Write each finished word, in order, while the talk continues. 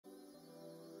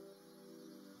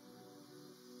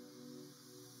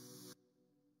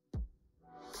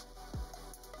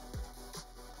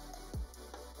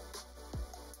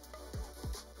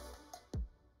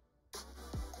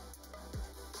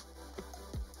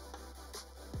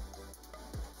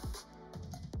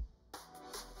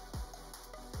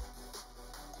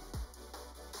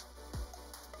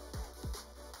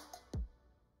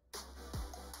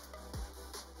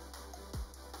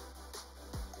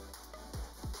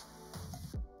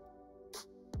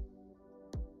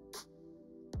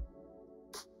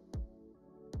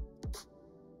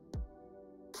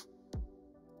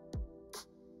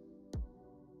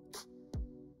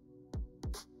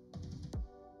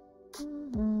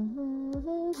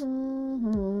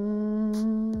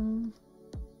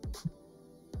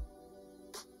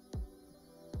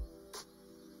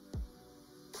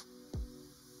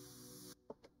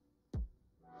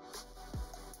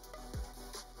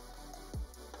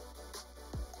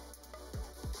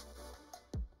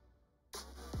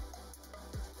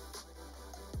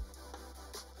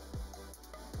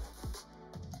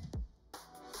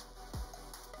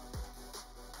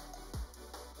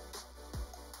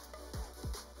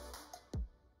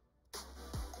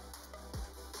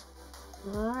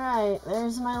Alright,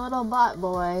 there's my little bot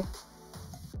boy.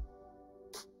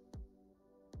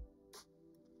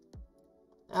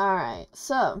 Alright,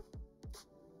 so.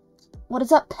 What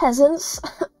is up, peasants?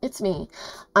 It's me.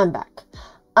 I'm back.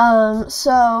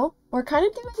 So, we're kind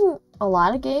of doing a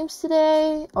lot of games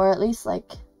today, or at least,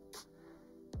 like,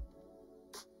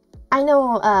 I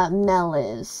know, Mel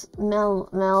is.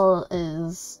 Mel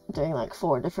is doing, like,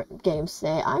 4 different games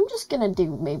today. I'm just gonna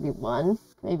do maybe 1,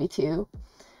 maybe 2.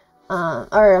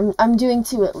 Or I'm doing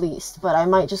 2 at least, but I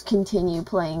might just continue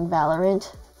playing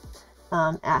Valorant,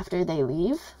 after they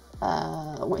leave,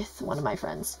 with one of my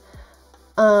friends.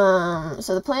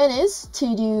 So the plan is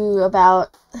to do about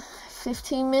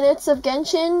 15 minutes of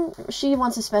Genshin. She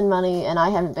wants to spend money, and I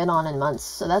haven't been on in months,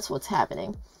 so that's what's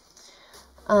happening.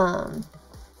 As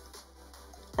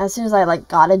soon as I, like,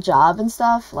 got a job and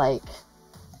stuff, like,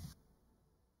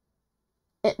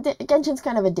 Genshin's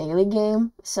kind of a daily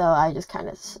game, so I just kind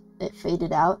of, it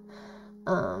faded out.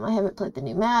 I haven't played the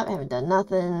new map, I haven't done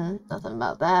nothing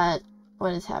about that.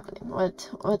 What is happening?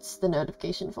 What's the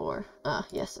notification for?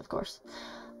 Yes, of course.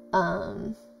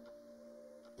 So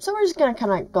we're just gonna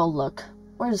kind of go look.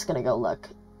 We're just gonna go look,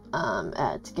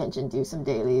 at Genshin, do some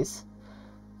dailies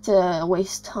to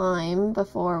waste time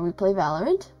before we play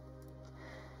Valorant.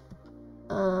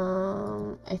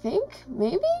 I think?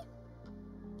 Maybe?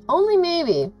 Only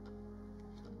maybe.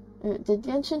 Did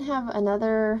Genshin have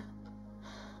another...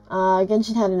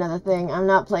 Genshin had another thing. I'm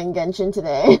not playing Genshin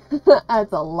today.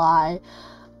 That's a lie.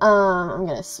 I'm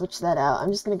gonna switch that out.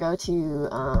 I'm just gonna go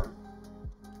to,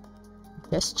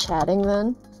 just chatting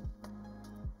then.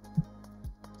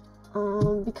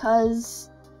 Because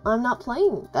I'm not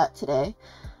playing that today.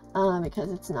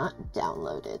 Because it's not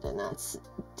downloaded, and that's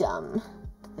dumb.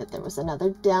 That there was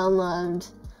another download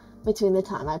between the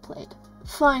time I played.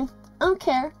 Fine. I don't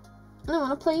care. I don't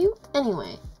want to play you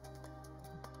anyway.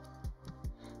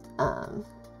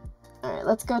 Alright,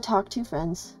 let's go talk to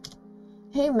friends.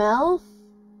 Hey, Mel.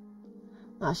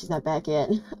 Oh, she's not back yet.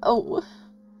 Oh.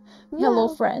 Yeah.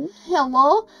 Hello, friend.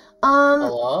 Hello.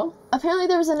 Hello? Apparently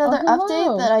there was another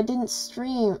update that I didn't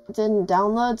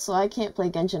download, so I can't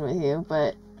play Genshin with you,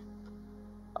 but...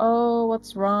 Oh,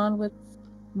 what's wrong with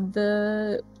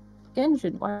the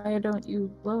Genshin? Why don't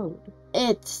you load?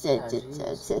 It's a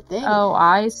thing. Oh,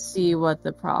 I see what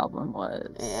the problem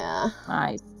was. Yeah.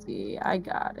 I see. I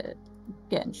got it.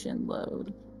 Genshin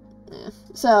load. Yeah.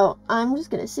 So, I'm just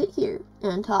gonna sit here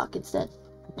and talk instead.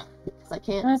 Because I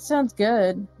can't. That sounds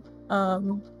good.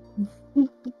 I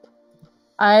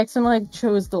accidentally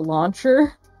chose the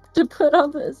launcher to put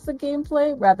on the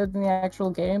gameplay rather than the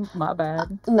actual game. My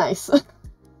bad. Nice. It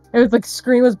was like,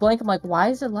 screen was blank. I'm like, why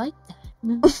is it like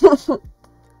that?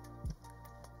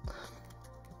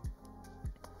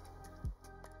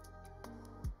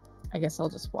 I guess I'll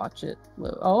just watch it.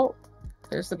 Oh,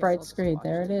 there's the bright screen.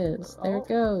 There it is. There it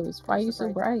goes. Why are you so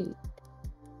bright?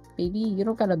 Baby, you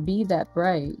don't gotta be that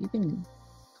bright. You can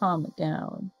calm it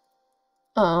down.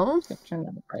 Oh. Turn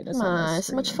down the brightness Come on on, this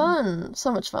so much screen. fun.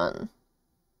 So much fun.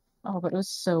 Oh, but it was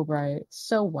so bright.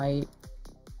 So white.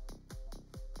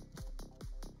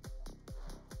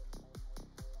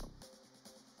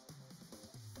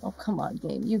 Oh, come on,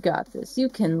 game. You got this. You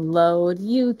can load.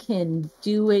 You can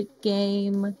do it,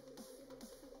 game.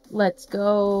 Let's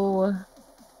go.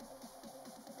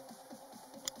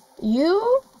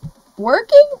 You?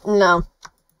 Working? No.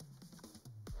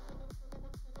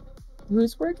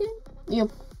 Who's working? You.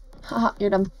 Haha, you're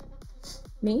dumb.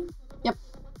 Me? Yep.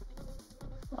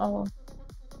 Oh.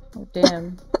 Oh,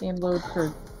 damn. Game load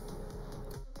for...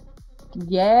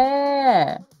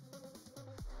 Yeah!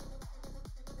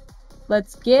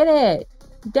 Let's get it!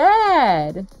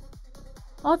 Dad!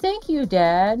 Oh, thank you,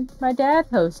 Dad. My dad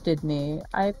hosted me.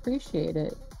 I appreciate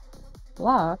it.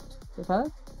 Blocked? The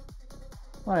fuck?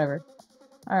 Whatever.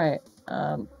 Alright,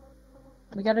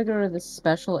 we gotta go to this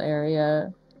special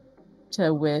area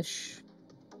to wish.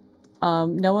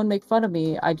 No one make fun of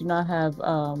me. I do not have,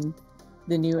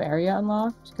 the new area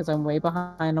unlocked, because I'm way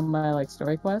behind on my, like,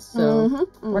 story quest, so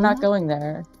we're not going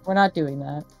there. We're not doing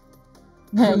that.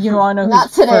 You wanna know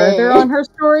who's further on her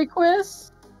story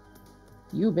quest?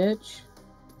 You, bitch.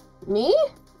 Me?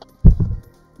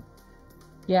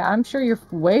 Yeah, I'm sure you're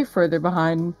way further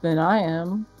behind than I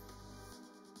am.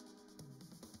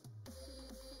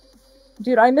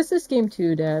 Dude, I miss this game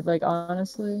too, Dad. Like,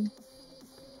 honestly.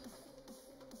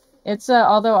 It's,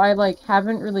 although I, like,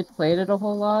 haven't really played it a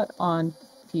whole lot on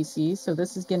PC, so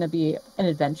this is gonna be an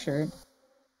adventure.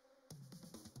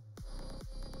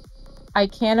 I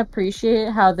can't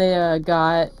appreciate how they,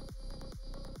 got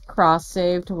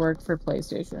cross-save to work for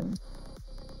PlayStation.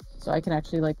 So I can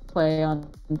actually, like, play on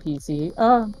PC.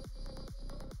 Oh!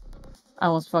 I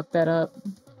almost fucked that up.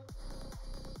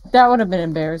 That would have been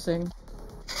embarrassing.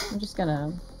 I'm just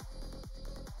gonna...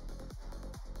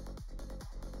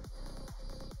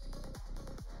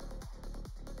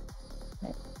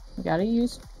 Okay. We gotta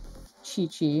use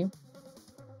Chi-Chi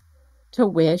to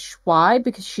wish. Why?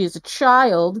 Because she is a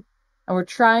child, and we're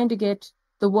trying to get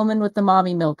the woman with the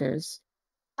mommy milkers.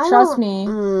 Trust me,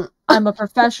 I'm a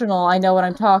professional. I know what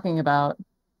I'm talking about.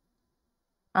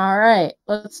 Alright,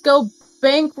 let's go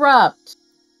bankrupt!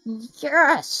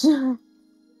 Yes!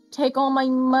 Take all my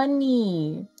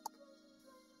money!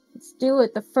 Let's do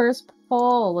it, the first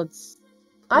poll. Let's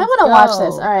I want to watch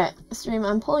this. Alright, stream.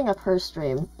 I'm pulling up her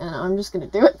stream, and I'm just gonna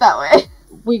do it that way.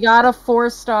 We got a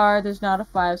 4-star. There's not a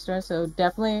 5-star, so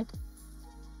definitely...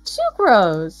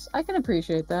 Sucrose! I can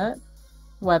appreciate that.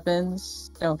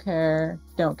 Weapons. Don't care.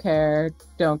 Don't care.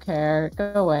 Don't care.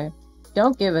 Go away.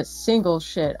 Don't give a single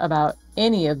shit about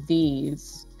any of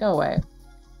these. Go away.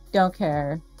 Don't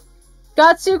care.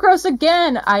 Got Sucrose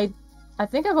again! I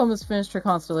think I've almost finished her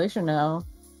constellation now.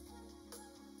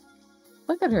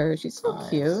 Look at her. She's so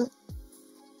cute.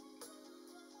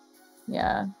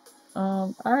 Yeah.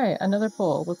 Alright. Another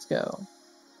poll. Let's go.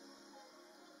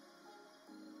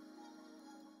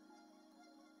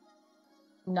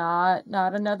 Not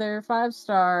another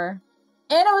 5-star.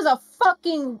 And it was a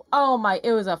fucking... Oh my...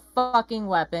 It was a fucking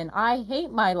weapon. I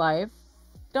hate my life.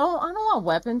 I don't want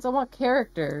weapons. I want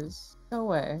characters. Go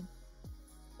away.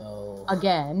 Oh.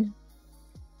 Again.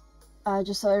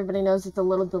 Just so everybody knows, it's a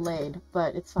little delayed,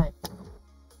 but it's fine.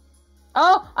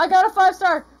 Oh! I got a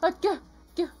 5-star! Oh, I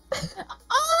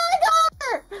got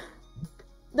her!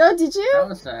 No, did you? That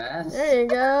was fast. There you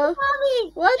go.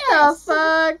 Mommy! What Yes! the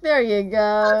fuck? There you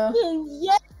go. Fucking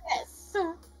yes!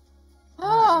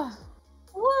 Oh!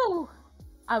 Woo!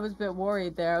 I was a bit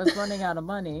worried there. I was running out of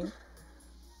money.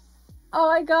 Oh,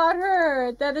 I got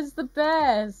her! That is the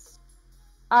best!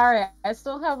 Alright, I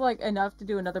still have, like, enough to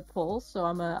do another pull, so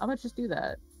I'm gonna just do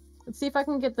that. Let's see if I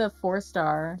can get the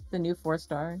 4-star. The new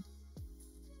 4-star.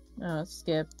 Oh,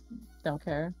 skip. Don't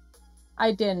care.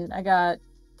 I didn't. I got...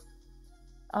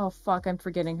 Oh, fuck, I'm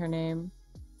forgetting her name.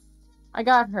 I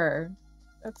got her.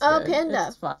 That's good. Panda.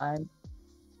 That's fine.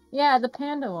 Yeah, the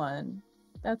panda one.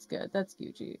 That's good. That's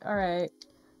Gucci. Alright.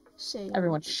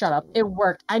 Everyone shut up. It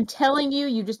worked. I'm telling you,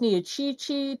 you just needed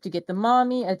Chi-Chi to get the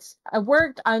mommy. It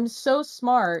worked. I'm so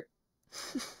smart.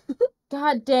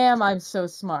 God damn, I'm so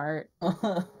smart.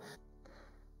 Alright.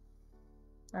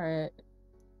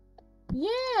 Yeah,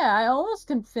 I almost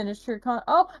can finish her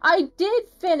Oh, I did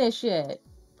finish it!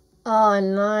 Oh,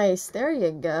 nice. There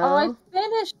you go. Oh, I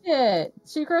finished it!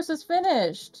 Sucrose is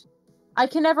finished. I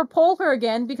can never pull her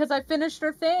again because I finished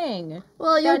her thing.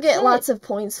 Well, you'll get lots of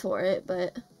points for it,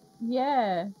 but...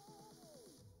 Yeah.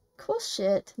 Cool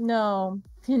shit. No.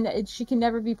 She can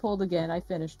never be pulled again. I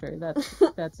finished her.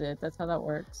 That's it. That's how that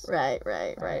works. Right. Of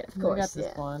course, we got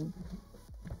this one.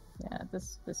 Yeah,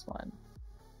 this one.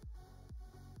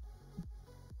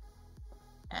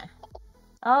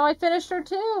 Oh, I finished her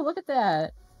too! Look at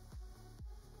that!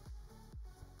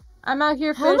 I'm out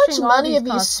here finishing all these How much money have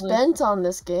you spent on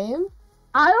this game?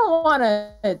 I don't want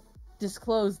to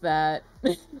disclose that.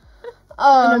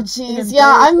 Oh jeez,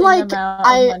 yeah, I'm like,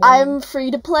 I'm free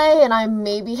to play, and I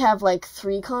maybe have like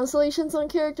 3 constellations on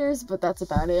characters, but that's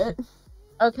about it.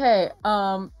 Okay,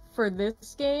 for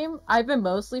this game, I've been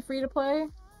mostly free to play,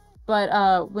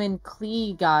 but when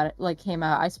Klee came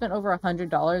out, I spent over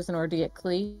 $100 in order to get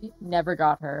Klee, never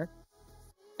got her.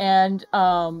 And,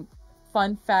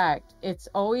 fun fact, it's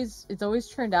always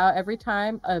turned out every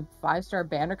time a 5-star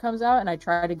banner comes out and I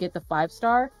try to get the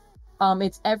 5-star,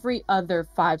 it's every other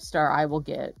 5-star I will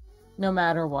get, no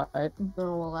matter what. Oh,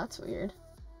 well, that's weird.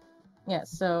 Yeah,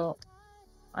 so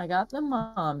I got the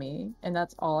mommy, and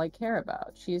that's all I care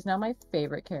about. She's now my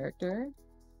favorite character.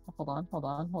 Hold on.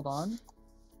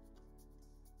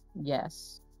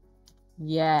 Yes.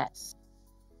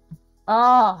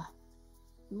 Oh,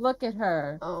 look at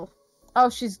her. Oh,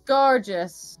 she's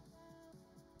gorgeous.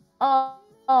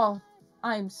 Oh,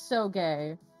 I'm so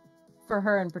gay. For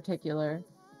her in particular.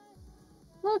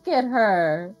 Look at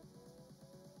her.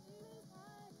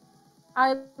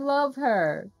 I love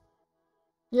her.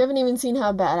 You haven't even seen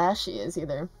how badass she is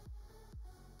either.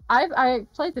 I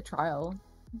played the trial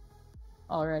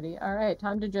already. All right,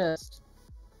 time to just,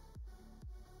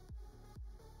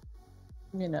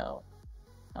 you know.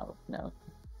 Oh no,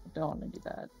 I don't want to do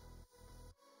that.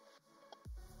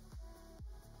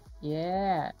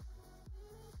 Yeah.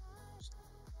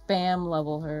 Spam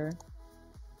level her.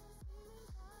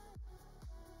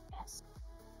 Yes.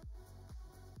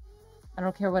 I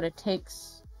don't care what it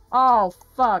takes. Oh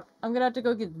fuck! I'm gonna have to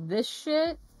go get this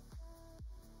shit.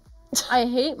 I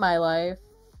hate my life.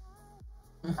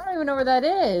 I don't even know where that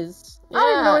is. I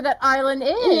don't even know where that island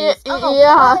is.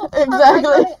 Yeah,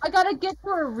 exactly. I gotta get to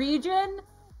a region.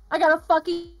 I gotta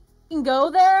fucking go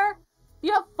there.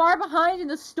 You know how far behind in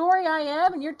the story I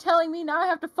am, and you're telling me now I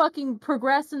have to fucking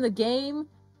progress in the game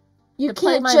to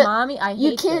play my mommy? I hate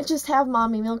You can't this. just have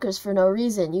mommy milkers for no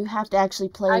reason. You have to actually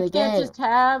play the game. I can't just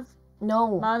have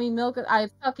no mommy milkers. I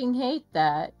fucking hate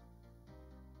that.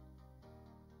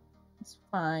 It's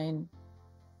fine.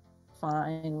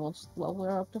 Fine, we'll just level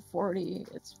her up to 40.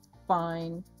 It's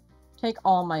fine. Take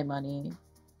all my money.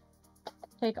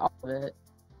 Take all of it.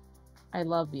 I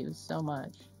love you so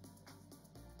much.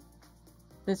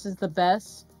 This is the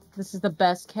best. This is the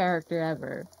best character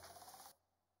ever.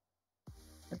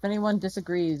 If anyone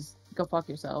disagrees, go fuck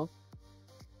yourself.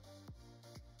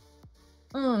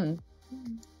 It's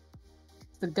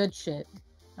the good shit.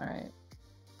 Alright.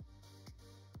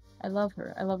 I love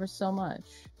her. I love her so much.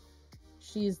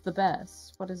 She's the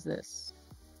best. What is this?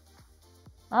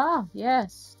 Ah,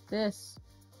 yes. This.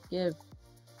 Give.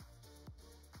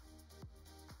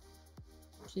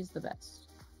 She's the best.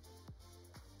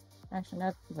 Actually,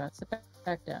 not about. Sit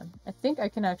back down. I think I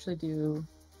can actually do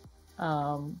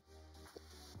one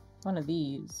of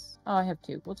these. Oh, I have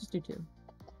two. We'll just do two.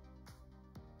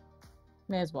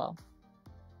 May as well.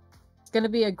 It's gonna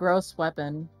be a gross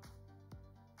weapon.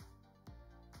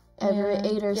 Every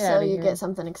 8 or so you get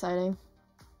something exciting.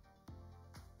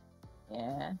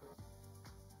 Yeah.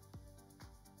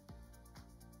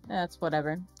 That's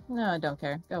whatever. No, I don't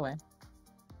care. Go away.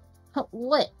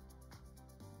 Lit.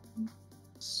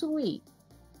 Sweet.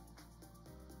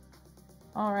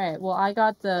 Alright, well, I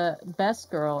got the best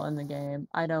girl in the game.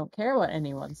 I don't care what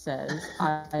anyone says.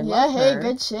 I love her.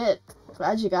 Good shit.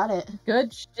 Glad you got it.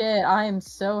 Good shit. I am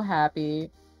so happy.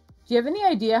 Do you have any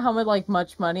idea how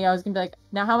much money I was gonna be like,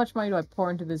 now how much money do I pour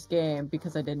into this game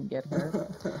because I didn't get her?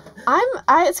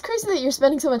 It's crazy that you're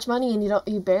spending so much money and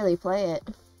you barely play it.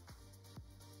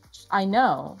 I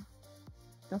know.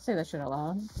 Don't say that shit out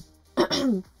loud.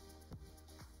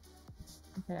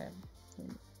 Okay.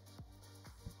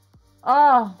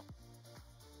 Oh!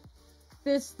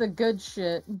 This the good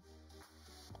shit.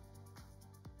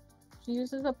 She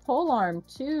uses a polearm,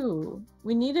 too.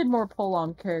 We needed more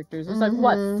polearm characters. There's like,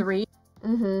 what, 3?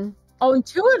 Oh, and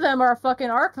 2 of them are fucking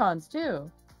Archons,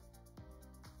 too.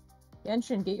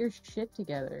 Genshin, get your shit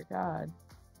together. God.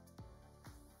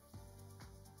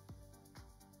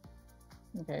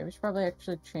 Okay, we should probably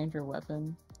actually change her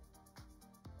weapon.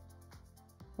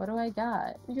 What do I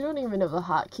got? You don't even know the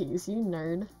hotkeys, you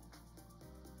nerd.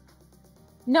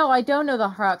 No, I don't know the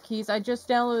hotkeys. I just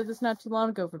downloaded this not too long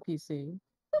ago for PC.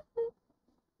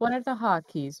 What are the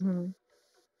hotkeys?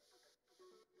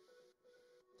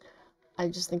 I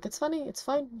just think it's funny. It's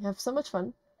fine. You have so much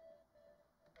fun.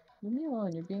 Leave me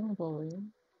alone. You're being a bully.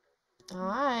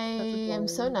 I am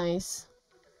so nice.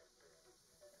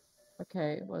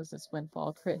 Okay, what is this?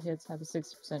 Windfall. Crit hits have a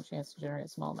 60% chance to generate a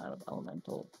small amount of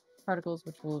elemental particles,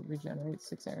 which will regenerate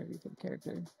 6 energy for the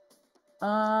character.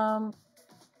 I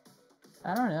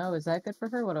don't know. Is that good for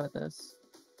her? What about this?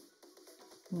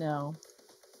 No.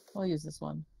 We'll use this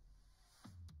one.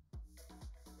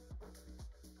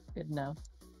 Good enough.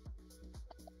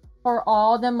 Pour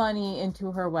all the money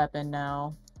into her weapon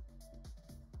now.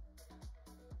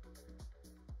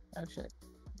 Oh shit.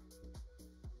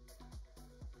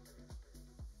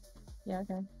 Yeah,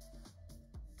 okay.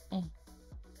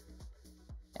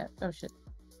 Yeah, oh shit.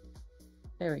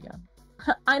 There we go.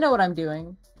 I know what I'm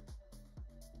doing.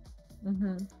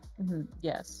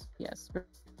 Yes, yes.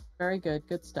 Very good.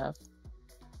 Good stuff.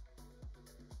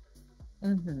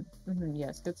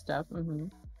 Yes, good stuff.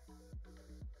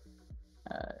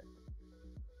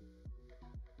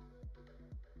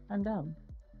 I'm dumb.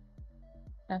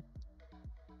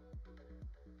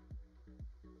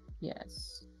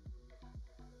 Yes.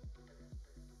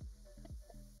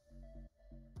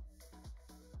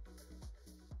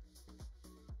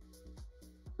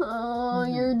 Oh,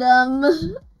 you're dumb.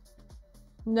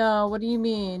 No, what do you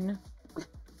mean?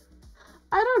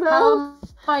 I don't know.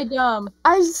 How am I dumb?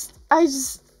 I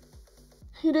just...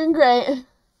 You're doing great.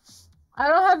 I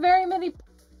don't have very many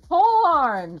pole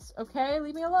arms. Okay,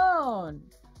 leave me alone.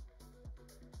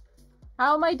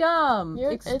 How am I dumb?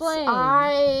 Explain.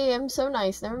 I am so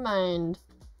nice. Never mind.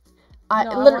 I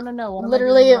want to know. What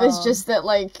Literally, am I doing it was wrong? just that,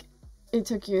 like, it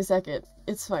took you a second.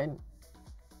 It's fine.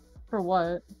 For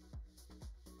what?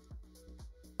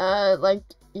 Like,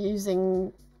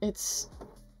 using... It's...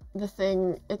 The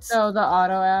thing... It's... Oh, the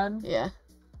auto ad? Yeah.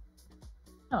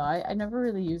 No, I never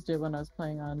really used it when I was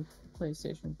playing on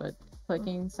PlayStation, but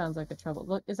clicking sounds like a trouble.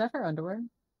 Look, is that her underwear?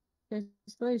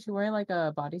 Basically, is she wearing like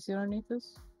a bodysuit underneath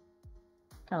this?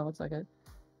 Kind of looks like it.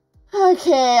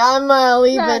 Okay, I'm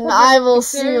leaving. Yeah, I will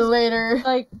see you later.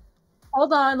 Like,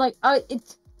 hold on, like,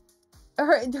 it's...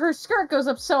 Her skirt goes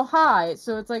up so high,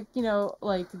 so it's like, you know,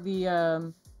 like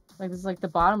the, like this is like the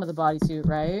bottom of the bodysuit,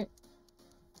 right?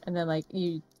 And then like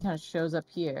you kind of shows up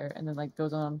here, and then like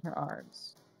goes on her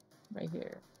arms, right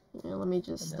here. Yeah, let me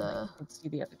just and then, like, you can see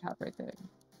the other top right there.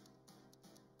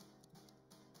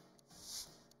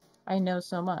 I know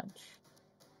so much.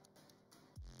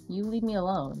 You leave me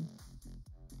alone.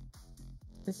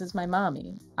 This is my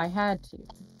mommy. I had to.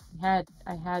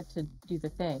 I had to do the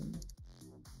thing.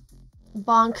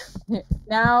 Bonk.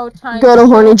 Now time Go to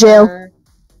horny jail. her.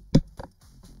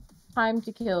 Time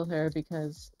to kill her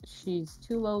because she's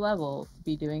too low level to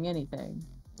be doing anything.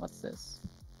 What's this?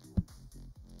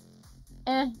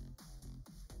 I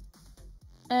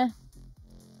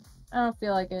don't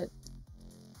feel like it.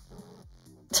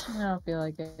 I don't feel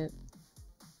like it.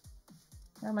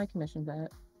 Where are my commissions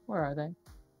at? Where are they?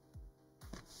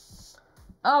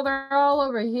 Oh, they're all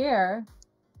over here.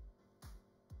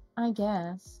 I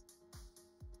guess.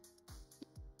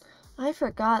 I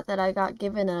forgot that I got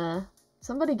given a...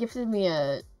 Somebody gifted me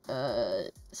a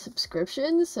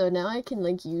subscription, so now I can,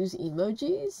 like, use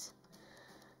emojis.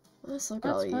 Let's look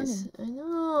at all these. I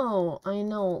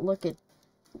know. Look at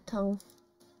tongue.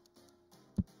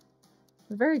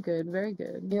 Very good, very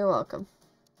good. You're welcome.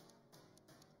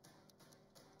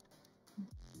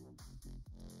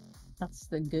 That's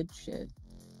the good shit.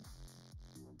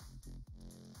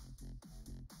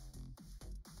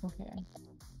 Okay.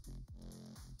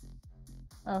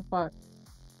 Oh, fuck.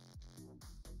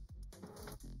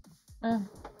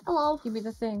 Hello. Give me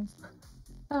the thing.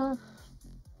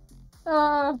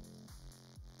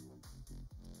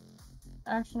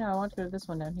 Actually, no, I want to go to this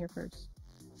one down here first.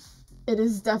 It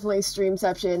is definitely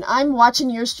Streamception. I'm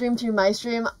watching your stream through my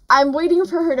stream. I'm waiting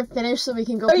for her to finish so we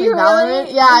can go play Valorant.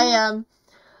 Really? Yeah, I am.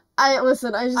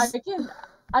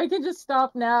 I can just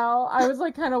stop now. I was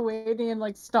like kind of waiting and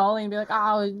like stalling and be like,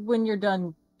 when you're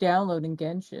done downloading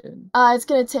Genshin. It's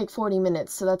gonna take 40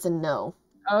 minutes, so that's a no.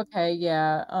 Okay,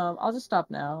 yeah. I'll just stop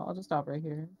now. I'll just stop right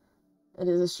here. It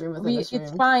is a stream within a stream.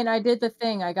 It's fine. I did the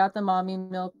thing. I got the mommy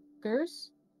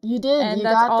milkers. You did. And you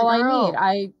that's got all the girl.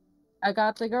 I need. I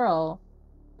got the girl.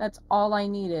 That's all I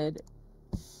needed.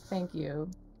 Thank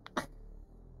you.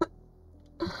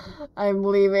 I'm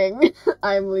leaving.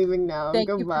 I'm leaving now. Thank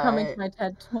Goodbye. you for coming to my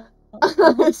TED Talk.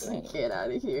 Okay. Get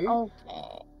out of here.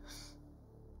 Okay.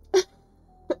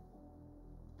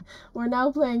 We're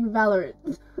now playing Valorant.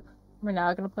 We're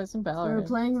now gonna play some Valorant. We're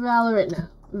playing Valorant now.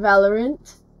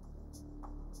 Valorant.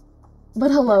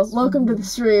 But hello, welcome to the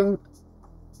stream.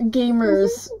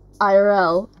 Gamers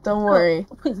IRL. Don't worry.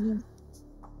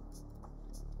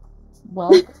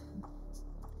 Well.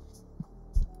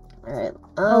 Alright.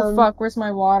 Oh fuck, where's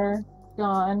my water?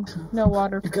 Gone. No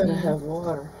water for You gotta me. have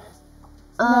water.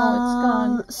 No, it's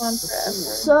gone. It's gone forever.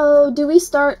 So, do we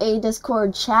start a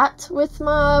Discord chat with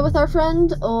our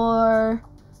friend, or?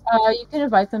 You can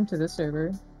invite them to the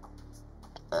server.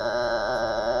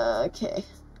 Okay.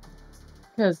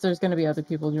 Because there's gonna be other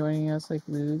people joining us, like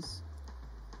Luz.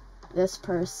 This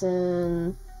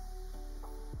person.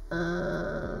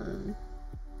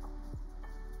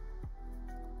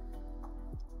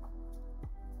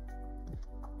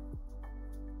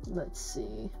 Let's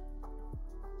see.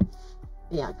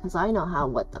 Yeah, because I know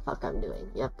what the fuck I'm doing.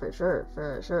 Yep, for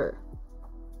sure.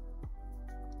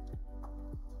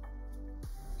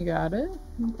 You got it?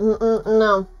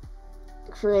 No.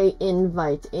 Create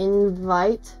invite.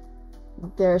 Invite.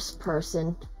 There's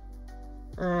person.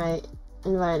 Alright,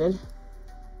 invited.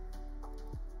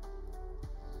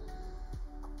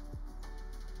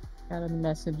 Got a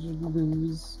message,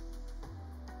 Luz.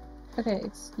 Okay,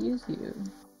 excuse you.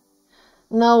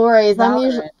 No worries.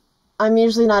 Valorant. I'm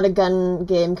usually not a gun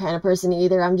game kind of person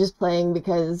either. I'm just playing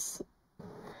because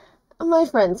my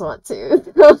friends want to.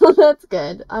 So that's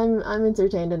good. I'm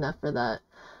entertained enough for that.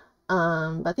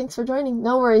 But thanks for joining.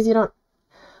 No worries.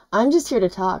 I'm just here to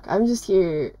talk. I'm just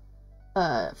here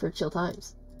for chill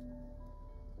times.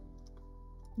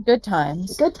 Good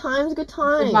times. Good times. Good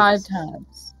vibe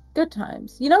times. Good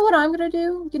times. You know what I'm gonna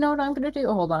do? You know what I'm gonna do?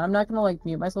 Oh, hold on. I'm not gonna like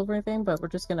mute myself or anything, but we're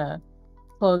just gonna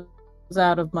close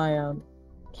out of my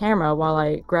camera while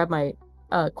I grab my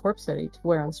corpse hoodie to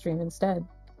wear on stream instead.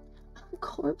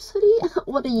 Corpse hoodie?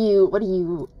 What are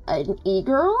you, an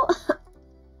e-girl?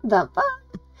 The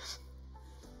fuck?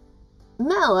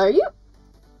 Mel, are you?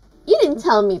 You didn't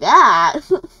tell me that.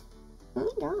 Oh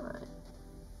my god.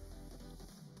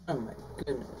 Oh my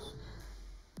goodness.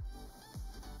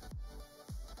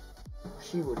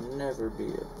 She would never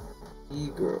be a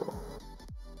e-girl.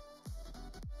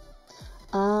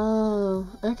 Oh,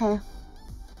 okay.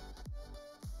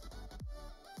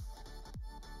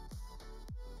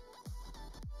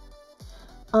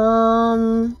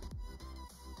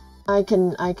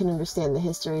 I can understand the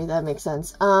history. That makes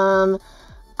sense. I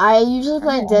usually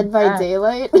play Dead by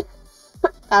Daylight.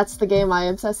 That's the game I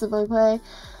obsessively play.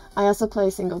 I also play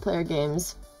single player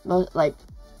games. Like,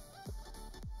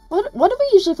 what do we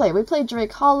usually play? We play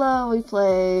Drake Hollow. We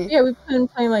play. Yeah, we've been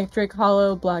playing like Drake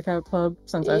Hollow, Blackout Club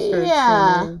since I started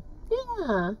streaming.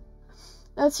 Yeah.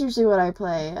 That's usually what I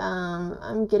play.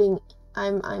 I'm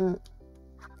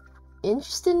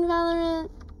interested in Valorant.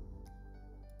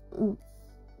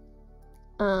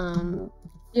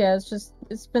 Yeah,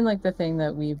 it's been like the thing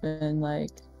that we've been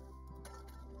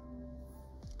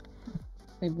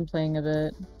playing a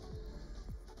bit.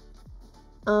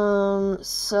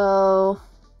 So.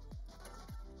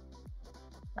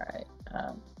 Alright,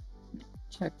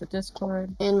 check the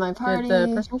Discord. In my party. Did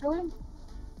the person join?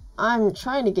 I'm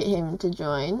trying to get him to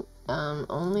join.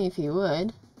 Only if you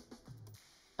would.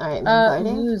 Alright,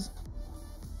 inviting.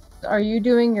 Are you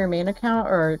doing your main account,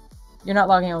 or you're not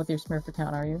logging out with your Smurf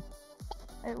account, are you?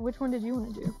 Which one did you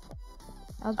want to do?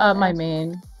 My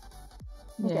main.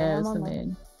 Okay, Yeah, I'm it's the on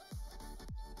main.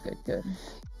 Good.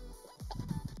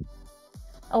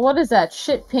 Oh, what is that?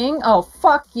 Shit ping? Oh,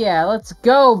 fuck yeah, let's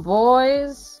go,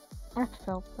 boys! I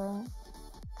felt that.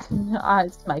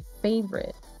 It's my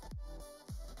favorite.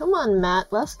 Come on, Matt,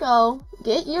 let's go.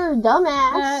 Get your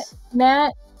dumbass.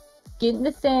 Matt, get in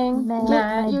the thing.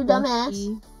 Matt, your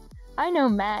dumbass. I know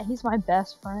Matt, he's my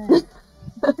best friend.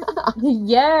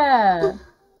 Yeah.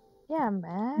 Yeah,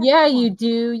 Matt. Yeah, you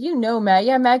do. You know, Matt.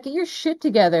 Yeah, Matt, get your shit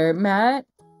together, Matt.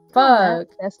 Fuck.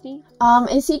 Matt, bestie.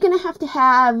 Is he gonna have to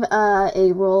have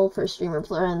a role for streamer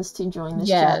friends to join this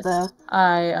chat though?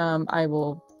 I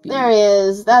will be. There he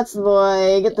is. That's the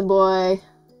boy. Get the boy.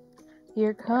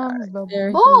 Here comes the boy.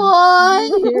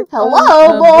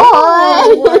 Hello,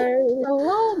 boy.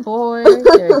 Hello, boy.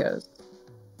 There he goes.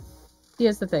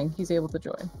 Here's the thing. He's able to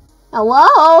join.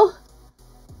 Hello.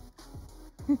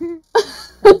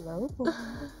 Hello.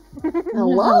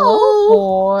 Hello,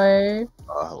 boy.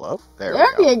 Hello. There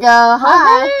you go.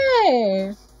 Hi.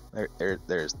 Oh, hey.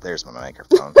 There's my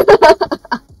microphone.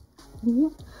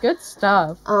 Good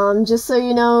stuff. Just so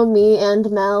you know, me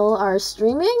and Mel are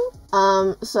streaming.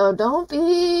 So don't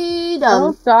be dumb.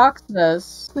 Don't dox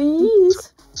us,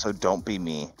 please. So don't be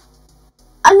me.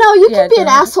 No, you can be an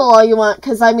asshole all you want,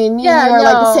 because I mean, me and you are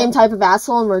like the same type of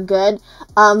asshole, and we're good.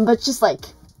 But just like.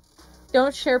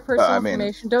 Don't share personal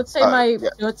information. Don't say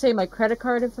don't say my credit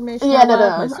card information. Yeah, out no,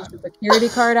 loud, my social security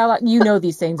card out loud. You know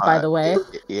these things, by the way.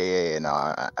 Yeah. No,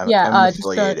 I'm an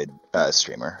affiliated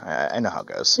streamer. I know how it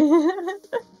goes.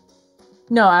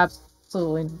 No,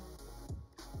 absolutely.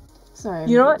 Sorry.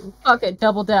 You know what? Fuck it.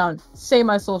 Double down. Say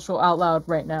my social out loud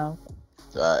right now.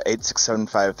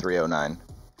 8675309.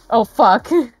 Oh fuck.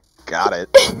 Got it.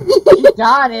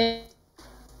 Got it.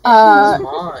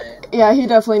 Yeah, he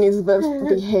definitely needs to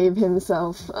behave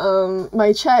himself.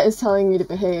 My chat is telling me to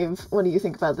behave. What do you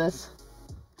think about this?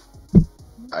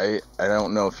 I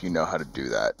don't know if you know how to do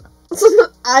that.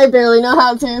 I barely know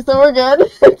how to, so we're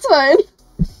good. It's fine.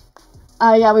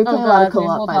 Yeah, we play a lot of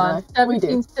co-op, by the way.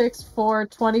 17, 6, 4,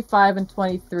 25, and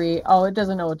 23. Oh, it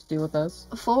doesn't know what to do with us.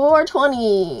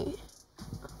 420.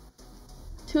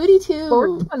 2D2.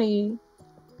 420.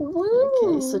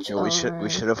 Okay, switch we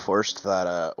should have forced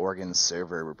that Oregon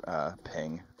server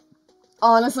ping.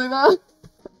 Honestly, though.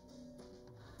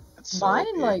 That's so mine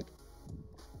weird.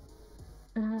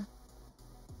 like.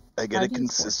 I get a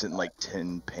consistent like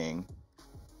 10 ping.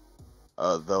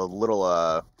 The little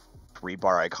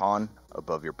 3-bar icon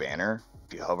above your banner.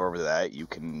 If you hover over that, you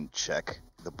can check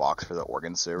the box for the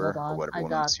Oregon server or whatever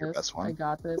one is your best one. I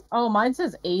got this. Oh, mine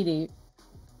says 80.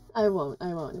 I won't.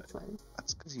 It's fine.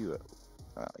 That's because you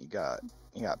got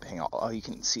ping. Oh, you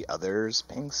can see others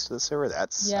pings to the server.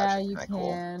 That's actually kind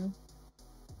of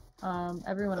cool.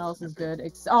 Everyone else is good.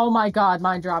 Oh my god,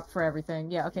 mine dropped for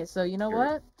everything. Yeah. Okay. So you know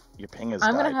what? Your ping is.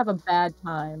 I'm gonna have a bad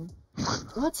time.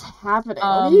 What's happening? What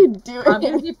Um, are you doing? I'm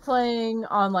gonna be playing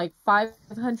on like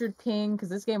 500 ping because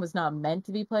this game was not meant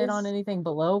to be played on anything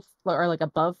below or like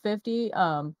above 50.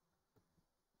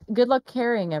 Good luck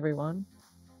carrying everyone.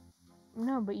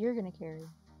 No, but you're gonna carry.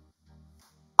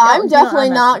 I'm you know, definitely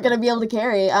I'm not actually- gonna be able to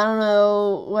carry. I don't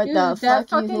know what Dude, the that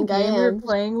fuck you fucking think I game we were am.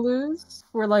 playing, Luz,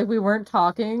 where like we weren't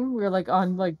talking, we were like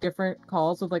on like different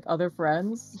calls with like other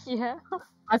friends. Yeah,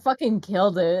 I fucking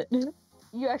killed it.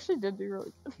 you actually did do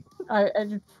really good I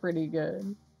did pretty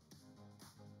good.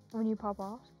 when you pop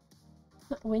off.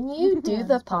 When you do Yeah,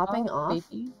 the just pop popping off,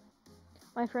 baby.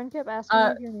 My friend kept asking me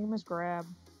if your name was Grab.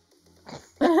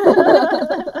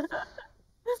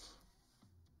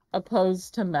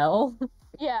 Opposed to Mel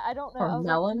Yeah, I don't know. or I was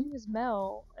Melon. like, my name is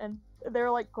Mel, and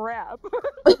they're like Grab.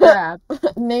 Grab.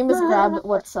 name is Grab.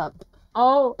 What's up?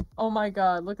 Oh my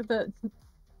god, look at the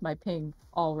my ping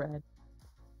all red.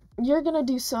 You're gonna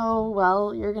do so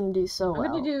well. You're gonna do so I'm well.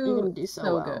 gonna You're do gonna do so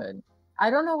so well. good. I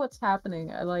don't know what's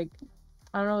happening. I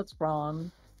don't know what's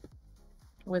wrong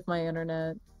with my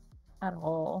internet at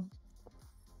all.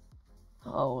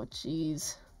 Oh,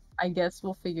 jeez. I guess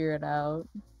we'll figure it out.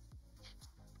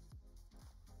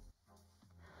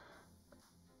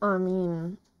 I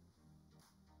mean,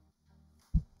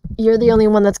 you're the only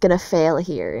one that's gonna fail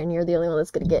here, and you're the only one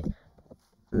that's gonna get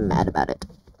mad about it.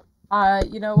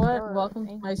 You know what? Sure, Welcome to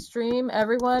thank my stream,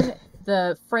 everyone.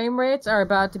 The frame rates are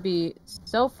about to be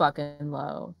so fucking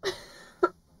low.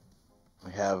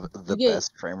 We have the get-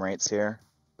 best frame rates here.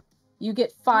 You get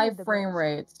You 5 had the frame best.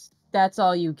 rates. That's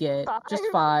all you get. Just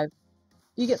 5.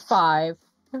 You get 5.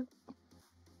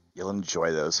 You'll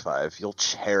enjoy those 5. You'll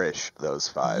cherish those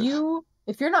 5.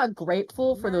 If you're not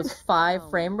grateful for those 5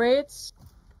 frame rates,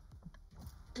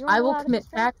 You wanna I know will how to commit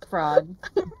stream? tax fraud.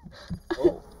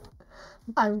 Oh,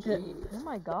 I'm good. jeez. Oh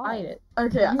my god. Hide it.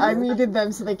 Okay, I muted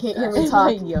them so they can't hear me My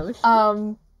talk. Yoshi.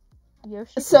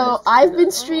 Yoshi. So I've been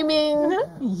streaming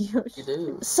You Yoshi.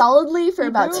 do. solidly for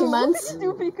about 2 Look months. at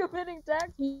you be committing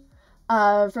tax.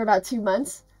 For about 2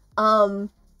 months.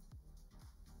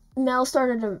 Nell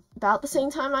started about the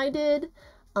same time I did.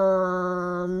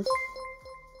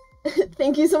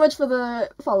 Thank you so much for the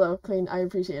follow, Queen. I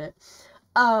appreciate it.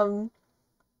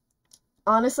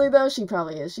 Honestly though, she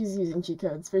probably is. She's using cheat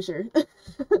codes for sure.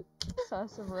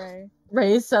 Sus of Ray.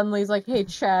 Ray suddenly is like, "Hey,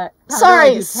 chat. How do I Sorry,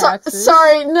 do taxes?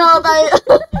 sorry, no,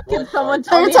 Can someone they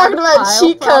tell were me how talking to about file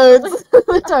cheat properly?" codes.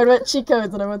 They're talking about cheat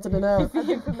codes, and I wanted to know. I've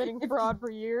been committing fraud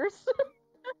for years.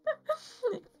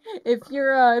 If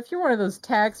you're one of those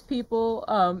tax people,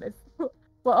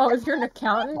 if you're an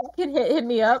accountant, you can hit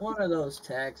me up. One of those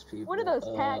tax people. What are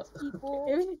those tax people?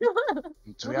 If you want-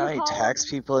 Do we got any tax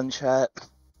people in chat?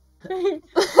 any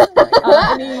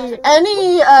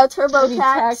Turbo any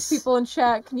tax people in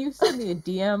chat, can you send me a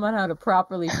DM on how to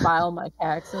properly file my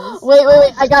taxes? Wait,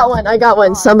 I got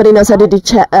one. Somebody knows how to do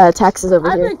taxes over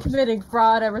I've here. been committing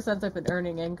fraud ever since I've been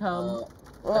earning income.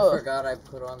 I forgot I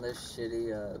put on this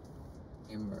shitty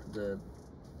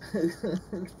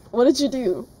What did you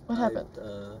do? What happened?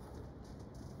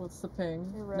 What's the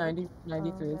ping? You're right. 90,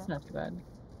 93. Oh, It's not too bad.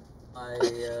 My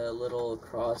little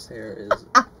crosshair is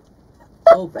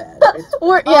so bad. It's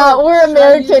We're should I use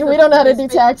American. We the don't know how to piss do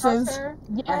baby taxes. crosshair?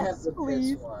 I have Yes, the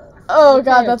please. piss one. Oh Okay,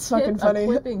 god, that's fucking a funny.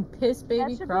 flipping piss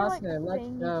baby That should be like crosshair. the Let's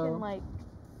thing go. you can like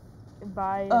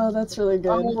buy. Oh, that's really good.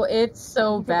 Oh, it's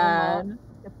so You can unlock bad.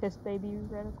 the piss baby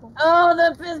reticle. Oh,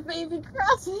 the piss baby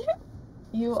crosshair.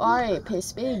 You are a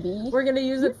piss baby. We're gonna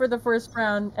use it for the first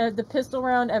round. The pistol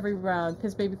round, every round.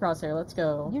 Piss baby crosshair. Let's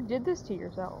go. You did this to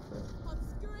yourself.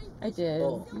 I did.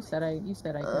 Oh. You said I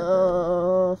could.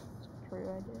 Oh. True,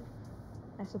 I did.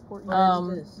 I support you.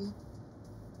 Um, This.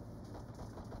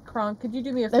 Kronk, could you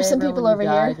do me a There's favor some people when over you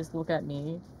die, here. just look at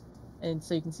me, and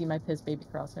so you can see my piss baby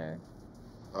crosshair.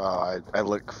 I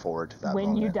look forward to that When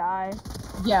moment. you die.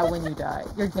 Yeah, when you die,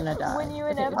 you're gonna die. When you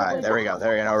Okay, inevitably- Alright, there we go.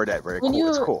 There we go. Now we're dead. We're When cool.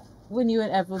 It's you- cool. When you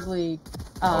inevitably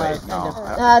Oh, wait, end no.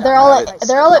 up. They're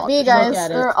all at B, guys. Look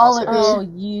at it. They're all at Oh,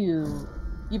 B.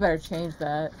 you better change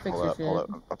that. Fix Hold your up, shit. hold up.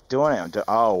 I'm doing it.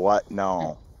 Oh, what?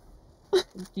 No. Do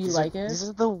you like it? These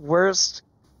are the worst.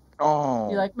 Oh,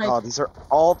 You like my- God, these are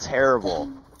all terrible.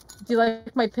 Do you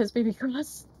like my piss baby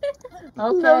cross?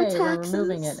 No Okay, we're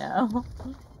removing taxes. it now.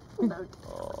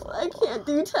 I can't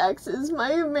do taxes.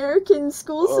 My American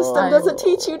school system Oh. doesn't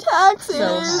teach you taxes.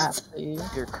 So happy.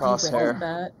 Your You crosshair.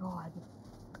 that. God.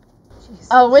 Jesus.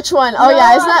 Oh, which one? Oh No,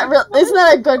 yeah, isn't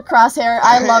that a good crosshair?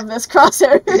 I love this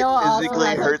crosshair. Noah also Physically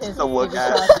has a hurts piss to look baby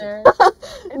at.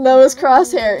 crosshair. Noah's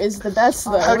crosshair is the best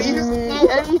though. How do you see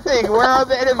anything? Where are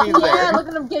the enemies Yeah, there? look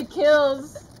at him get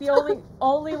kills. The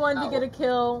only one to get a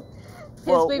kill. Piss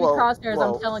Whoa, baby whoa, crosshairs.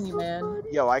 whoa. I'm telling you, man.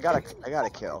 Yo, I got a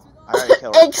kill. I gotta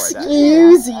kill her before I die.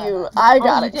 Excuse you. I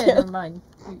gotta you did. kill. Never mind.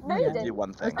 No, you Yeah. didn't. Do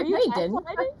one thing. No, you didn't.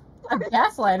 I'm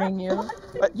gaslighting you.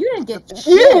 But You didn't get You shit.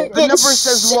 didn't the get number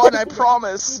says shit. 1, I You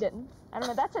promise. didn't. I don't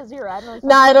know. That says 0. I don't know.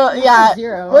 Nah, I don't. You Yeah. got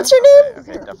 0. What's your name?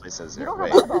 Okay, definitely says You 0. don't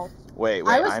have Wait, eyeballs. wait,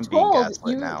 I was I'm being told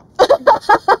gaslit you- now.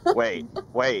 Wait.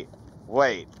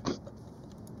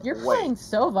 You're Wait. playing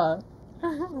Sova.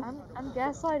 I'm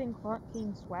gaslighting Clark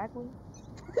King Swagley.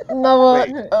 No.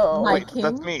 Wait. Oh. My Wait, king?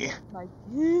 that's me. Like,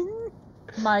 no,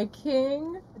 My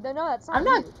king. that's not I'm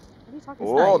not- you. What are you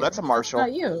talking not Oh, you. that's a That's Marshall.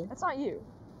 not you. That's not you.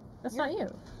 That's You're- not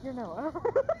you. You're Noah.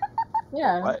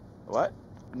 Yeah. What?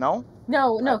 No?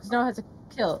 No, because Noah has a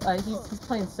kill. He's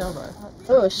playing Sova.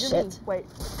 Oh You're shit. me. Wait.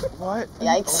 What?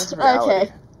 Yikes. What is reality?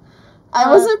 Okay. I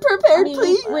wasn't prepared,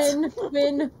 please.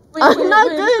 Win. I'm not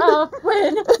good.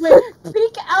 Win.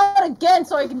 Speak out again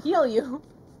so I can heal you.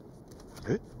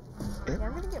 Yeah, I'm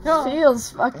gonna get No. one.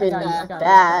 Feels fucking I got it.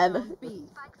 bad. Hey,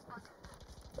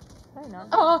 no.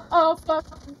 Oh, fuck.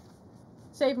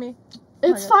 Save me.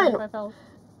 It's I got fine. 25 health.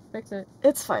 Fix it.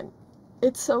 It's fine.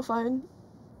 It's so fine.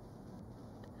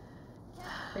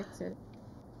 Fix it.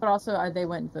 But also, they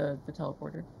went the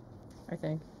teleporter. I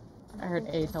think. I heard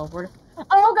a teleporter.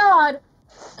 Oh god!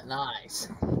 Nice.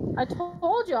 I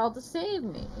told you all to save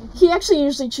me. He actually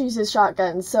usually chooses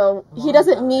shotguns, so he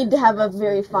doesn't need to have a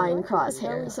very fine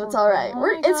crosshair, so it's alright. Oh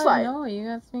my It's God, fine. No, you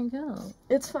got 3 kills.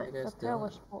 It's fine. You guys That's doing?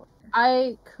 hellish sport.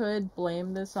 I could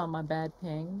blame this on my bad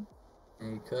ping.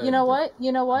 You could. You know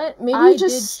what? Maybe I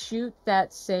just- did shoot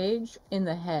that sage in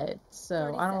the head, so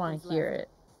 30 I don't want seconds to hear it.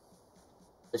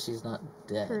 But she's not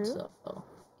dead, True. so.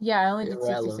 Yeah, I only did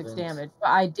 66 Irrelevant. damage, but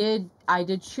I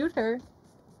did shoot her,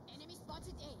 Enemy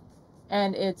spotted A.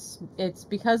 and it's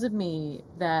because of me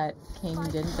that King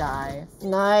didn't die.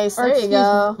 Nice. Or There you excuse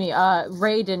go. me,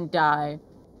 Ray didn't die,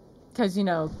 because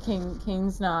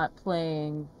King's not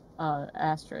playing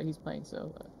Astra, he's playing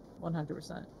Sova,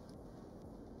 100%.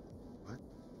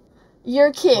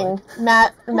 You're king.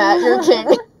 Matt, you're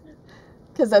king.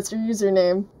 Because that's your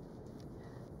username.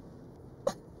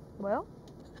 Well,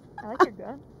 I like your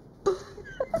gun.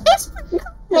 It's It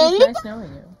was me nice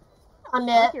knowing you. on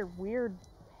I like it. your weird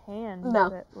hand No.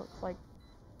 that looks like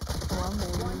Columbia.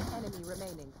 One enemy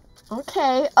remaining.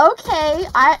 Okay.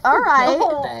 Alright.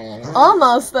 Dang.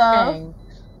 Almost, though. Dang.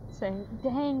 Saying,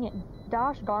 dang it,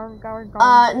 gosh, darn.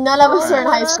 None of us are in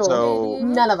high school. So-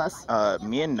 None of us.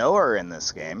 Me and Noah are in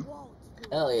this game.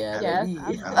 Hell yeah, Yes. baby.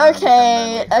 And then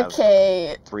Okay, we have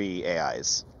we 3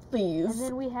 AIs. And please.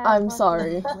 then we have I'm fucking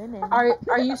sorry. women. Are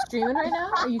you streaming right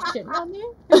now? Are you shitting on me?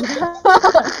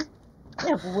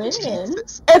 Yeah, women.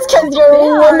 Jesus. It's because you're They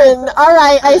a are- woman.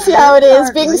 Alright, I see how it they is.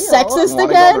 are Being real. sexist You wanna go on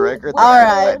again? the record that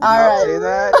Alright, I did not say alright.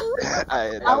 that?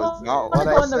 That I was not want what to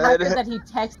I go on the record said. that he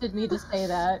texted me to say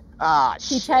that. Ah,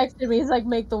 He shit. texted me, he's like,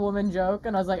 make the woman joke,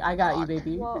 and I was like, I got you, Fuck.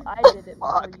 baby. Well, I did it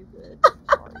before Fuck. you did.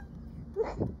 Sorry.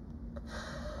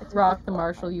 I took Rock it the far.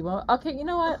 Marshall, you won't. Okay, you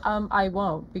know what? I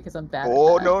won't because I'm bad.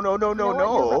 Oh, at that. no. You know what? You're No.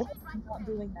 right. I'm not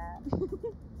doing that.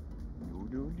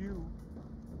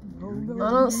 I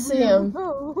don't see him.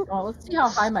 No. Well, let's see how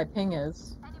high my ping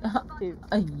is. Dude.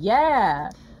 Yeah.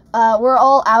 We're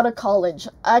all out of college.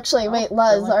 Actually, Oh, wait,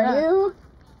 Les, don't like are that. you?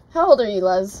 How old are you,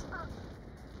 Les?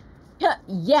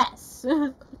 Yes.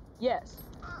 Yes.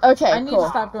 Okay, I need cool. to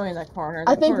stop going in that corner.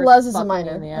 I That think corner's Les is a fucking me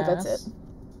minor, in the but that's ass. it.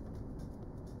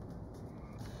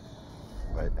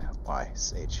 But why?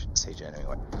 Sage enemy.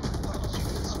 What?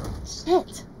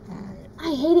 Shit.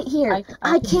 I hate it here. I can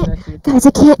do can't. that too. Guys,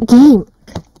 I can't game.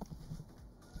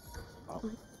 Oh,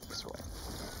 this way.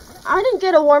 I didn't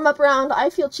get a warm up round. I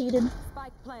feel cheated.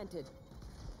 Spike planted.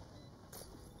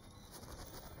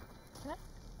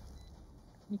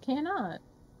 You cannot.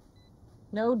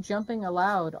 No jumping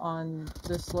allowed on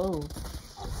the slope.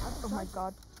 Oh my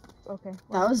god. Okay.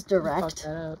 That was Fuck direct.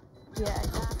 that up. Yeah.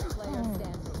 Last player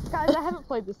standing. Guys, I haven't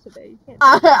played this today. You can't.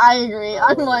 I agree.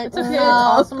 I'm like, It's okay. It's no.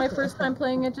 also my first time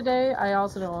playing it today. I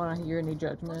also don't want to hear any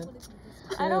judgment.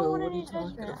 I don't want What are any you talking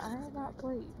judgment. I have not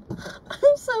played.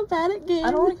 I'm so bad at game.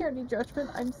 I don't want to hear any judgment.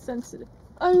 I'm sensitive.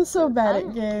 I'm so bad at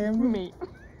I'm- game. Me.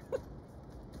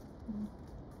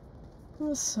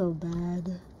 I'm so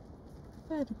bad.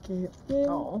 Bad at game.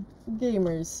 Oh.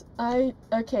 Gamers.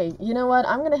 Okay, you know what?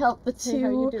 I'm gonna help the Hey, how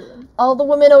you two, doing? all the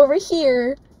women over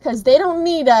here, because they don't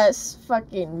need us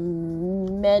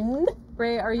fucking men.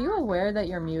 Ray, are you aware that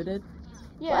you're muted?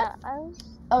 Yeah, I was.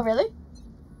 Oh, really?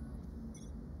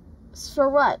 For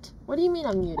what? What do you mean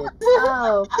I'm muted?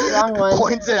 Oh, wrong one.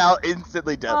 Points it out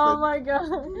instantly, Oh deafened. my god.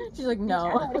 She's like,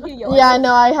 no. I hear you. Yeah,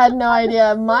 no, I had no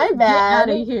idea. My bad.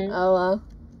 outta here. Oh, well.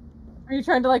 Are you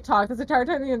trying to like talk this entire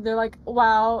time and they're like,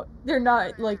 wow, they're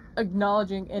not like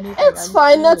acknowledging anything. It's I'm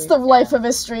fine, that's the saying. life of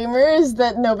a streamer, is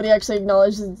that nobody actually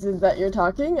acknowledges that you're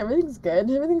talking. Everything's good.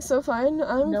 Everything's so fine.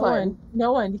 I'm fine.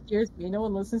 No one hears me. No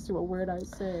one listens to a word I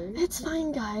say. It's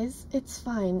fine, guys. It's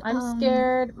fine. I'm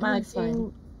scared. My everything's fine.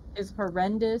 ping is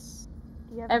horrendous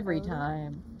Do you have an every Odin?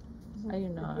 time. I do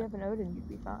If not. you have an Odin, you'd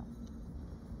be fine.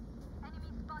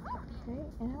 Okay,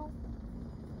 ow.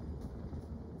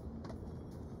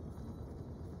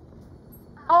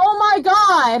 Oh my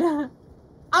god!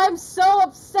 I'm so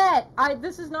upset!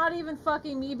 This is not even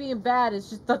fucking me being bad, it's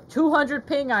just the 200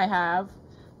 ping I have.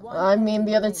 I mean,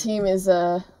 the other team is,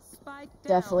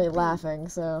 definitely laughing,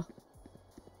 so...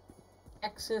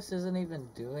 Nexus isn't even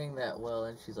doing that well,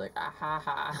 and she's like, ah ha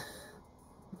ha.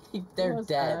 They're What's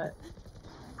dead. that?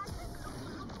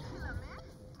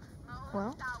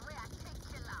 Well,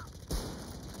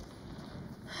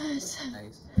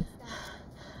 Nice.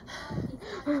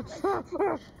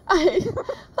 I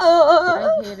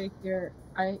hate it here.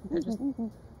 I hate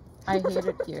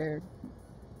it here.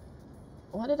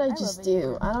 What did I love just it do?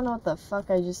 here. I don't know what the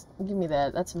fuck I just... Give me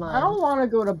that. That's mine. I don't want to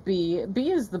go to B. B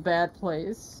is the bad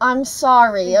place. I'm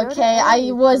sorry, Then go to okay? I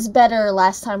A. was better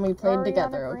last time we played Ariana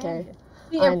together, okay? Grande.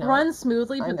 See, I it know. runs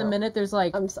smoothly, I but the know. minute there's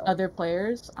like I'm sorry. other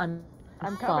players, I'm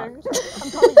I'm fucked. coming.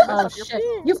 I'm coming to mess Oh up your shit!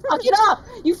 ping. You fucked it up!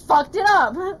 You fucked it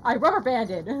up! I rubber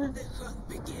banded.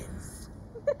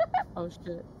 Oh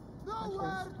shit! Oh,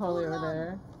 shit. Totally over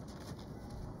there.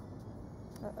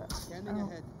 Scanning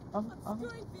ahead.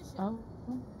 Oh.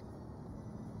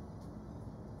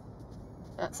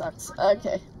 That sucks.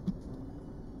 Okay.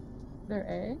 They're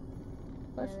A.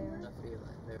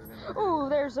 Ooh,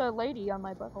 there's a lady on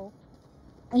my butthole.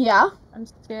 Yeah? I'm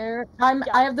scared.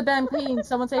 I have the band ping.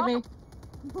 Someone save me.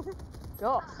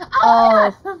 Go.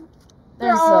 Oh. They're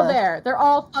There's all a... there. They're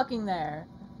all fucking there.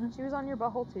 She was on your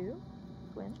butthole too?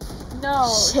 Quinn? No,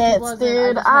 she Shit, wasn't.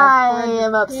 dude, just had I horrendous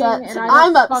am upset. ping, and I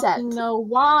I'm don't upset. fucking know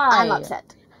why. I'm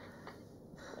upset.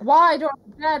 Why do I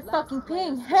have bad fucking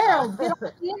ping? Harold, get off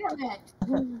the internet.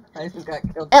 I just got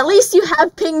killed. At least you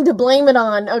have ping to blame it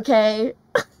on, okay?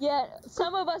 Yeah,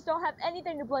 some of us don't have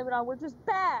anything to blame it on. We're just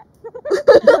bad.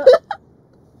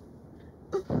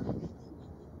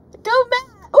 Go back!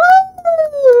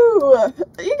 Woo!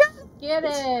 You got Get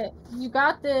it. You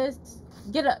got this.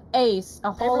 Get a ace.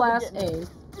 A whole ass Everyone ace.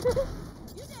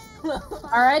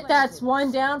 Alright, that's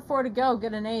one down, 4 to go.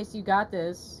 Get an ace. You got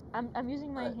this. I'm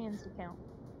using my hands to count.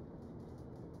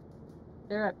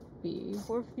 They're at B.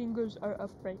 4 fingers are up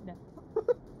right now.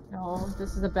 No,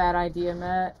 this is a bad idea,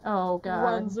 Matt. Oh, God.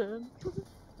 One's in.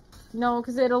 No,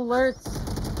 because it alerts.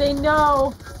 They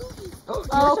know. Oh,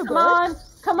 Oh, so come good. on.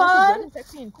 Come You're so on. good and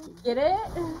sexy and cool. Get it?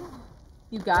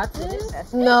 You got this?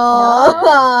 That's No,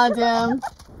 aw, damn.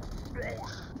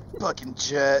 Fucking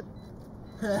jet.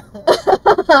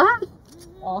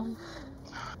 Oh.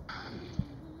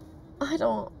 I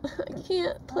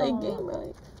can't play Oh. game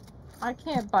right. I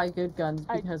can't buy good guns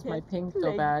I because my can't ping's so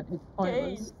play bad. It's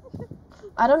pointless.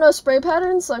 I don't know spray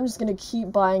patterns, so I'm just gonna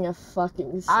keep buying a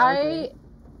fucking sniper.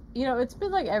 You know, it's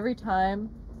been like every time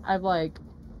I've like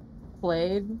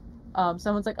played,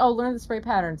 someone's like, "Oh, learn the spray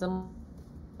patterns." I'm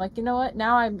like, you know what?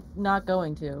 Now I'm not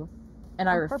going to, and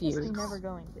I I'm refuse. purposely never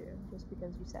going to, just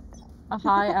because you said that. A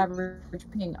high average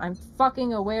ping. I'm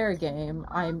fucking aware, game.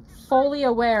 I'm fully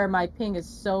aware my ping is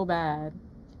so bad.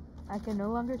 I can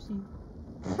no longer see.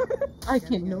 I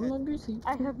can no longer see.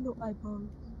 I have no eyeballs.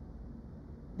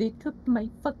 They took my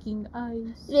fucking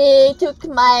eyes. They took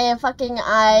my fucking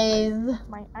eyes.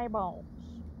 My eyeballs.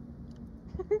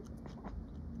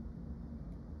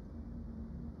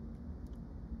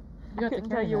 I couldn't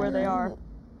tell you where they are.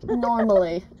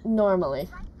 Normally.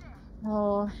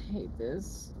 Oh, I hate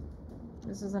this.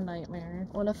 This is a nightmare.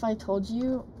 What if I told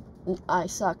you I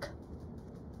suck?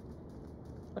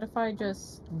 What if I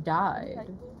just died?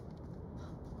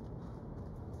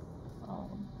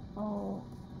 Oh.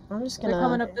 I'm just They're gonna...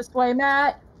 coming up this way,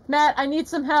 Matt! Matt, I need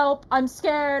some help! I'm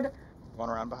scared! One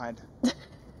around behind.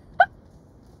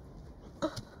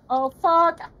 Oh,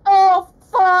 fuck! Oh,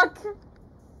 fuck!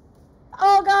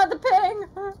 Oh, God, the ping!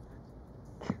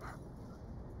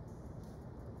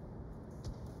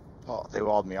 Oh, they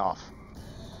walled me off.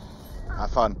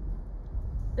 Have fun.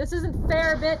 This isn't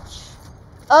fair, bitch!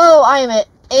 Oh, I am at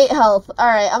 8 health.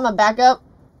 Alright, I'm gonna back up.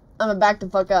 I'm gonna back the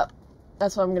fuck up.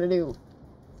 That's what I'm gonna do.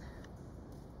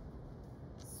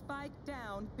 Spike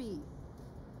down B.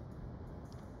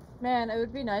 Man, it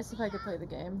would be nice if I could play the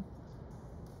game.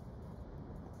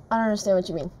 I don't understand what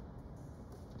you mean.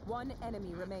 One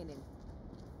enemy remaining.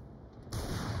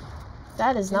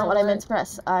 That is You not know what I what? meant to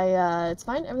press. It's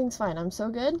fine. Everything's fine. I'm so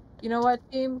good. You know what,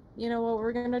 team? You know what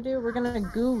we're gonna do? We're gonna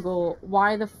Google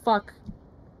why the fuck.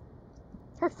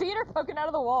 Her feet are poking out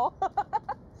of the wall.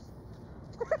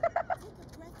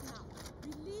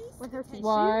 With her feet.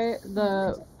 Why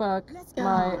the fuck my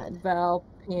God. Val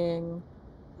ping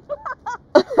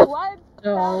Why?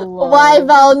 so Why low?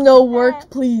 Val no work,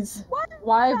 please?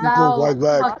 Why Google Val why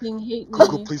lag. fucking hate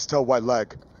Google, me? please tell why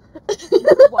lag.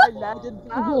 Why lagged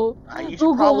Val? Google, You should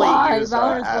Google probably why. use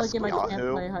Valorant's the only Ask game I can't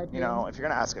Yahoo. play high You know, if you're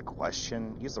gonna ask a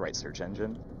question, use the right search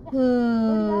engine.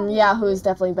 Yahoo's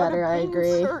definitely Go to better, I Bing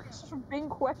agree. Search, Bing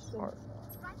questions.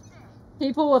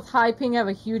 People with high ping have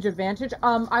a huge advantage.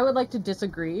 I would like to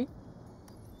disagree.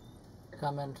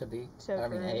 Come in to B. So I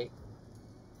mean true. A.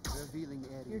 Revealing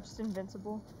area. You're just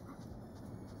invincible.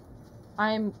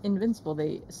 I'm invincible.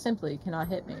 They simply cannot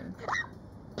hit me.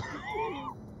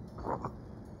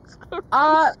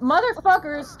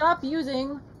 Motherfuckers, stop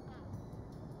using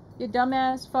your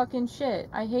dumbass fucking shit.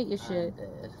 I hate your shit.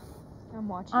 I'm dead. I'm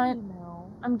watching I- you now.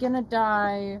 I'm gonna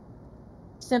die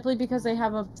simply because they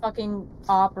have a fucking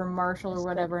op or marshal or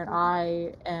whatever, and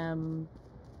I am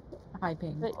high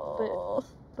ping. Oh.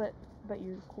 But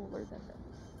you're cooler than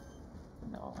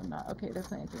them. No, I'm not. Okay, they're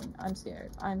planting. I'm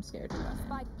scared. I'm scared to run in.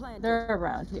 Spike planted. They're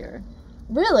around here.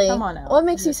 Really? Come on out. What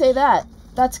makes you say that?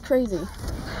 That's crazy.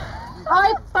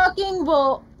 I fucking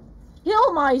will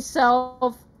kill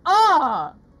myself.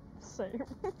 Ah! Same.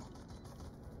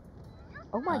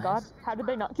 Oh my Nice. god, how did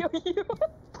they not kill you?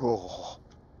 Oh,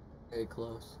 Very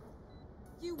close.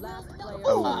 Last player.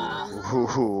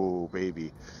 oh,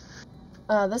 baby.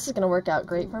 This is gonna work out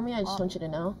great for me. I just want you to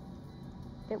know.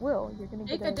 It will. You're gonna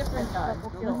Take get a different gun.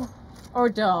 double kill. Or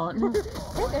don't.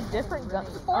 Take a different gun.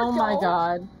 Oh my Don't.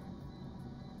 god.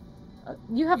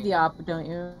 You have the op, don't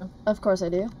you? Of course I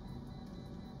do.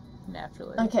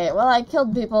 Naturally. Okay, well I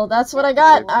killed people. That's what I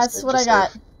got. That's what I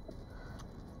got.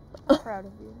 I'm proud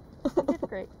of you. You did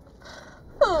great.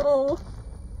 Oh.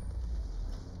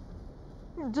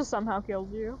 It just somehow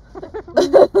kills you.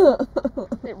 It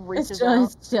It reaches out.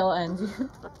 just still ends you.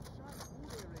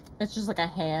 It's just like a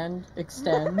hand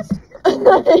extends.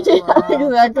 Yeah,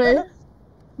 exactly.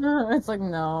 It's like,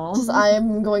 no. Just I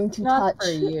am going to Not touch.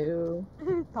 for you.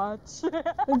 Touch.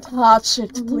 Touch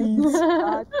it, please.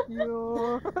 Touch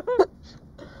you.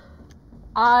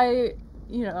 I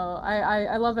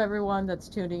love everyone that's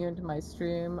tuning into my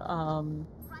stream. I'm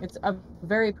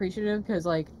very appreciative because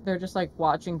like they're just like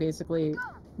watching basically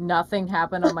nothing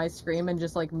happen on my screen and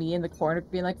just like me in the corner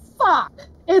being like, fuck!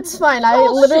 It's fine. I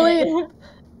Bullshit!" literally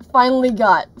finally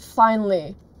got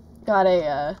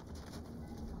a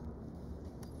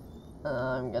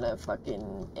I'm gonna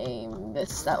fucking aim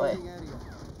this that way.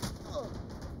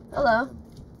 Hello.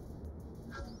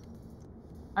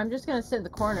 I'm just gonna sit in the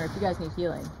corner if you guys need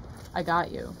healing. I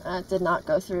got you. That did not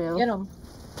go through. Get him.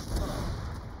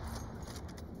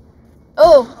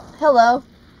 Oh, hello.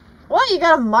 What, you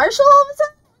got a marshal all of a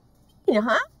sudden?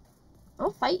 Huh?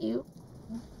 I'll fight you.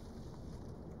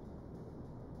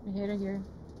 I hate it here.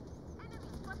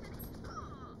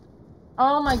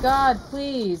 Oh my god,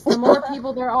 please. The more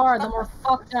people there are, the more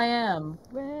fucked I am.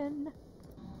 When?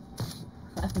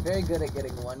 I'm very good at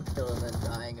getting one kill and then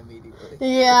dying immediately.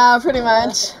 Yeah, pretty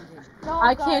much. No,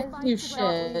 I guys, can't do do not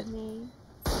shit. leave me.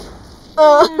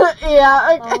 Oh,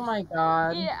 yeah, okay. Oh my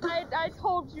god. Yeah, I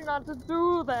told you not to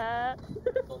do that.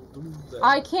 Don't do that.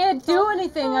 I can't do Don't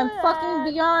anything. do I'm that.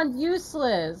 fucking beyond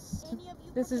useless.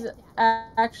 This is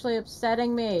actually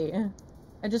upsetting me.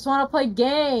 I just want to play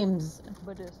games.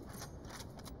 But it's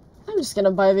I'm just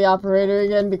gonna buy the operator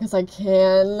again because I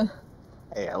can.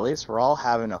 Hey, at least we're all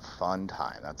having a fun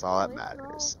time. That's all that At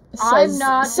least we're matters. I'm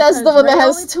not. Says the because one that Ray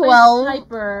has only plays 12.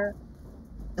 Sniper.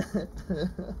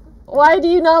 Why do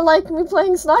you not like me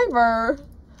playing sniper?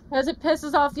 Because it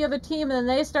pisses off the other team, and then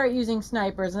they start using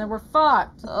snipers, and then we're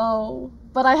fucked. Oh,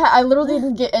 but I literally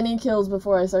didn't get any kills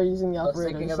before I started using the I was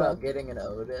operator. thinking so. about getting an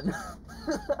Odin.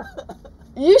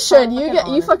 You should.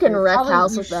 Fucking You fucking honestly, wreck probably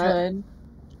house you with that. should.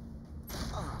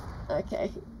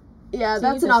 Okay. Yeah, See,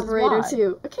 that's an this is operator why.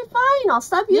 too. Okay, fine. I'll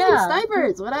stop using Yeah.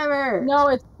 snipers. Whatever. No,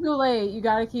 it's too late. You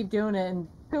gotta keep doing it, and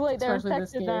too late. They're especially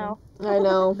this infected game. now. I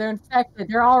know. They're infected.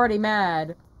 They're already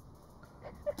mad.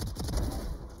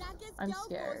 I'm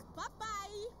scared.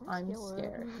 I'm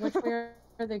scared. Which way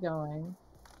are they going?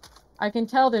 I can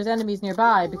tell there's enemies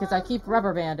nearby because I keep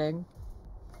rubber banding.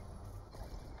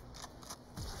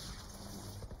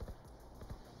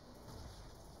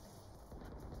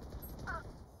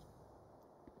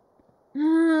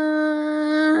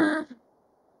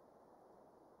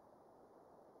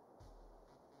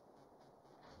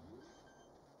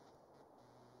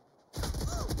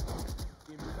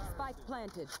 Spike Spike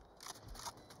planted.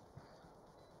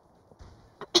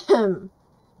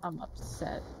 I'm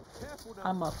upset.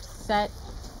 I'm upset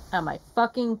at my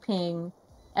fucking ping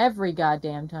every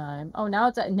goddamn time. Oh, now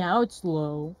it's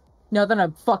low. Now that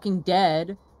I'm fucking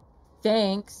dead.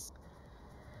 Thanks.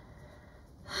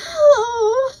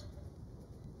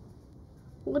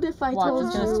 What if I Watch, told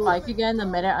it's gonna you? spike again the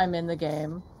minute I'm in the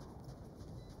game.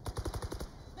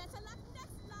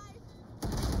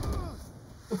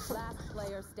 Last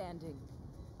player standing.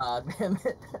 Ah, damn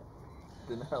it.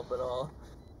 Didn't help at all.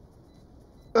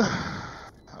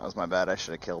 That was my bad. I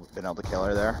should have been able to kill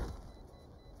her there.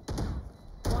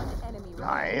 One enemy remaining.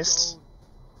 Nice.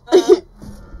 I'm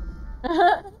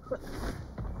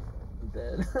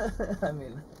dead. I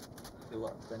mean, you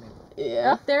lost anyway.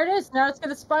 Yeah. Yep, there it is. Now it's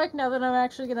gonna spike now that I'm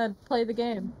actually gonna play the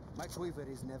game. My quiver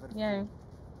is never Yay.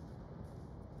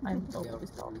 I'm Yeah. always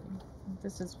talking.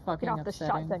 This is fucking Get off the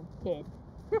upsetting. shotgun, kid.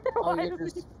 Oh, Why you're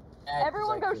does just he- mad 'cause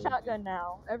Everyone I go killed you. shotgun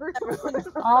now. Everyone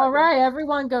go Alright,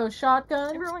 everyone go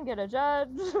shotgun. Everyone get a judge.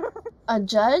 A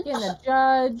judge? Getting a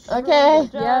judge. Okay.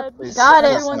 Yep. Please, Got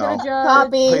it. Everyone get a no. judge.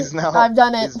 Copy. Please no. I've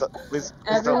done it. Please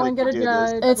Everyone don't get make a me do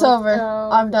this. judge. It's Let's over. go.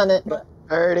 I've done it.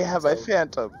 I already have my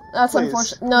phantom. That's Please.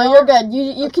 unfortunate. No, you're good.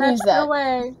 You can use that.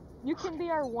 Away. You can be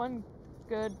our one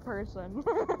good person.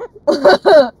 Let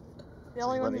The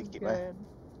only Let one me who's keep good.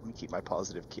 Let me keep my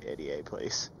positive ADA,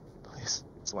 please. Please.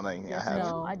 It's one thing Yes, I have.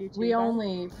 No, I do too, we Ben.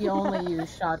 only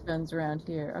use shotguns around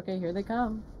here. Okay, here they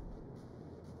come.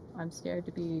 I'm scared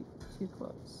to be too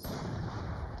close.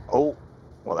 Oh,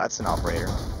 well, that's an operator.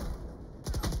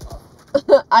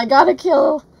 I got a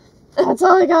kill. That's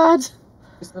all I got.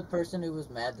 It's the person who was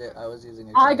mad that I was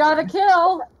using a I got a shotgun.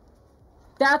 kill.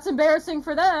 That's embarrassing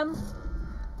for them.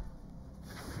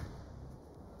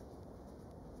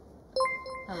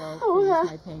 Hello, Oh, please, yeah.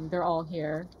 my ping. They're all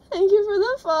here. Thank you for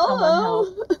the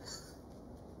follow.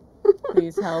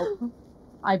 Please help.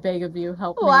 I beg of you,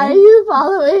 help me. Why are you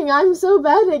following? I'm so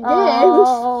bad at games.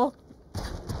 Oh,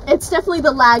 It's definitely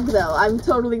the lag though. I'm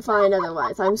totally fine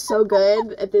otherwise. I'm so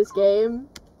good at this game.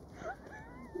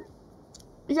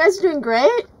 You guys are doing great.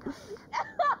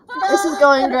 This is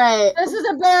going great. this is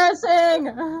embarrassing.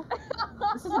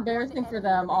 This is embarrassing for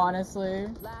them, honestly.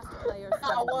 Last player Oh,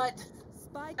 standing. what?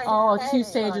 Spike. Oh, I two headshot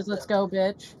stages. Let's them. go,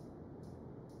 bitch.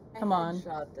 Come on. I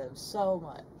shot them so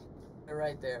much. They're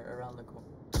right there around the corner.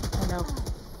 I know.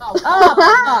 Oh,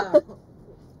 Ah! come on!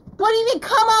 What do you mean?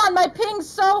 Come on, my ping's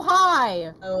so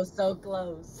high. I was so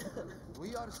close.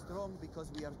 We are strong because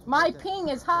we are My together. ping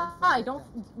is Don't high. forget Don't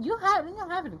that. you don't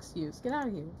have an excuse? Get out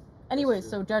of here. Anyway, true.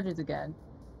 so judges again.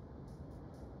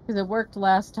 Because it worked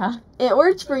last time. It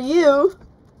worked for you.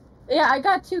 Yeah, I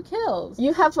got 2 kills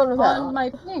You have fun with that. on my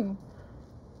ping.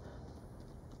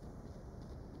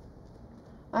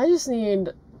 I just need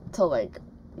to like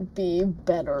be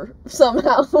better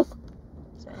somehow.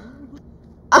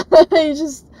 I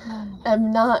just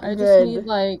am not I good. just need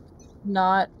like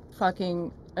not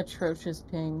fucking atrocious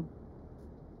ping.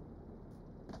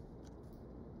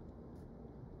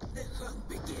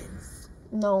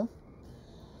 No,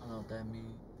 I don't know what that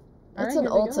means. it's Alright, an here we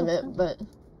go. ultimate, but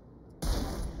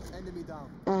Enemy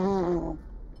down.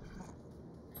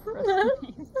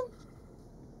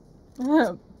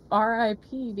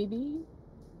 R.I.P. baby.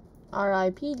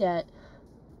 R.I.P. that.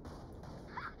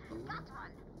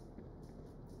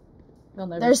 They'll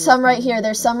never There's see some us right again. here.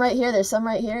 There's some right here. There's some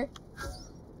right here.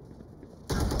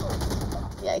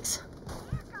 Yikes.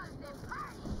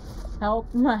 Help!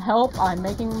 Help! I'm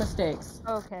making mistakes.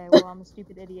 Okay, well I'm a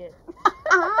stupid idiot.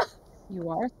 You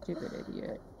are a stupid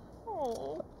idiot.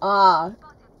 Oh, Ah.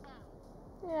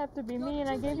 you have to be me, and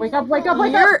I gave Wake you up! Wake up! my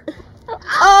Wake You're. up!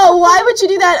 Oh, why would you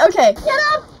do that? Okay. Get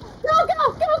up! Go!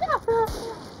 Go! Go! Go!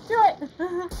 Do it!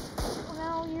 phone.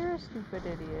 Well, you're a stupid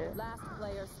idiot. Last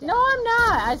player standing. No, I'm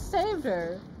not. I saved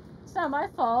her. It's not my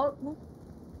fault.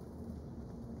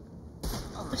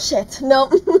 Shit.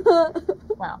 Nope.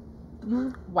 Wow.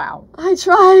 Wow. I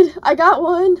tried. I got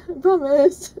one. I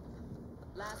promise.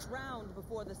 Last round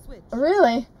before the switch.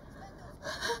 Really?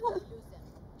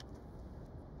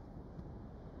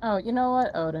 Oh, you know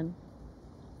what, Odin?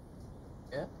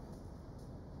 Yeah?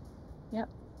 Yep.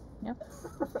 Yep.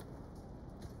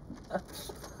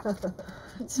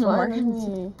 It's fine with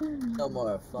me. No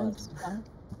more fun. It's fine.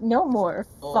 No more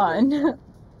Oh, fun.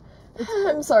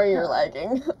 I'm sorry you're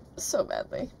lagging so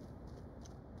badly.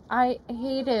 I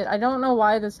hate it. I don't know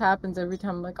why this happens every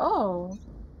time. I'm like, oh,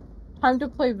 time to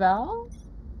play Val?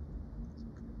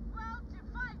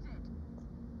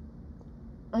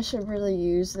 I should really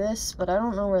use this, but I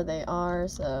don't know where they are,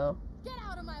 so. Get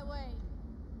out of my way.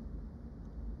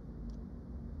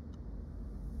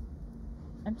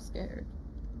 I'm scared.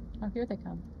 Oh, here they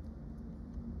come.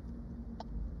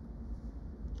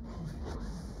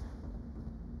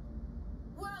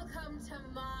 to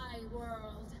my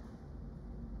world.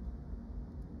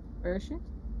 Where is she?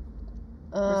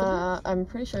 I'm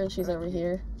pretty sure she's over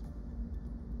here.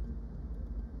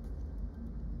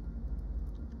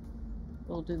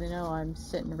 Well, do they know I'm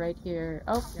sitting right here?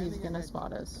 Oh, he's gonna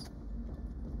spot us.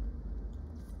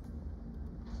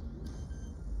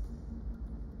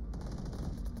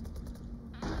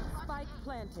 Spike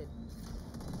planted.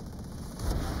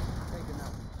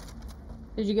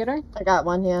 Did you get her? I got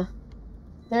one, yeah.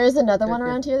 There is another one Good.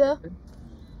 around here, though.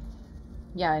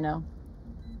 Yeah, I know.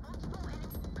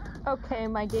 Okay,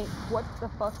 my game. What the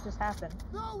fuck just happened?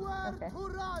 Nowhere Okay. to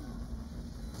run.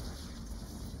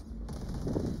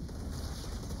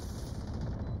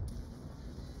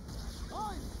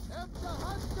 I am the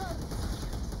hunter.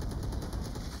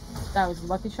 That was a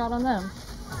lucky shot on them.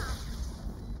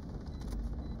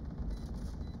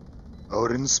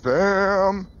 Odin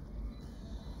spam.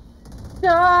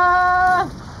 Ah!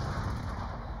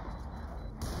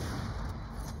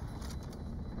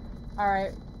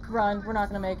 Alright, run. We're not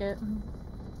gonna make it.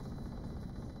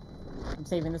 I'm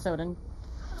saving this Odin.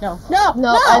 No. No! No,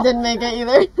 I didn't make it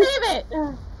either. Save it!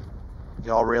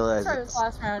 Y'all realize Sorry, it's this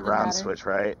last round didn't round matter. switch,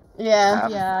 right? Yeah.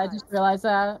 Yeah, I just realized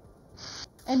that.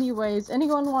 Anyways,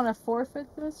 anyone want to forfeit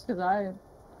this? Because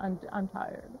I'm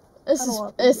tired. This I don't is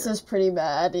wanna be this here. is pretty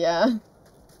bad, yeah.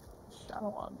 I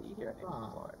don't want to be here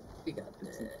anymore. We got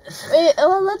this. Wait,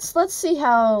 well, let's see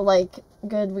how like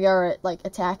good we are at like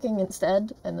attacking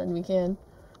instead, and then we can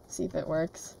see if it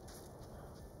works.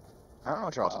 I don't know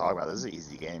what y'all talking about. This is an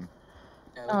easy game.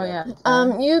 Oh yeah.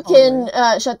 You can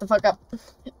shut the fuck up.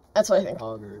 That's what I think.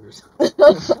 Poggers.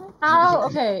 How?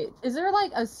 Okay. Is there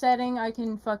like a setting I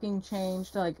can fucking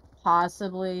change to like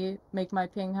possibly make my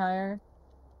ping higher?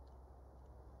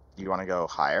 Do you want to go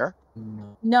higher?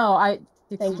 No. No,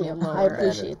 Thank you. lower. I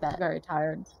appreciate I'm that. very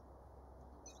tired.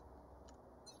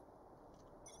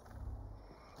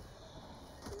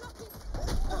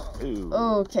 Ooh.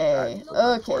 Okay. that's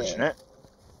Okay. Unfortunate.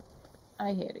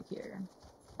 I hate it here.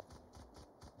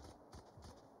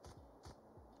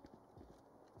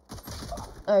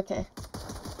 Okay.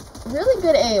 Really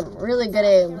good aim. Really good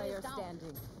aim. Player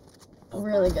standing.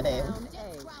 Really good aim. Down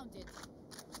A. Grounded.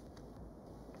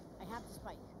 I have the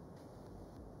spike.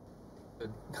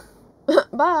 Good.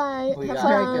 Bye. We Have got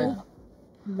Very fun. good.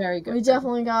 Very good. We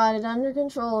definitely got it under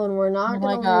control, and we're not Oh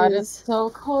my gonna god, lose. it's so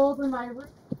cold in my room.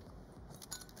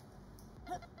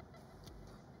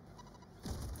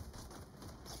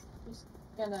 Just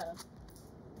gonna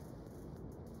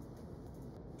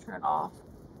turn off.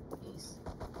 Please.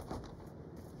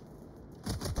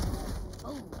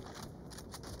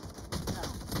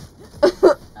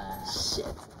 Shit.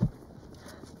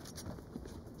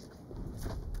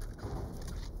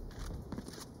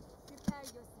 Prepare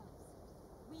yourselves.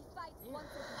 We fight once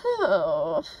again.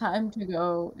 Oh. Time to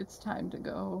go. It's time to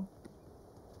go.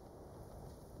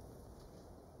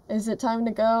 Is it time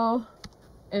to go?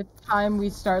 It's time we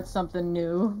start something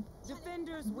new.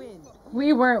 Defenders win.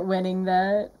 We weren't winning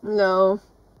that. No.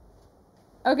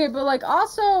 Okay, but like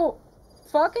also,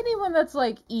 fuck anyone that's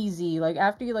like easy. Like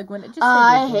after you like win it, just say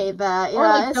I you're good. hate that. Yeah, Or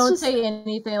like it's don't just... say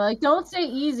anything. Like don't say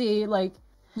easy. Like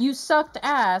you sucked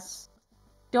ass.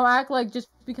 Don't act like just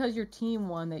because your team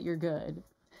won that you're good.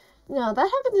 No, that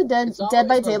happens in It's Dead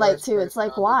by always the Daylight worst too. It's person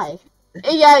like, on why?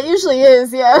 Yeah, it usually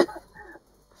is, yeah.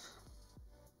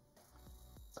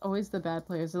 It's always the bad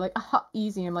players. They're like, ah,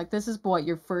 easy. I'm like, this is what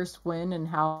your first win in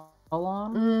how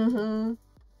long? Mm-hmm.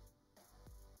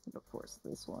 Of course,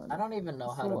 this one. I don't even know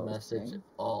how to message at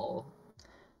all.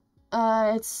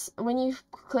 It's when you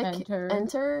click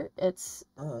enter, it's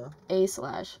A/.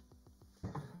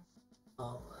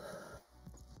 Oh.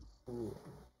 Ooh.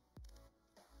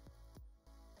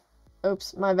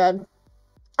 Oops, my bad.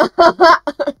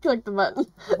 Click the button.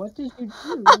 What did you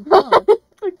do? God.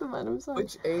 Click the button, I'm sorry.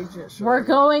 Which agent should We're I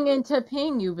going into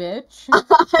ping, you bitch. I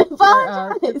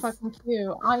Or, apologize. fucking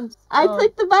queue. I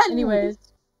clicked the button. Anyways,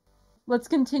 let's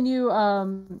continue.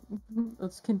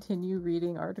 Let's continue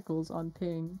reading articles on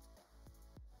ping.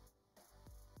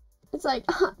 It's like,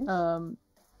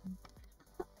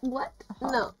 what? Huh.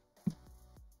 No.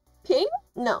 Ping?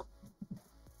 No.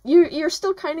 You're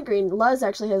still kind of green. Luz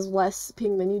actually has less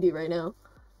ping than you do right now.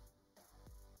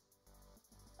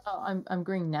 Oh, I'm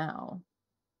green now.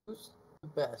 Who's the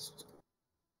best?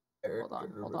 Hold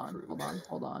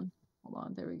on.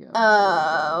 There we go.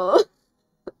 Oh.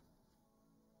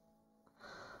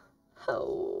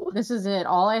 Oh. This is it.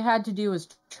 All I had to do was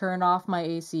turn off my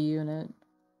AC unit.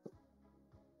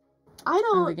 I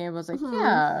don't. And the game was like,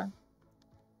 yeah.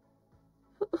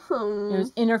 It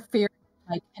was interfering with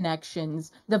my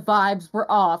connections. The vibes were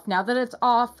off. Now that it's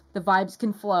off, the vibes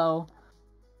can flow.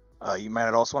 You might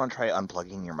also want to try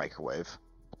unplugging your microwave.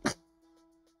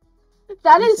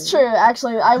 That You is see? true,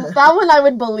 actually. That one I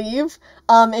would believe,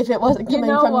 if it wasn't You coming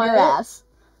know from what? your ass.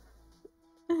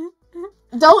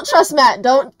 Don't trust Matt.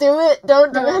 Don't do it.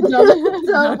 Don't do it. Don't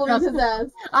Don't believe trust his ass.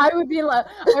 I would be like,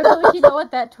 you know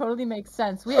what? That totally makes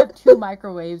sense. We have 2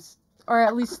 microwaves, or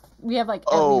at least we have like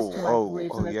at least 2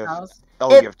 microwaves in this house.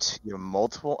 Oh, It- you have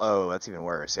multiple. Oh, that's even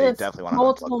worse. Yeah, you It's definitely want to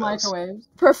Multiple unplug those. microwaves.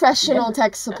 Professional Yeah.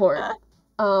 tech support.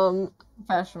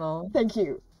 Professional. Thank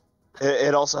you.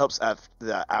 It also helps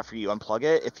after you unplug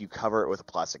it if you cover it with a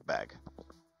plastic bag.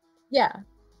 Yeah.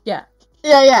 Yeah.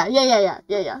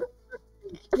 Yeah.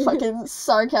 Fucking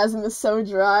sarcasm is so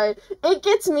dry. It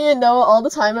gets me and Noah all the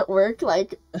time at work.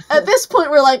 Like, at this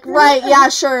point, we're like, right, yeah,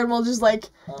 sure, and we'll just, like,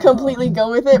 completely go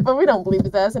with it, but we don't believe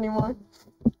his ass anymore.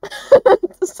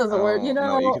 This doesn't I work. don't You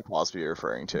know what you know- could possibly be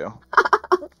referring to.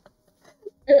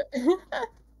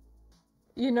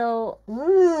 You know,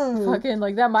 Mm. fucking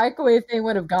like that microwave thing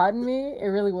would have gotten me. It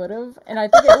really would have, and I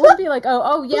think it wouldn't be like,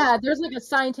 oh yeah, there's like a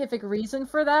scientific reason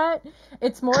for that.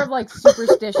 It's more of like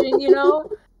superstition, you know.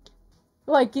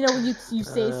 Like, you know, when you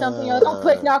say something, you're like, oh,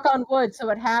 quick, knock on wood, so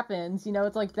it happens. You know,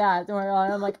 it's like that.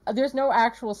 I'm like, there's no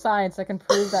actual science that can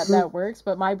prove that that works,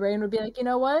 but my brain would be like, you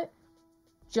know what?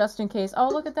 Just in case. Oh,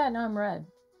 look at that. Now I'm red.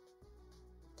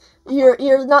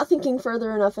 You're not thinking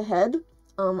further enough ahead.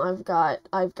 I've got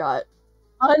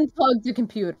Unplug the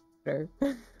computer.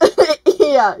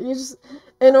 yeah, you just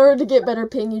in order to get better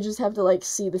ping, you just have to like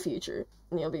see the future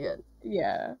and you'll be good.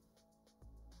 Yeah.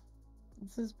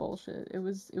 This is bullshit. It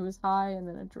was high and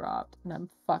then it dropped, and I'm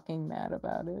fucking mad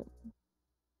about it.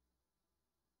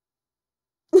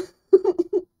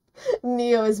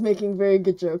 Neo is making very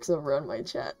good jokes over on my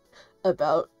chat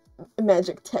about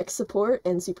magic tech support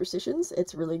and superstitions.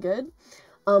 It's really good.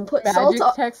 Put Magic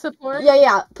salt. tech support?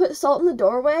 Yeah. Put salt in the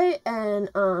doorway and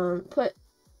put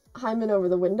Hyman over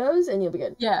the windows and you'll be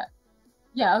good. Yeah.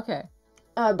 Yeah, okay.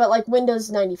 But like Windows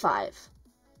 95,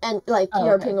 and like Oh,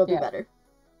 your okay, ping will be yeah. better.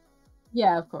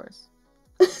 Yeah, of course.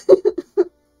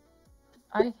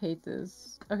 I hate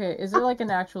this. Okay, is there like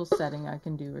an actual setting I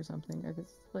can do or something? Or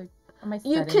it's like, am I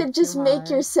You setting could it just too make high?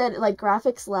 your set like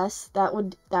graphics less. That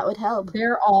would help.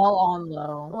 They're all on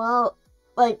low. Well,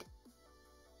 like,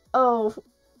 oh,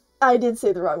 I did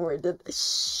say the wrong word.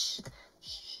 Shh.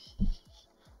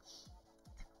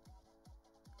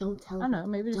 Don't tell I don't them. know,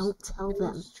 maybe Don't tell maybe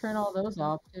them. just turn all those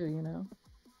off too, you know?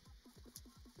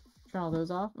 Turn all those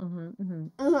off? Mm-hmm.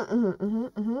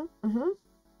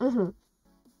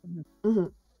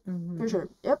 For sure.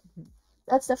 Yep.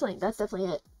 That's definitely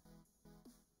it.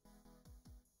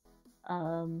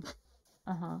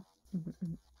 Uh-huh.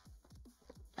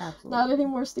 Absolutely. Not any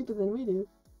more stupid than we do.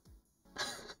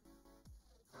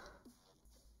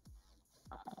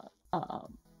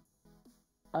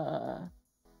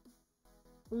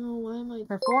 Oh, why am I...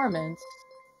 Performance.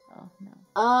 Oh, no.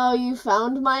 Oh, you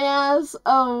found my ass?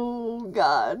 Oh,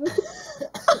 God.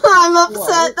 I'm upset.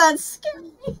 What? That's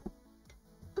scary.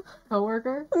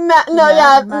 Coworker? Matt, no, Matt-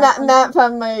 yeah, Matt- Matt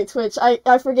found my Twitch.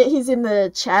 I forget he's in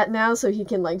the chat now, so he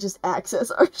can, like, just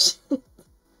access our shit.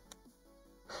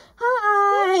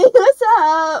 Hi, what's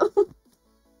up?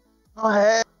 Oh,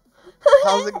 hey.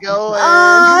 How's it going?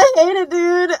 I hate it,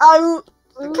 dude.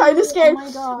 I'm kind of scared. Oh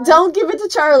my God. Don't give it to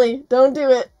Charlie. Don't do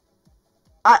it.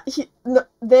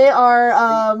 They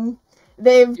are,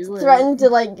 they've Do it. threatened to,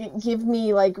 like, give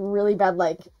me, like, really bad,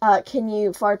 like, can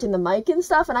you fart in the mic and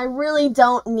stuff, and I really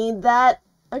don't need that,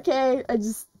 okay?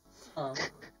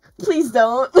 Please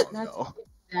don't. That's No.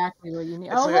 exactly what you need.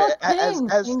 It's Oh, like, look, ping!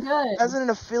 Ping good. As an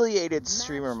affiliated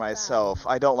streamer myself,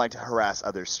 I don't like to harass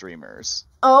other streamers.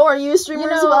 Oh, are you a streamer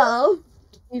as know, well?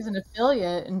 He's an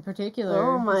affiliate in particular.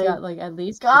 Oh my He's got, like, at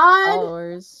least 50 God.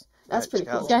 followers. That's pretty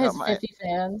check out- cool. He's got his got my- 50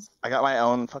 fans. I got my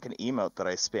own fucking emote that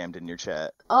I spammed in your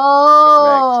chat.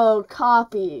 Oh,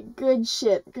 copy. Good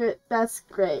shit. Good. That's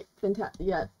great. Fantastic.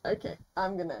 Yeah. Okay.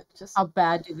 I'm gonna just. How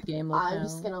bad do the game look I'm now?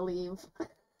 just gonna leave.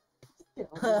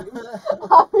 I'm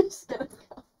just gonna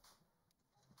go.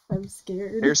 I'm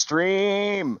scared. Chair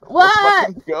stream. What? Let's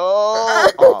fucking go.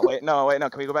 Oh wait, no.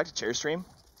 Can we go back to chair stream?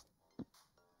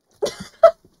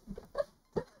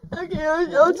 Okay,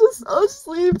 I'll just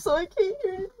leave so I can't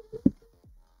hear it.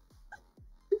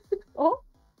 Oh,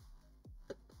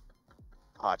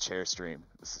 Chair stream.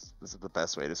 This is the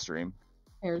best way to stream.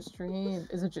 hair stream.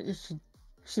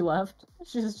 She left?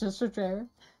 She's just a chair?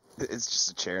 It's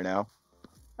just a chair now.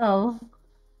 Oh.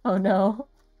 Oh no.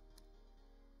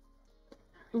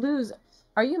 Luz,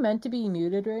 are you meant to be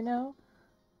muted right now?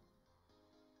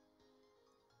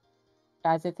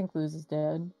 Guys, I think Luz is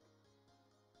dead.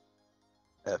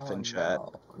 F in chat.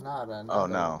 No, not another. Oh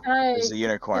no. Can I, There's a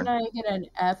unicorn. Can I get an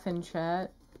F in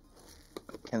chat?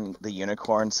 Can the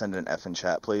unicorn send an F in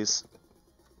chat, please?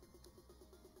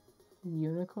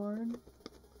 Unicorn?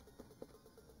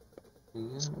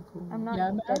 I'm not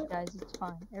Yeah, dead, Matt? guys. It's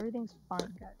fine. Everything's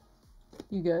fine, guys.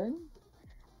 You good?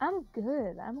 I'm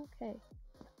good. I'm okay.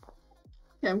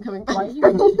 Okay, I'm coming back. Why are you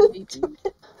muted, baby?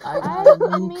 I I got a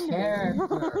didn't new mean to be.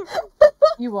 character.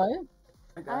 You what?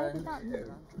 I got I a did new not mean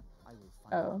character.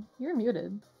 Oh, you're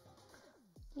muted.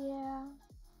 Yeah.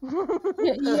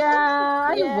 Yeah,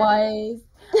 I Yeah. was.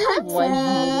 I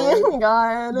was muted.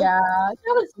 God. Yeah,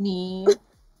 that was me.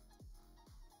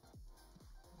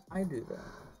 I do that.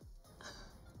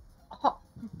 Oh,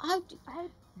 I do I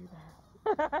do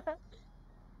that.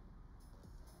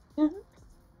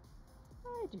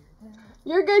 I do that.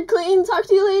 You're good, Clayton. Talk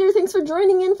to you later. Thanks for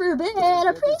joining in for a bit.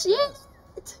 Appreciate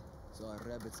it.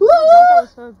 Woo! That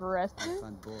was so aggressive.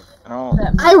 I don't.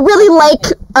 that. I really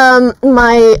like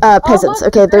my peasants. Oh,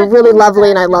 look, Okay, they're Red's really coming lovely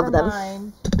and back, I love never them.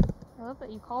 mind. I love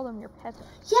that you call them your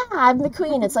peasants. Yeah, I'm the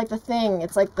queen. It's like the thing.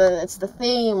 It's like it's the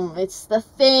theme. It's the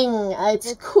thing.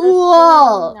 It's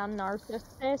cool. I'm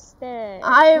narcissistic.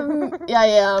 Yeah, I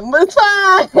am. But it's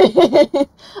fine.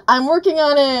 I'm working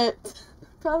on it.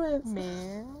 Promise.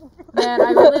 Man. Man,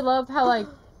 I really love how like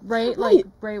right Wait.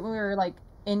 when we were like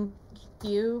in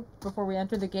queue before we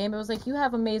entered the game, it was like you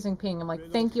have amazing ping. I'm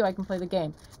like, thank you, I can play the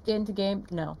game. Get into game?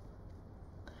 No.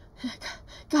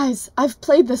 Guys, I've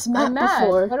played this map I'm mad.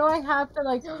 before. What do I have to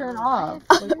like turn off?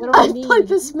 Like, what do I I've need played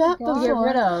this map to before. get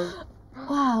rid of?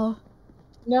 Wow.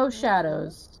 No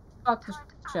shadows. Fuck the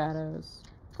shadows.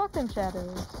 Fuck them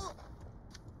shadows.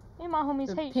 Me and my homies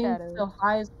The hate ping's shadows. still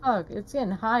high as fuck. It's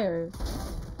getting higher.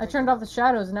 I turned off the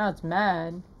shadows and now it's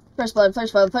mad. First blood,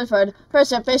 first blood, first blood.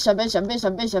 Bishop, bishop, bishop,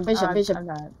 bishop, bishop, bishop, bishop. I'm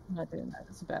not doing that.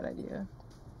 It's a bad idea.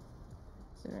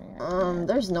 Considering I can't.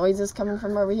 There's noises coming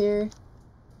from over here.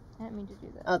 I didn't mean to do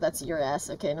that. Oh, that's your ass.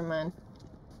 Okay, never mind.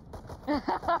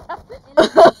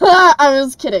 I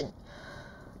was kidding.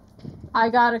 I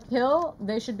got a kill.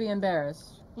 They should be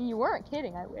embarrassed. You weren't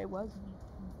kidding. It wasn't.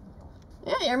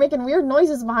 Yeah, you're making weird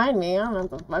noises behind me. I don't know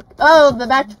what the fuck. Oh, the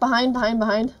back, behind. I don't know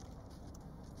what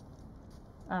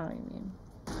you mean.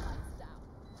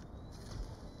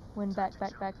 When back,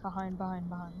 behind.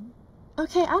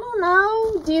 Okay, I don't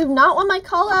know. Do you not want my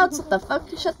call-outs? What the fuck?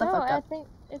 Shut the No, fuck I up. think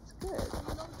it's good.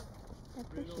 I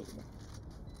appreciate it.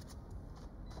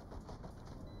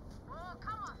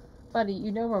 Buddy,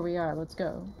 you know where we are. Let's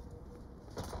go.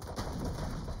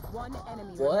 One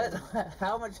enemy. What?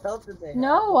 How much health did they have?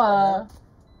 Noah!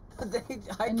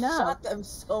 I Enough. shot them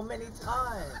so many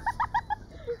times.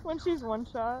 When she's one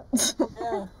shot.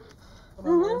 Yeah. What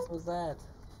on earth was that?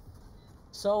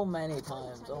 So many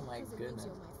times. Oh my goodness.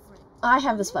 I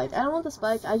have the spike. I don't want the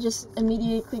spike. I just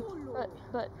immediately...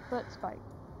 But Spike.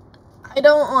 I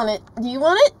don't want it. Do you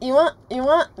want it? You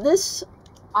want this?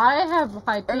 I have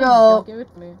high ping. No. Don't give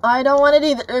it to me. I don't want it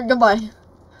either. Goodbye.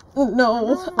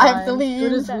 No, I have to Fine. leave.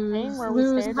 Good as That thing lose. where we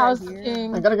Lose. stayed How's right the here.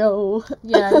 king? I gotta go.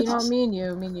 Yeah, you know, me and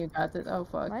you got this. Oh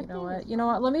fuck, My you know ping what? is You know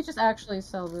what? Let me just actually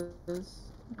sell this.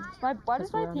 Why does my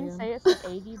That's ping around say you. it's like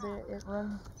 80, but it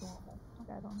runs normal?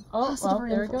 Okay, I don't. Oh, Positive well,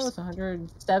 there it reinforce. goes.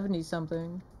 170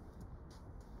 something.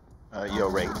 Yo,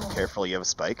 Ray, careful, you have a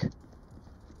spike.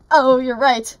 Oh, you're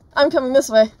right. I'm coming this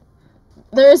way.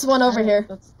 There is one over Alright, here,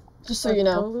 let's just so you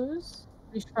know. go lose.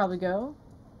 We should probably go.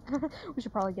 We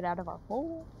should probably get out of our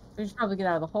hole. We should probably get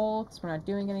out of the hole because we're not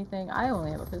doing anything. I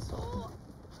only have a pistol.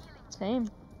 Same,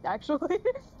 actually.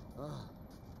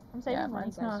 I'm saving Yeah, money,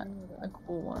 mine's guys. not a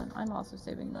cool one. I'm also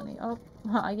saving money. Oh,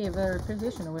 I gave their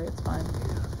position away. It's fine.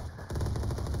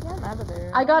 Yeah, I'm out of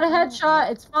there. I got a headshot.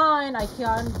 It's fine. I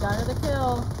got another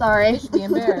kill. Sorry. They should be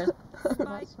embarrassed.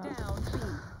 Spike down. B.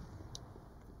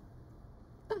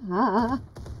 Ah.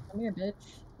 Come here, bitch.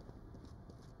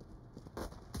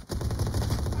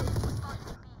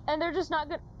 And they're just not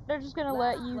good. They're just gonna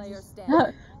let you. Player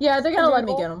standing. Yeah, they're gonna let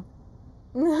me Noodle.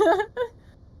 get them.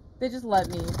 They just let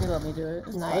me. They let me do it.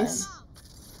 It's Nice. fine.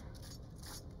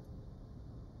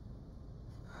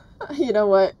 You know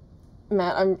what,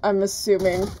 Matt? I'm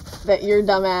assuming that your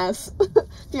dumbass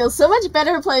feels so much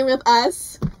better playing with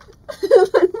us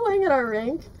than playing at our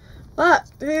rank.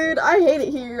 But dude, I hate it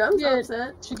here. I'm so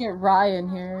upset. Should get Ryan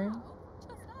here.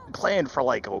 I'm playing for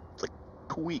like 2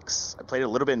 weeks. I played a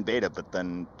little bit in beta, but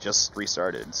then just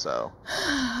restarted, so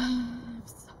I'm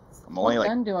only What like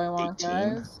gun do I want,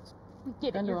 18. guys?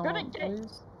 Get Gun it. do You're I gonna want, get it.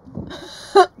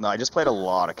 please? No, I just played a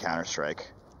lot of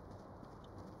Counter-Strike.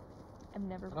 I've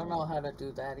never. I don't know how to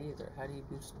do that either. How do you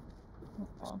do something?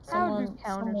 Oh, How do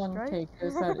someone Counter-Strike? take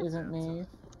this. That isn't me.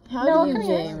 How No, do you come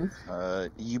here.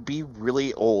 game? You be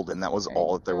really old, and that was There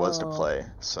all you that there was to go. play.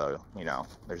 So, you know,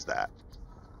 there's that.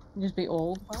 You just be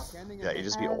old. Yeah, you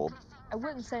just be old. I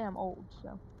wouldn't say I'm old,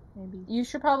 so maybe. You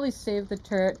should probably save the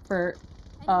turret for,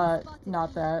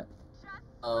 not that.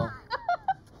 Oh,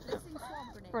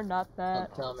 For not that.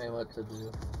 don't tell me what to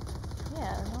do.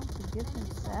 Yeah, no, to give him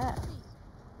that.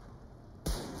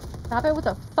 Stop it with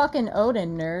the fucking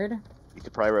Odin, nerd. You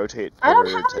could probably rotate I don't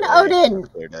over have to an A on Odin. a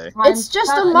clear day. It's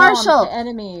just a No, I'm Marshall. the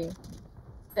enemy.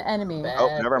 The enemy. Bad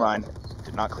Oh, never mind. guys.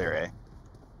 Did not clear A.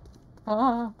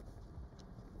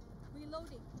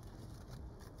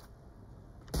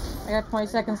 I got 20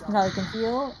 seconds until I can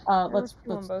heal. Let's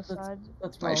two on both sides.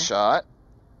 let's roll. Nice shot.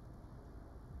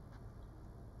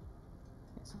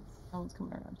 Someone's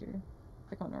coming around here.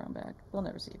 They're coming around back. They'll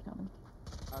never see it coming.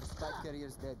 Our spike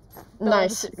carrier's dead.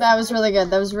 Nice. That was really good.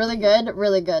 That was really good.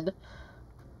 Really good.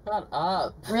 Shut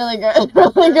up. Really good.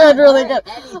 Really good. Really good.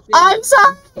 Anything. I'm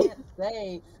sorry. You can't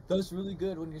say that's really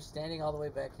good when you're standing all the way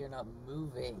back here not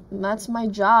moving. That's my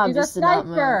job. He's a Is to not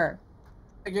move. sniper!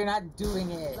 But you're not doing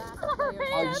it.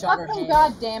 Oh, you shot Fucking her hand.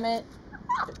 god damn it.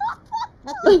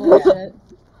 That's the bullshit.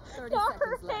 30 Not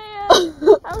her seconds left.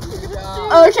 hand! How was she gonna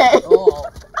God. Okay. Oh,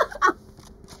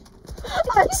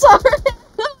 I'm sorry.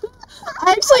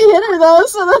 I actually hit her though,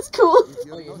 so that's cool.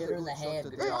 oh, you hit her in the hand.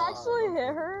 Good You job. actually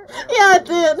hit her? Yeah, it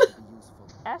did.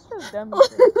 Astro's dumb as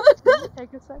shit. Can you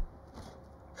take a sec?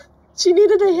 She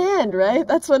needed a hand, right?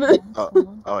 That's what it.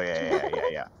 Oh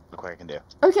yeah. Look what I can do.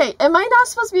 Okay, am I not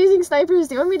supposed to be using snipers?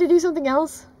 Do you want me to do something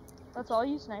else? That's all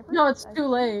you snipers? No, it's too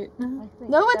late. I think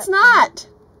No, it's that-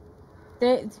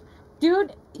 not.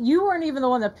 Dude, you weren't even the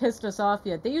one that pissed us off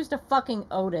yet. They used a fucking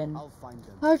Odin. I'll find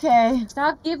them. Okay.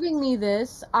 Stop giving me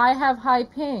this. I have high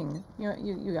ping. You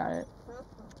got it.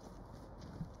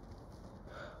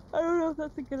 I don't know if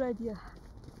that's a good idea.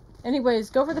 Anyways,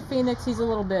 go for the Phoenix. He's a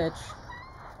little bitch.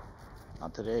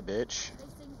 Not today, bitch.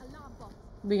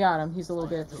 We got him. He's a little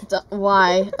bitch.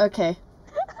 Why? Okay.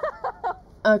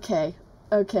 Okay.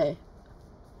 Okay.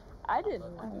 I didn't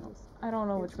want this. I don't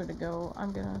know which way to go.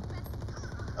 I'm gonna...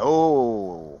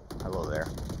 Oh, hello there.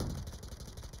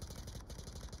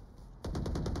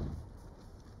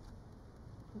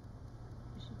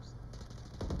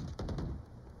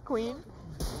 Queen?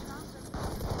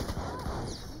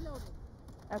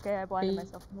 Okay, I blinded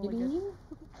myself. I'm really good.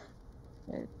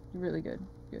 Yeah, really good.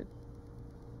 Good.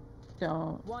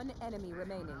 Don't. One enemy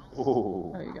remaining.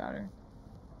 Ooh. Oh, you got her.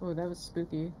 Oh, that was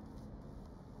spooky.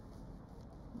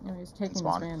 Oh, he's taking this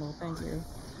Spawn. vandal. Thank you.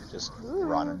 Just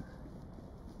running.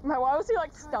 Why was he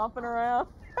like stomping around?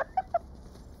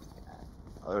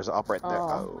 Oh, there's an op right there.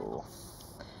 Oh. Oh.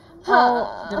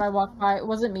 Oh, did I walk by?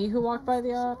 Was it me who walked by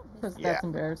the op? Because Yeah. that's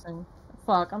embarrassing.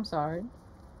 Fuck, I'm sorry.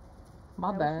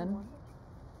 My bad.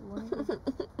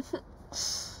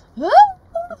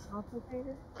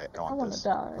 Complicated? Wait, I I want wanna this.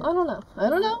 die. I don't know. I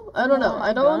don't know. I don't know. I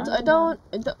Oh, don't. God. I don't.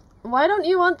 Why don't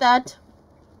you want that?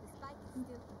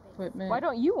 Equipment. Why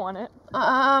don't you want it?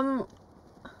 I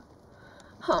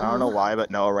don't know why, but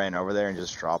Noah ran over there and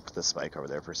just dropped the spike over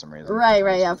there for some reason. Right. It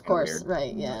Right. was Yeah. Of fucking course. weird.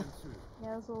 Right. Yeah.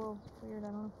 Yeah, it's a little weird, I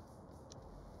don't know.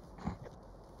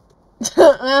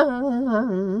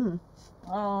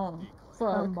 Oh,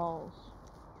 fuck. Balls.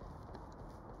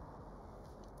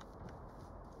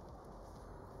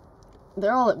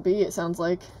 They're all at B. It sounds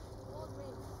like.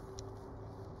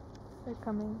 They're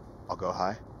coming. I'll go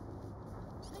high.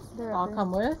 They're I'll up there.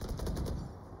 come with.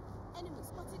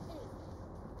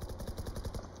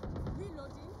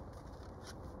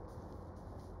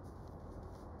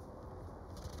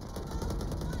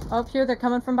 Up here, they're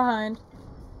coming from behind.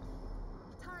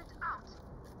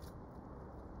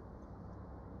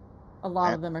 A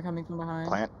lot of them are coming from behind.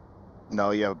 Plant.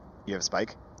 No, you have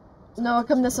spike. No,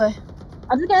 come this way.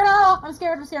 I'm scared! Oh, I'm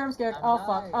scared! I'm scared! I'm scared! I'm Oh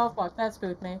fuck! dying. Oh fuck! That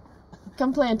spooked me.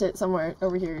 Come plant it somewhere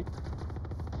over here.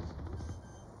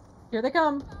 Here they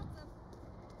come.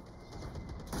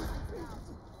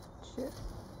 Shit.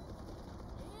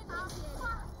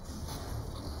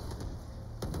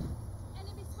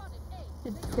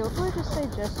 Did Killjoy just say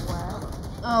just swag?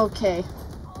 Okay.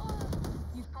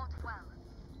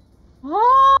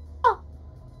 Oh!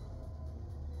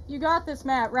 You got this,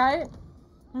 Matt, right?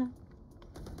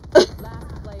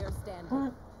 Last player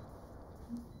standing.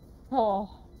 Oh.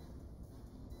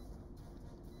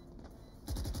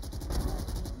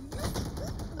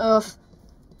 Ugh.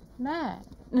 Matt.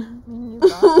 I mean, you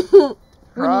got it.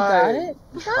 When you got it?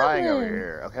 Trying over Nothing.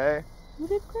 here, okay? You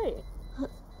did great.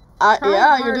 Yeah,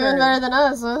 Try you're doing harder. better than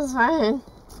us, so it's fine.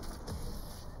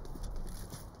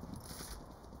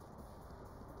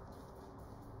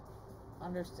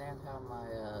 Understand how my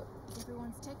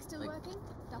Tech still Like, working?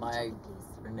 Double my check it,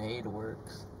 please. grenade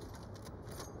works.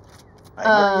 I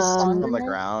think it's stuck on the Grenade?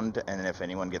 ground, and if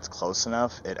anyone gets close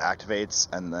enough, it activates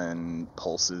and then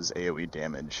pulses AoE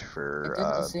damage for It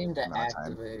didn't seem to amount of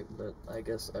time. activate, but I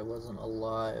guess I wasn't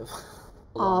alive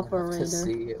long enough Operator. to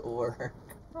see it work.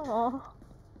 Oh.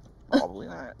 Probably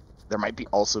not. There might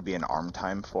also be an arm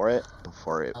time for it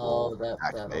before it Oh, will that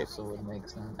activate. also would make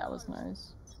sense. That was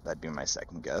nice. That'd be my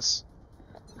second guess.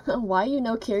 Why you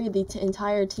no carry the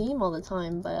entire team all the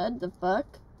time, bud? The fuck?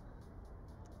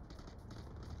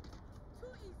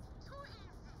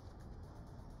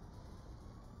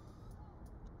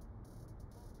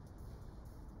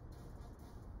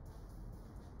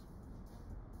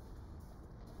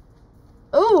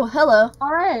 Oh, hello.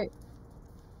 All right.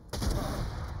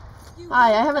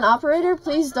 Hi, I have an operator.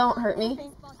 Please don't hurt me.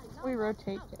 We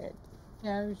rotate it.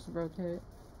 Yeah, we should rotate.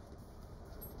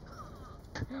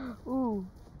 Ooh.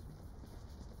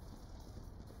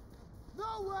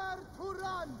 Nowhere to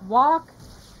run. Walk.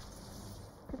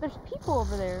 Cause there's people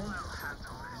over there.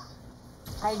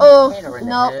 I Oh, hit her in the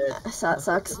no. head. That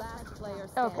sucks. Last player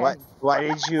Okay. standing. Why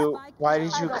did you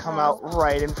I don't come know. out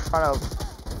right in front of?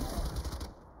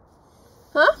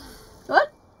 Huh?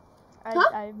 What? Huh?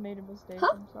 I made a mistake.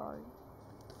 Huh? I'm sorry.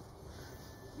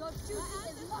 Your duty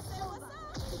is not over.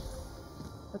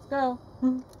 Let's go.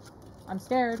 I'm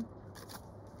scared.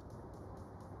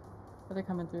 Are they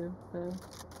coming through? The...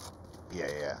 Yeah.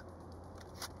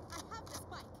 I have the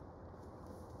spike.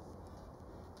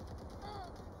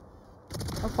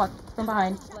 Oh fuck! From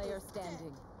behind. Last player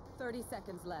standing. 30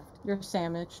 seconds left. You're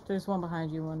sandwiched. There's one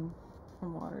behind you, one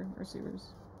from water or sewers.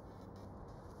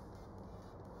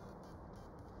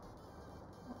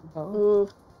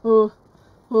 Both. Ooh. Ooh.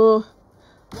 Ooh.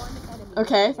 One enemy.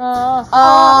 Okay. Oh,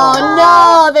 Oh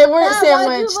no, they weren't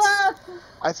sandwiched.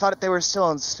 I thought they were still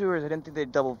in sewers. I didn't think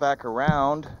they'd double back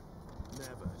around.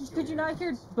 Did you not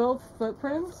hear both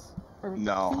footprints? Or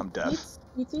No, I'm deaf.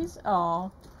 Feetsies?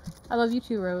 Oh, I love you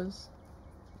too, Rose.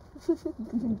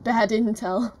 Bad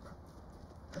intel.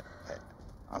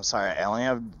 I'm sorry. I only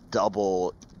have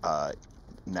double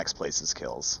next place's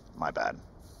kills. My bad.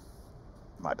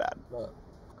 My bad. But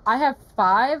I have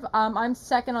 5. I'm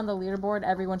second on the leaderboard.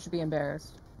 Everyone should be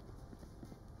embarrassed.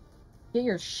 Get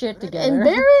your shit together.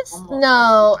 Embarrassed?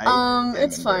 No. I am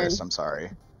It's fine. embarrassed, I'm sorry.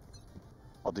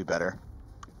 I'll do better.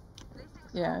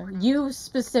 Yeah, you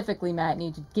specifically, Matt,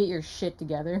 need to get your shit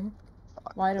together.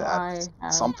 Why do I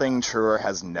have... Something truer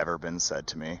has never been said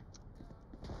to me.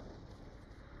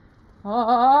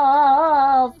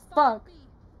 Oh, fuck.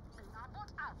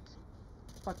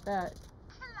 Fuck that.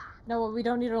 No, we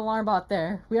don't need an alarm bot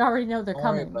there. We already know they're don't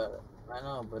worry coming. about it. I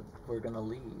know, but we're gonna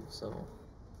leave, so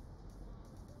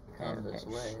come this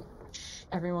way. Shh,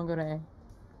 everyone go to A.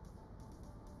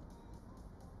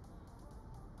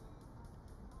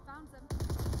 Found them.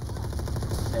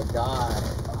 I died.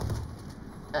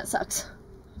 That sucks.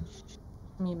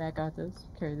 Me and Matt got this.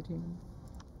 Carry the team.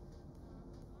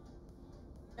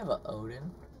 I have an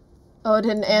Odin.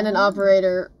 Odin and an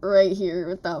operator right here.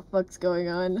 What the fuck's going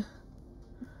on?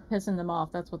 Pissing them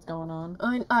off, that's what's going on.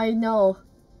 I know.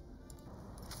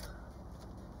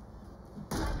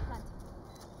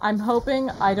 I'm hoping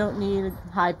I don't need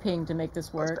high ping to make this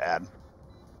That's work. bad.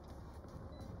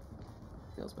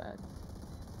 Feels bad.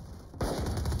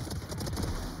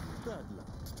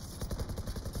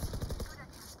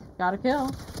 Got a kill.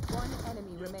 One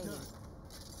enemy remaining.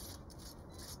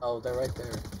 Oh, they're right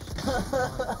there.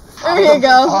 There you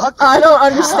go. Fuck? I don't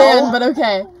understand, but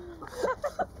okay.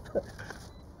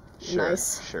 Sure,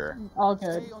 Nice. sure. All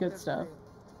good. Good stuff.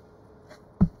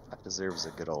 That deserves a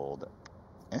good old.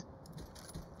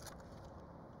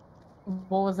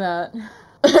 What was that?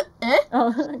 Eh?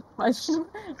 Oh, question?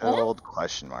 Good old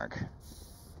question mark.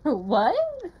 What?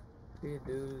 You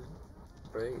do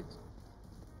braids.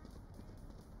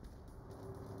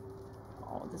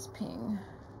 Oh, this ping.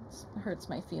 This hurts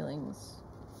my feelings.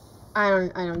 I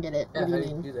don't get it. Yeah, What do how you do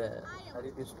you mean? do that? How do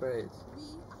you do sprays?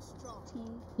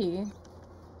 He.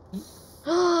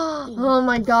 Oh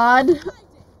my god.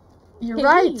 You're Hey,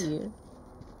 right. He.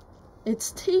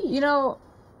 It's T. You know,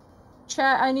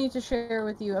 chat, I need to share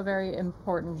with you a very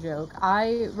important joke.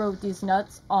 I wrote these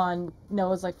nuts on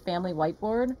Noah's, like, family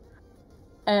whiteboard.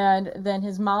 And then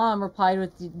his mom replied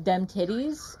with dem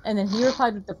titties. And then he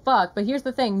replied with the fuck. But here's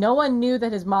the thing. No one knew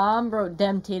that his mom wrote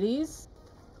dem titties.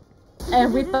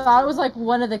 And we thought it was, like,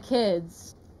 one of the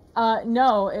kids.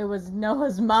 No, it was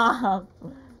Noah's mom.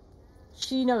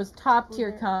 She knows top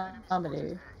tier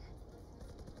comedy.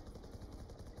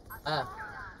 Ah,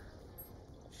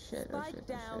 Shit, oh shit, Spike oh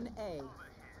down shit. A.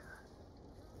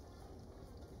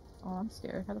 Oh, I'm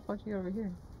scared. How the fuck do you get over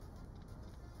here?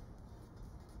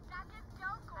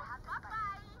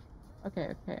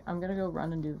 Okay, I'm gonna go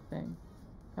run and do the thing.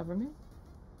 Cover me?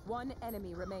 One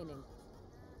enemy remaining.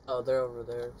 Oh, they're over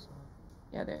there. So.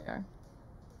 Yeah, they are.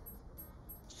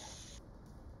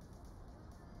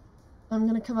 I'm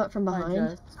gonna come up from Hi, behind.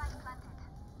 Jess.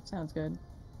 Sounds good.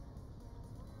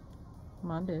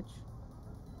 Come on, bitch.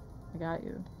 I got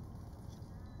you.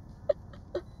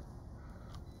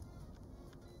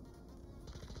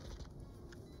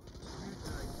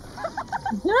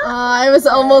 I was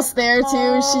almost there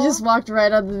too. She just walked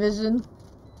right out of the vision.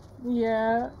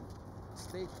 Yeah.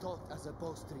 Stay taut as a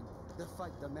bowstring. The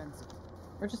fight demands it.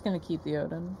 We're just gonna keep the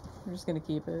Odin. We're just gonna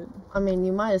keep it. I mean,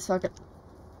 you might as fucking.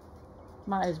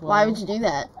 Might as well. Why would you do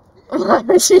that? Why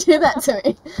would you do that to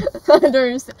me? I don't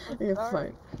understand. You're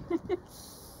fine.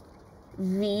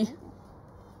 V.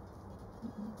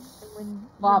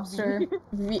 Lobster.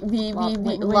 V.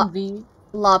 Lobster.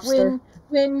 Lobster.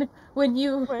 When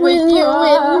you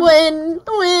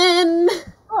When.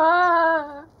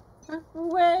 Ah,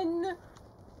 when.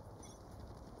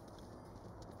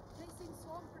 Placing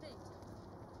swarm grenade.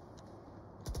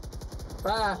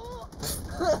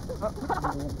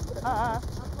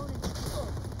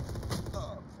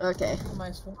 Okay.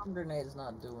 My swarm grenade's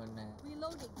not doing that.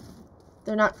 Reloading.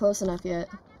 They're not close enough yet.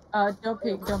 Don't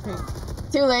peek.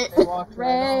 Too late. They walked Ray.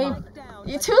 right on. Strike down.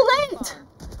 You're too late.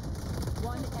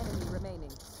 One enemy remaining.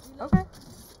 Okay.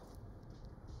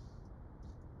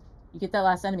 You get that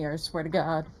last enemy, or I swear to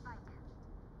God.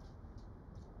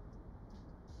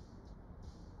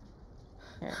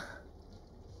 Okay.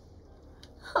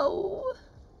 Oh.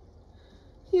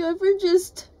 You ever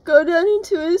just go down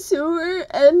into a sewer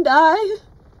and die?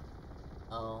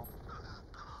 Oh.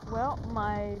 Well,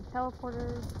 my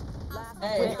teleporter. Last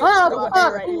Hey. Oh,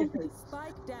 fuck.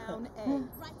 Spike down A.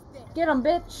 Right there. Get him,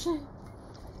 bitch.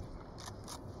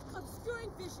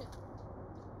 Obscuring vision.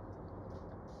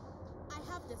 I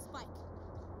have the spike.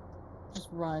 Just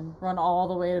run. Run all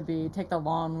the way to B. Take the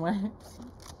long way.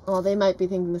 Well, they might be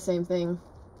thinking the same thing.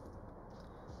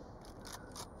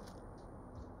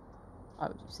 Why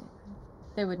would you say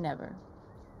that? They would never.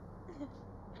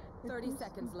 30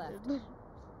 seconds left.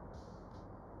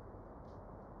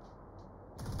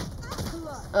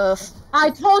 I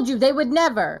told you they would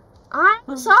never.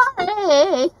 I'm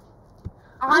sorry.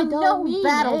 I don't know mean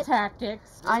battle it.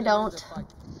 tactics. I don't.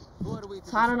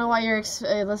 So I don't know why you're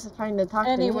trying to talk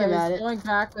to me about Anyways, it. going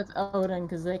back with Odin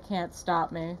because they can't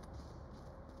stop me.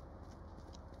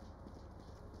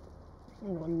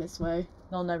 I'm going this way.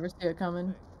 They'll never see it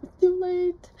coming. It's too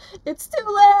late. It's too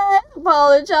late.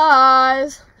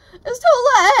 Apologize. It's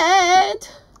too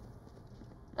late.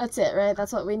 That's it, right?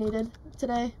 That's what we needed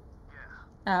today?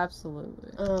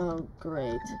 Absolutely. Oh,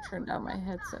 great. Turn down my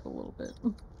headset a little bit.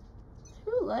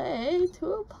 Too late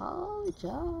to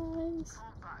apologize.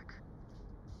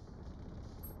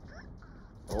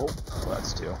 Oh, well,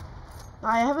 that's two.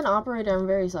 I have an operator. I'm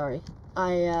very sorry.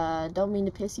 I don't mean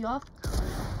to piss you off.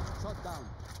 Shut down.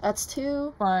 That's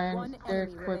two. Fine. One They're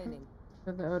enemy equipped remaining.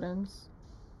 with the Odins.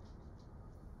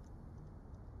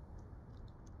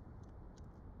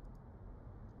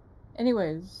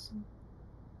 Anyways,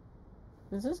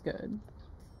 this is good.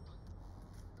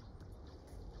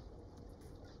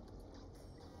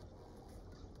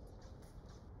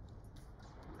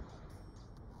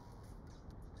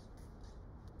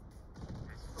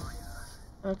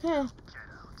 Okay.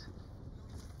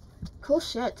 Cool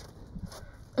shit.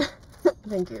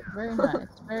 Thank you. Very nice.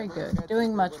 Very good.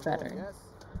 Doing much better. Yes.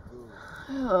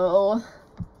 Oh.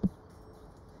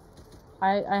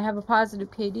 I have a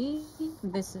positive KD.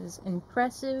 This is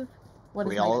impressive. What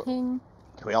is We my all- ping?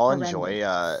 Can we all Horrendous. enjoy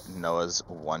Noah's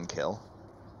one kill?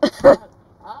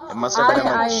 Oh, It must have been a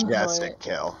I enjoy majestic it.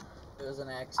 kill. it was an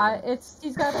accident.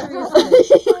 He's got 3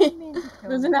 assists. I didn't mean to It kill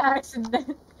was him. an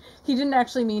accident. He didn't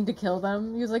actually mean to kill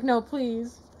them. He was like, no,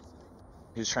 please.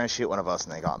 He was trying to shoot one of us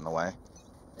and they got in the way.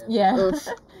 Yeah. Oof.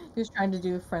 He was trying to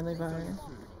do friendly fire.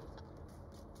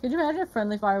 Could you imagine if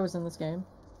friendly fire was in this game?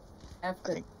 Have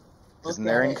to think- look Isn't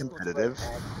there at in it. competitive?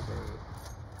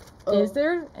 Is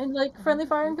there friendly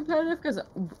fire and competitive? Because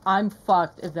I'm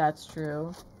fucked if that's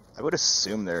true. I would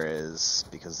assume there is,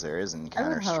 because there is in I would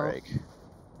Counter hope. Strike.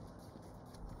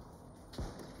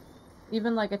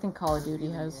 Even I think Call of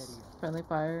Duty has friendly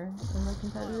fire in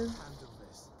competitive.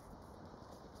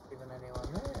 Even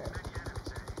anyone there.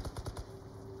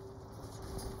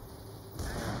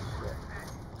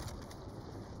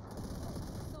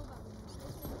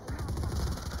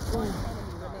 One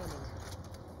enemy remaining.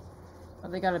 Oh,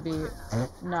 they gotta be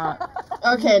not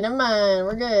Okay, never mind.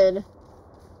 We're good.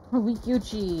 weak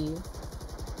Gucci.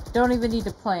 Don't even need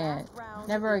to plant. Last round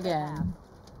Never in the again. half.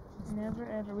 Never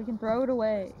ever. We can throw it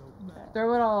away.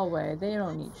 Throw it all away. They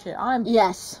don't need shit. I'm.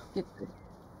 Yes.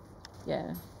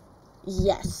 Yeah.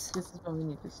 Yes. This is what we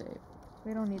need to save.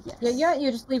 We don't need Yeah, yeah.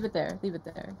 You just leave it there. Leave it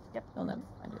there. Yep. They'll never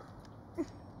find it.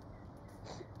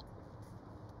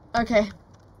 Okay.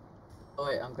 Oh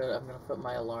wait, I'm gonna put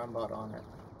my alarm bot on it.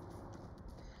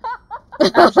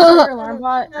 Just put your alarm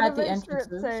bot Gotta at the make sure it's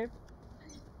entrances. safe.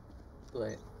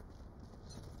 Wait.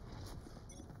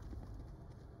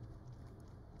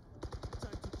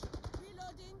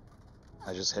 Reloading.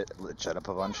 I just hit jet up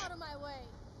a bunch. Out of my way.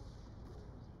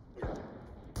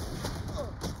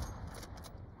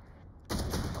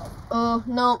 Oh,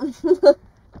 no.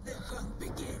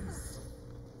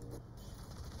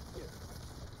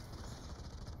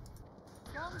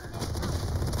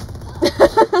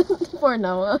 Poor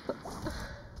Noah.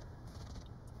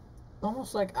 It's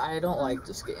almost like I don't like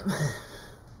this game.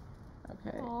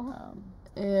 Okay. Aw.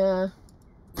 Yeah.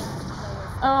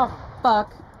 Oh,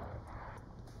 fuck.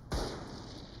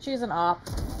 She's an op.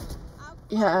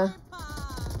 Yeah.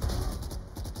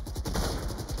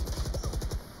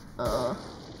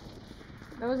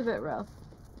 That was a bit rough.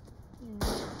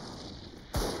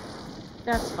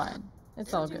 That's fine.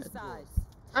 It's all good.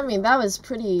 I mean, that was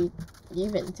pretty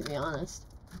even, to be honest.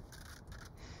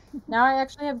 Now I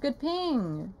actually have good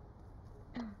ping.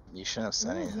 You shouldn't have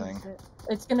said anything.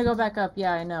 It's gonna go back up.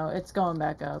 Yeah, I know. It's going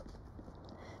back up.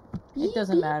 It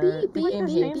doesn't matter. The game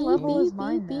the hates same level me. as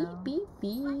mine now. Beep,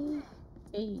 beep.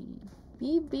 Hey.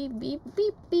 Beep, beep, beep,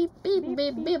 beep, beep, beep,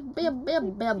 beep, beep, beep, beep, beep,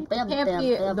 beep, It can't be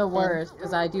beep, the beep. worst,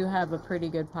 because I do have a pretty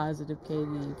good positive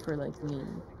KD for, like, me.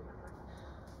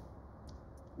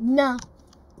 No.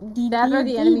 That or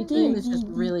the enemy team is just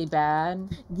really bad.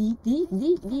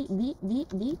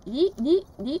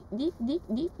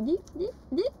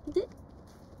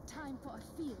 Time for a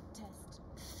field test.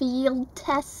 Field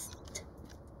test.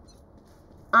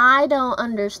 I don't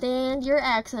understand your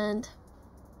accent.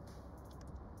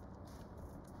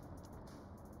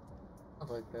 I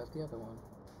like that. The other one.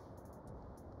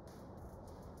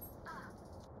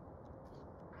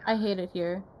 I hate it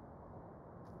here.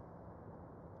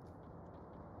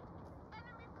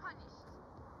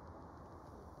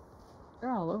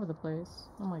 They're all over the place.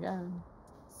 Oh my god.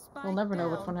 We'll never know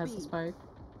which one has the spike.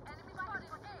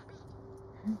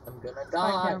 I'm gonna Spike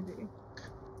die. down B.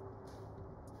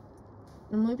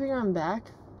 I'm looping around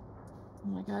back. Oh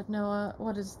my god, Noah,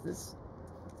 what is this?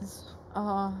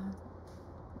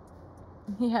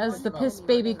 He has the piss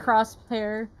baby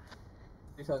crosshair.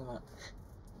 What are you talking about?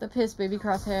 The piss baby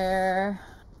crosshair.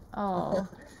 Oh.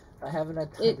 I haven't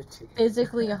had time It to check.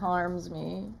 physically harms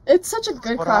me. It's such a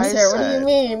good What I crosshair. What do you said.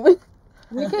 mean?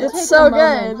 We could It's take so a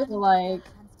moment good. to, like,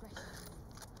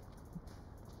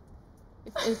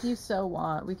 if you so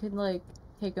want, we could, like,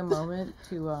 take a moment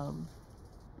to, I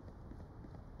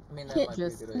mean, that Can't might be a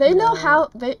just- good They idea. know how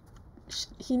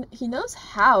he knows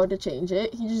how to change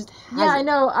it. He just has yeah, I it.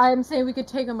 know. I'm saying we could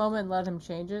take a moment and let him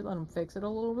change it, let him fix it a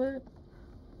little bit.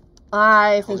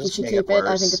 I think you just should make it keep it. I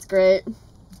worse. think it's great.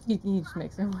 He just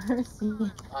makes it worse.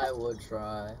 I would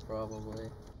try, probably.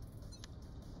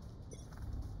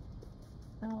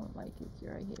 I don't like it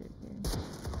here. I hate it here.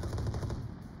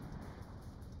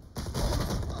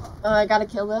 Oh, I gotta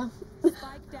kill them.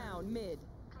 Spike down mid.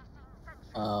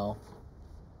 Oh.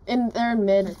 They're in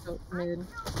mid. Okay, so mid.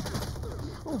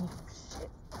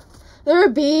 They're a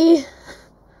B.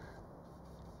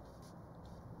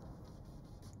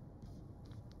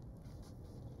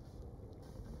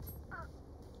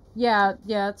 Yeah,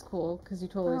 it's cool, because you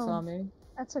totally Oh. saw me.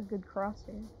 That's a good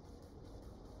crosshair.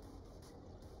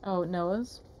 Oh,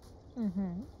 Noah's?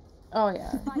 Mm-hmm. Oh,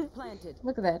 yeah. Spike planted.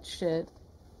 Look at that shit.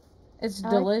 It's I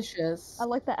like- delicious. I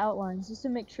like the outlines just to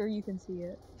make sure you can see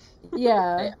it.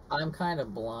 Yeah. Hey, I'm kind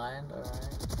of blind, alright?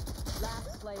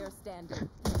 Last player standing.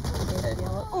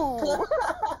 Oh.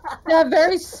 That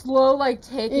very slow, like,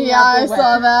 taking Yeah, out I the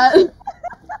saw weapon. that.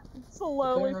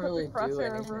 Slowly Couldn't put really the do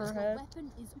crosshair over her anything. head.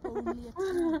 Weapon is only a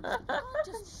tool. You can't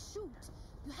just shoot.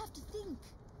 You have to think.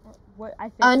 What I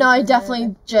think. No, with I her definitely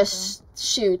head, just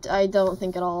shoot. I don't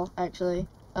think at all, actually.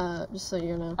 Just so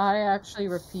you know. I actually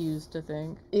refuse to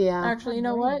think. Yeah. Actually, you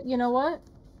know what? You know what?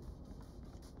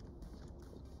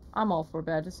 I'm all for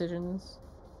bad decisions.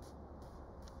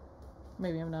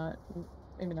 Maybe I'm not.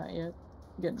 Maybe not yet.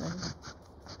 Getting there.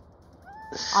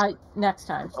 Next time. Next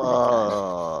time.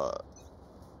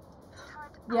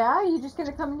 Yeah, you just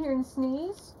gonna come in here and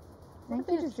sneeze? I think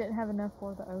you just didn't have enough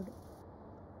for the Odin.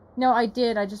 No, I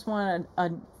did. I just want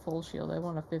a full shield. I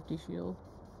want a 50 shield.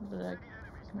 But I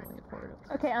can only afford it.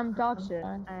 Okay, I'm dog I'm shit.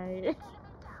 fine.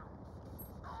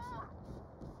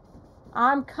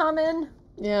 I'm coming.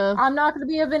 Yeah. I'm not gonna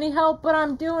be of any help, but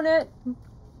I'm doing it.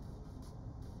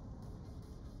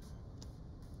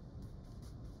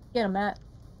 Get him, Matt.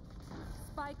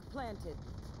 Spike planted.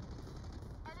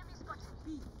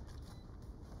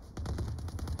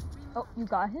 Oh, you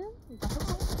got him? You got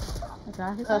him? I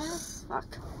got his Ugh, ass. fuck.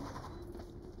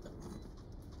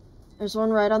 There's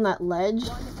one right on that ledge.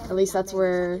 At least that's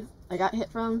where I got hit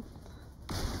from.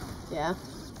 Yeah.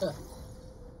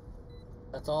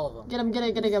 That's all of them. Get him, get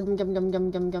it, gum, gum, gum,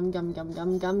 gum, gum, gum, gum, gum,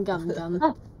 gum, gum, gum,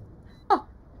 gum. Oh.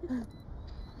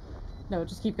 No,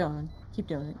 just keep going. Keep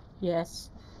doing it. Yes.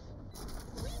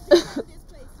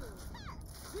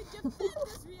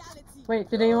 Wait,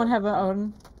 did anyone have an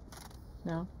Odin?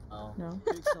 No. Oh. No.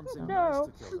 Pick something No. nice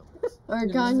to kill them with. We're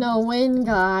gonna win,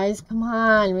 guys. Come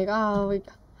on.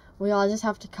 We all just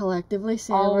have to collectively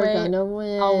say I'll we're wait. gonna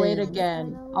win. I'll wait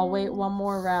again. I'll wait one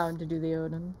more round to do the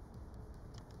Odin.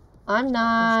 I'm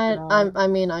not. I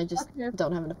mean, I just Okay.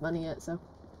 don't have enough money yet, so.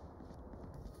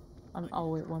 I'll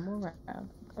wait one more round.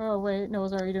 Oh wait,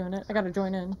 Noah's already doing it. I gotta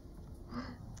join in.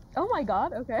 Oh my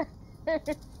god, okay.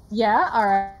 Yeah,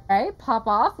 alright. Pop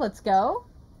off, let's go.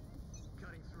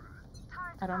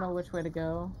 I don't know which way to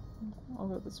go. I'll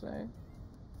go this way.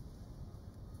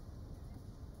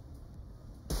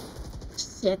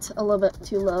 Shit, a little bit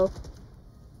too low.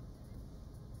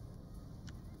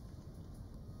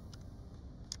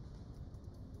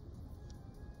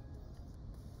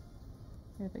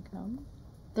 Here they come.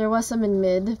 There was some in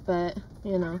mid, but,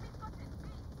 you know.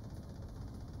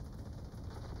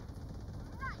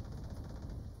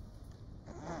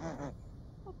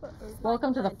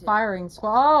 Welcome to the firing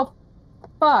squad. Oh,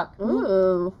 fuck.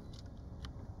 Ooh.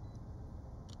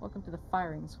 Welcome to the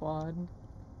firing squad.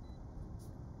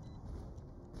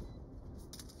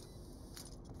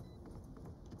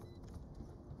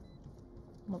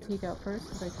 I'll peek out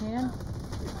first if I can.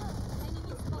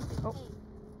 Oh.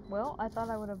 Well, I thought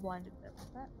I would have blinded them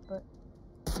with that, but...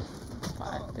 It's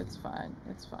fine. It's fine.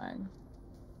 It's fine.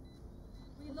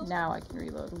 Now I can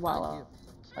reload while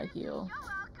I heal.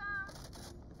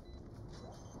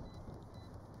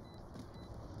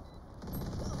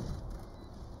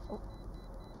 Oh.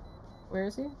 Where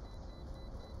is he?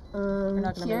 You're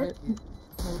not gonna Here? make it.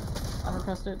 Nope. I don't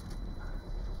trust it.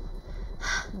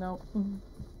 Nope.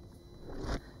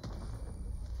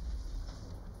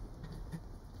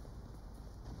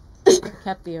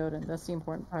 Kept the Odin. That's the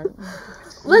important part.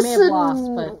 We may have lost,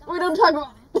 but we don't talk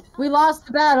about it. we lost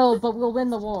the battle, but we'll win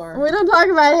the war. We don't talk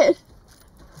about it.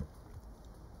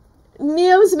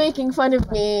 Neo's making fun of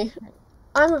me.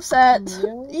 I'm upset.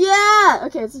 Neo? Yeah.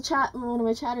 Okay, it's a chat. One of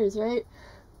my chatters, right?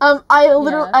 I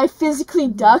literally, Yeah. I physically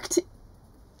ducked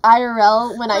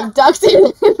IRL when I ducked in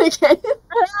the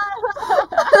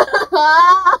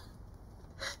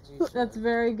game. That's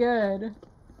very good.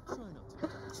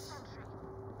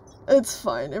 It's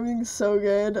fine. Everything's so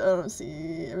good. I don't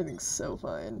see. Everything's so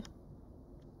fine.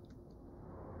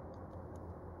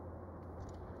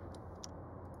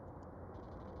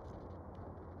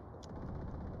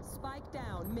 Spike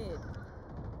down mid.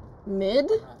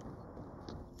 Mid?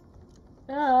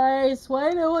 Nice.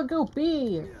 Why do I go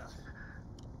B?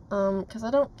 Because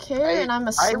I don't care and I'm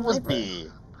a sniper. I was B.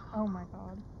 Oh my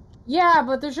god. Yeah,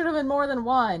 but there should have been more than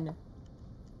one.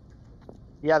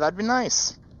 Yeah, that'd be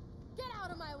nice. Get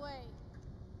out of my way.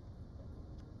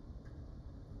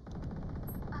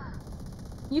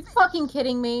 You fucking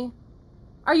kidding me?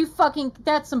 Are you fucking...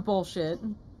 That's some bullshit.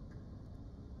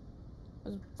 I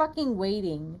was fucking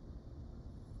waiting.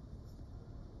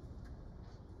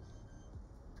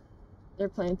 They're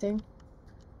planting.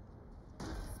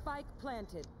 Spike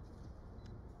planted.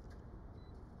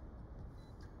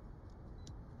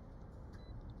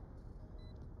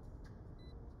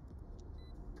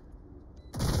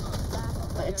 Last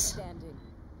player Thanks. standing.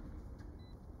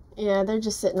 Yeah, they're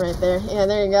just sitting right there. Yeah,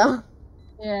 there you go.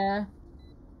 Yeah.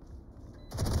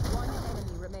 One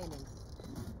enemy remaining.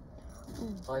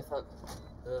 Oh, I thought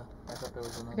there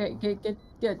was another. Okay,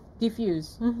 get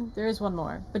defuse. There is one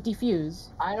more, but defuse.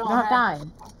 I You don't don't have have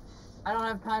time. I don't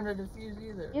have time to defuse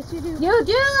either. Yes, you do. You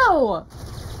do!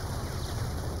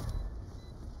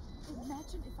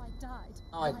 Imagine if I died.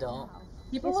 No, I don't.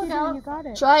 Keep a Yes, you do. You lookout. got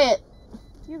it. Try it.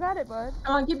 You got it, bud.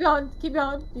 Come on, keep going. Keep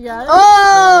going. You got it?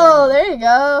 Oh, there you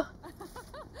go.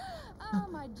 Oh,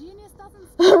 my genius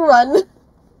doesn't Run.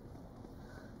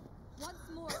 once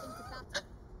more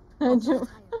into battle.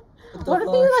 What if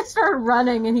he like started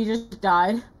running and he just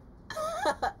died?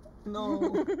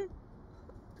 No.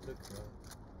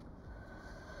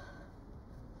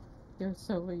 Yo,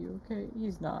 so are you okay?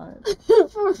 He's not.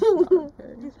 For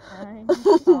Okay. He's fine.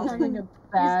 He's having a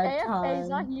bad He's AFK, he's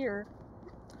not time. here.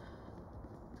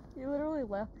 He literally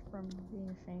left from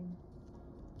being ashamed.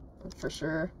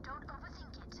 sure.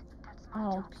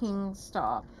 Oh, ping,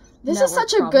 stop. This is Network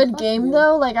such a problem. good Fuck game, you.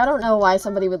 though. Like, I don't know why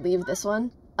somebody would leave this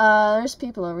one. There's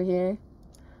people over here.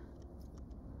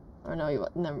 Or no,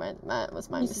 never mind. That was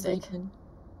my He's mistake. sleeping.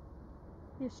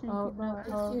 You sneaky Oh, boy. no,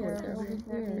 Oh, here, here, they're over here,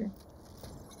 here.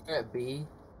 You're at B.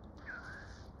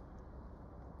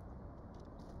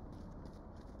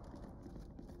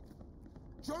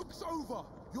 Joke's over!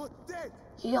 You're dead!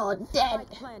 You're dead. Spike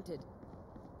planted.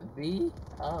 B?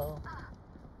 Oh.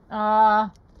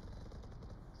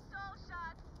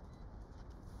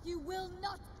 You will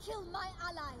not kill my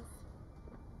allies.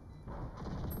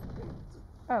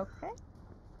 Okay.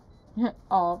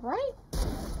 All right.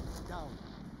 Down.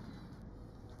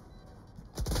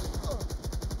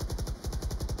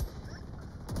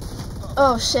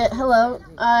 Oh shit, hello.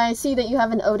 I see that you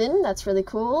have an Odin. That's really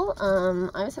cool.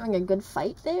 I was having a good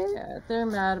fight there. Yeah, they're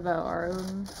mad about our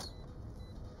Odins.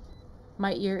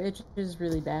 My ear itches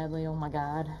really badly. Oh my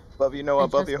god. Above you, Noah,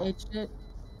 above you. I just itched it.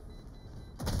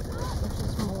 Which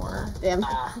is more. Damn.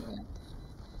 Ah. Yeah.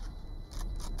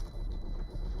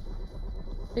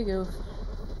 Big oof.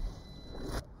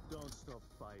 Don't stop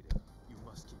fighting. You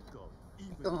must keep going.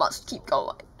 Even You must keep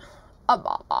going.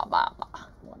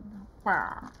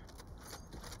 Ba.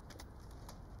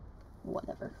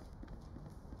 Whatever.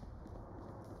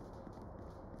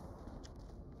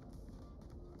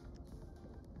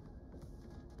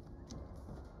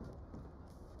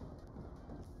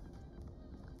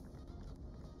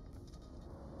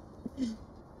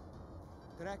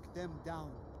 track them down.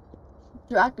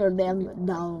 Track them Be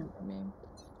down. for me.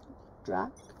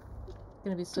 Track. It's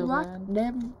gonna be so Track bad.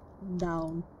 them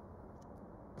down.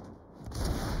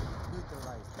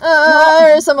 Neutralized.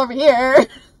 There's some over here.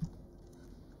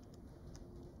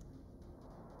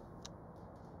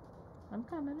 I'm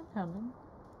coming.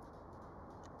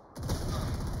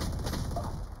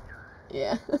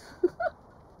 Yeah.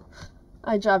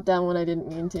 I dropped down when I didn't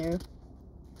mean to.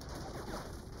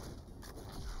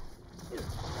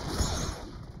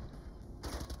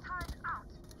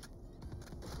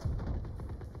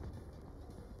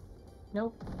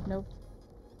 Nope.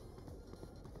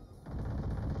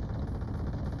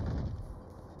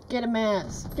 Get him,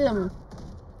 ass. Get him.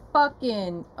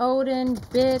 Fucking Odin,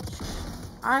 bitch.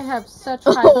 I have such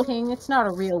high ping. It's not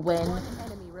a real win. One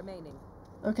enemy remaining.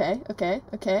 Okay.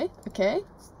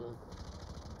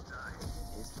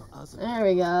 It's for us. There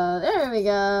we go. There we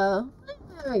go.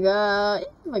 There we go.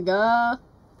 Here we go.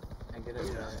 I get it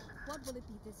right. What will it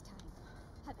be this time?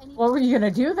 Have any What were you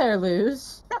gonna do there,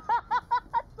 Luz?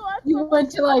 You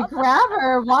went to like grab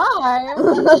her. Why?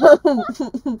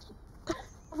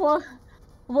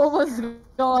 What was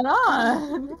going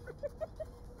on?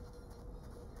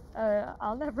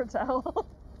 I'll never tell.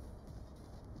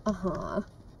 Uh-huh.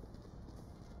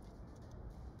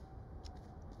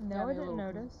 No, I didn't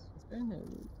notice.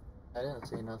 I didn't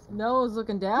see nothing. Noah's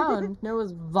looking down.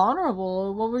 Noah's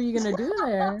vulnerable. What were you gonna do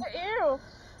there?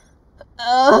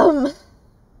 Ew!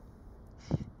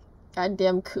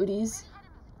 Goddamn cooties.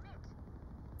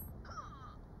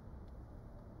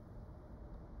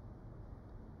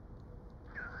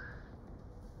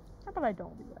 How about I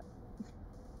don't do that?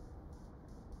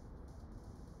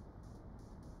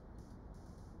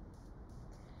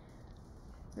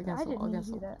 Against I the wall, didn't against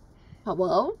do the wall. that.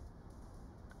 Hello?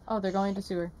 Oh, they're going to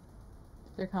sewer.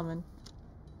 They're coming.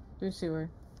 Through sewer.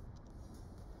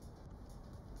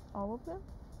 All of them?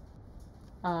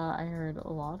 I heard a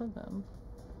lot of them.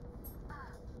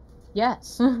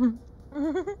 Yes.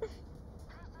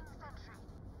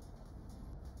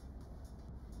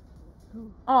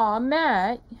 Aw,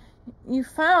 Matt. You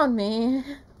found me.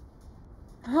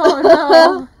 Oh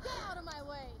no. Get out of my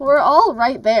way. We're all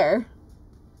right there.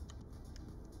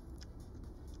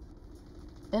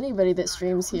 Anybody that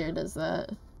streams here does that.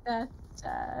 That's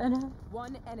sad.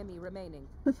 One enemy remaining.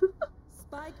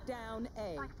 Spike down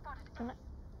A.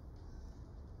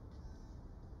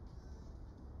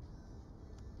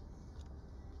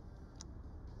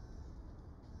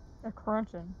 They're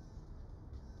crunching.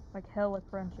 Like hella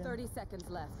crunching. 30 seconds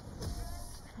left.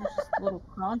 They're just little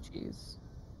crunchies.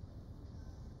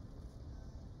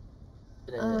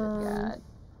 God.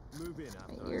 Move in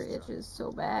My after ear I strike. itches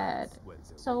so bad.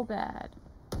 So bad.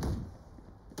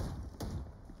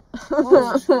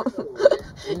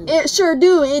 It sure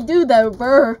do. It do though,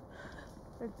 brr.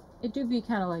 It do be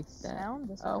kind of like that. Sound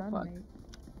this Oh, gun fuck. mate.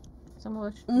 Some of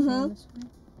us should Mhm. be going this way.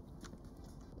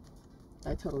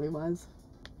 I totally was.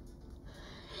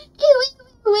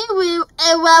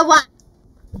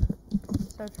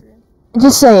 So true.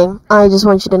 Just saying. I just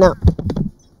want you to know.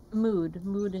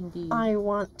 Mood indeed. I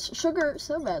want sugar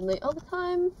so badly all the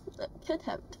time. I can't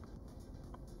have it.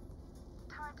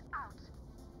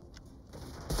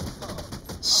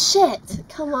 Shit!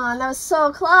 Come on, that was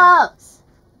so close!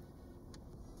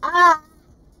 Ah!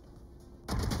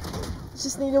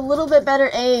 Just need a little bit better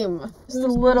aim. Just a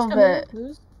little bit.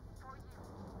 Who's?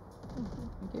 Oh,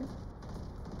 thank you.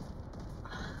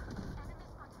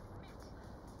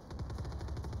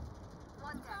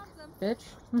 Bitch.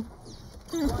 One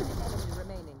enemy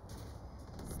remaining.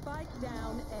 Spike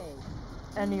down A.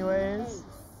 Anyways.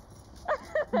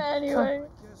 Anyway.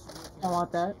 I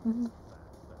want that.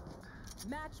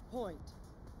 Match point.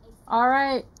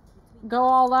 Alright. Go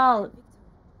all out.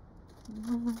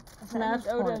 Smash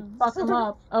Odin's. point. Fuck them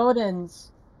up.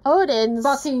 Odin's. Odin's.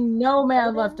 Fucking no man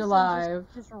Odin's left and alive.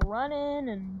 Just running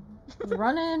and.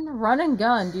 Run and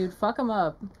gun, dude. Fuck them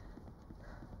up.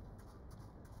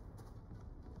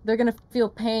 They're gonna feel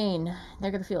pain. They're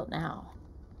gonna feel it now.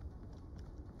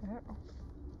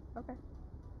 Okay.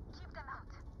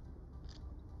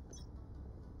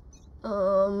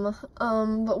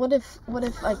 But what if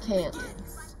I can't?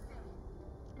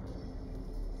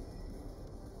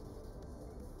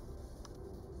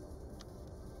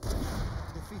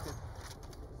 Defeated.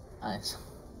 Nice.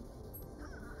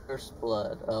 First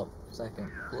blood. Oh,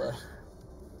 second blood.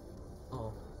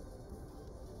 Oh.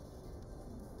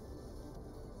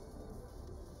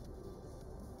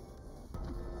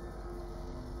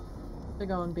 They're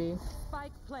going B.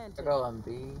 Spike planted. They're going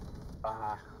B.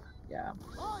 Ah. Yeah.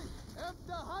 I am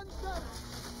the hunter.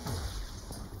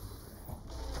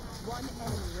 One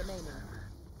enemy remaining.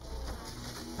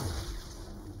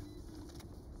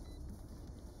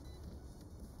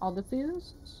 All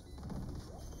defused?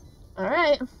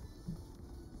 Alright.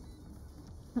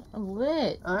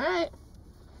 Lit. Alright.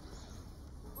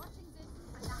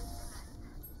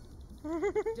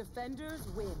 Defenders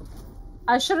win.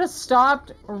 I should have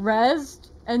stopped, rezzed,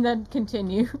 and then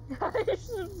continue. I should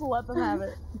just let them have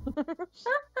it.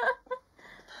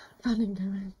 Fun and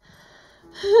good.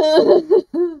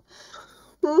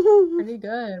 Pretty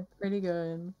good. Pretty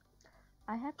good.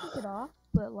 I have to get off,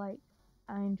 but like,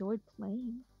 I enjoyed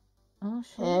playing. Oh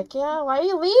shit. Heck yeah, why are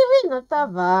you leaving? What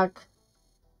the fuck?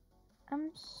 I'm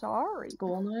sorry.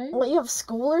 School night? What, you have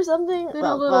school or something? Did a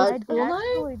Well, little fuck. I school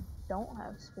night? actually don't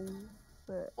have school,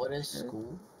 but What is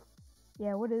school?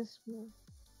 yeah, what is school?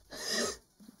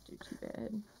 Too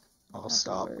bad. Oh, Not the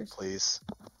stop, worst. please.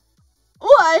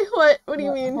 Why? What do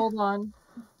you Well, mean? Hold on.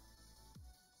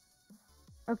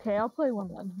 Okay, I'll play one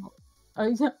Hold then. on. Oh,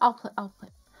 yeah, I'll play.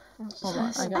 Hold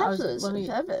on.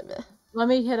 Let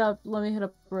me hit up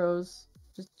Rose.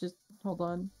 Just hold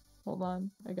on. Hold on.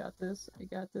 I got this. I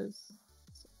got this.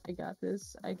 I got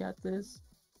this. I got this.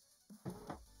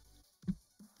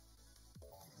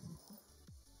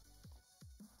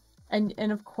 And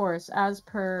of course, as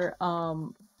per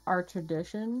our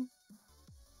tradition.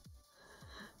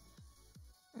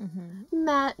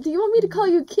 Matt, do you want me to call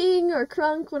you King or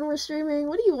Crunk when we're streaming?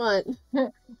 What do you want?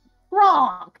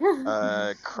 Wrong.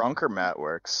 Crunk or Matt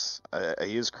works. I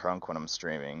use Crunk when I'm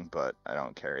streaming, but I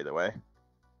don't care either way.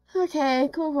 Okay,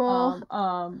 cool.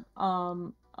 I'm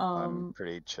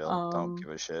pretty chill. Don't give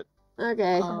a shit.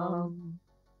 Okay. Yeah,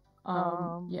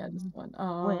 this one.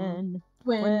 Crunk.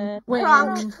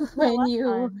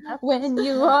 When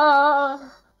you are.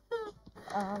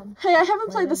 Hey, I haven't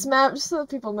played this map, just so that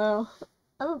people know.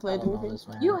 I haven't played anything.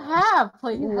 You have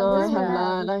played. No, I have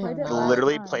not. I have played it not. I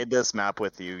literally played this map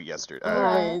with you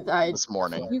yesterday. This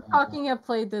morning. You fucking have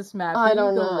played this map. I Then you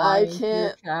don't go know. lie I into your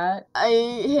can't. Chat. I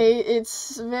hate.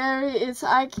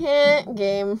 I can't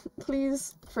game.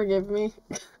 Please forgive me.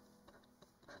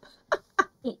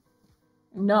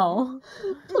 No.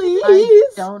 Please. I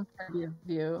don't forgive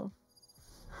you.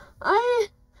 I'm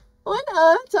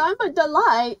a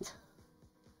delight.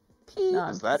 Please. No,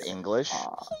 Is that English?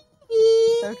 So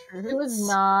true. It was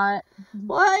not.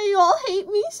 Why you all hate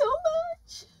me so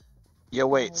much? Yeah,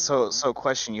 wait, so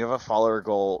question, you have a follower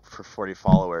goal for 40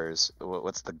 followers.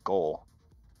 What's the goal?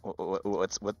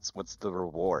 What's the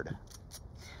reward?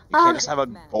 You can't just have a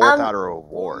goal without a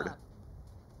reward.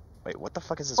 Wait, what the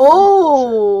fuck is this?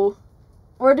 Oh,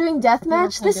 we're doing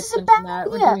deathmatch? This is a bad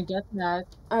idea. We're doing deathmatch.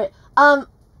 Alright,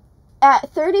 at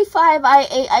 35 I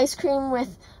ate ice cream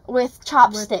with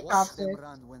chopsticks. Watch them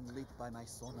run when lit by my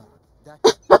sonar.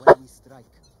 That's when we strike.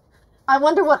 I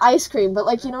wonder what ice cream, but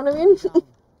like, you know what I mean?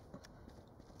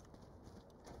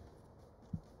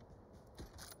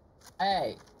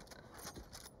 Hey.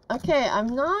 Okay,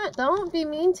 don't be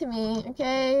mean to me,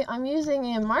 okay? I'm using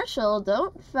a Marshall,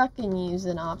 don't fucking use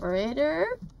an operator.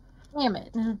 Damn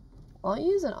it. I'll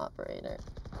use an operator.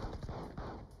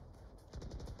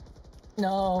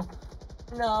 No.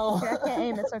 No. Okay, I can't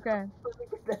aim, it's okay.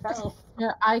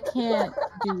 Yeah, I can't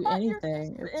do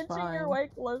anything. It's Inching fine. your way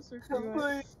closer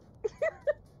to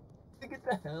it.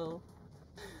 the hell?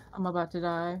 I'm about to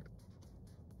die.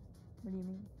 What do you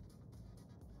mean?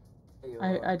 There you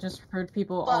I are. just heard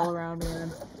people all around me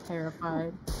and I'm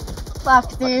terrified.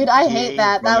 Fuck, dude, I hate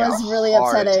that. That was really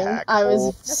upsetting. I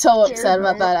was so upset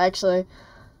about that, actually.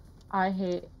 I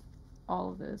hate all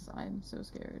of this. I'm so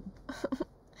scared.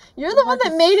 You're the one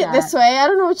that made it this way. I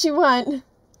don't know what you want.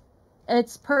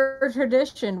 It's per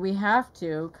tradition. We have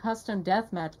to. Custom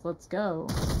deathmatch. Let's go.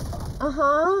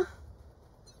 Uh-huh.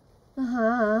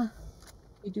 Uh-huh.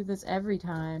 We do this every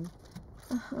time.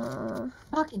 Uh-huh.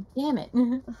 Fucking damn it.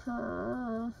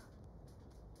 Uh-huh.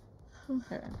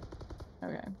 Okay.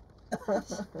 Okay.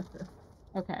 Okay.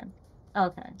 Okay.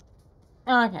 Okay.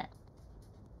 Okay.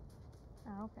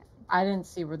 I didn't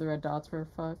see where the red dots were.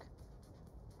 Fuck.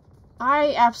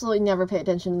 I absolutely never pay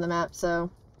attention to the map, so...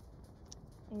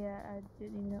 Yeah, I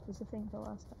didn't even know it was a thing till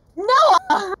last time. No!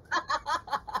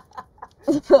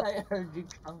 I heard you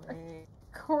coming.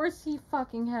 Of course he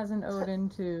fucking has an Odin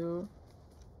too.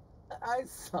 I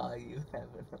saw you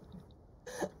having a...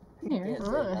 Here,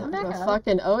 I'm the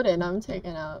fucking Odin I'm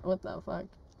taking out. What the fuck?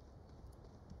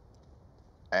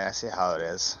 I see how it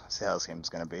is. I see how this game's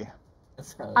gonna be.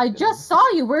 I just saw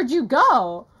you. Where'd you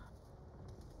go?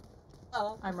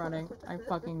 I'm running. I'm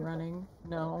fucking running.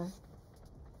 No.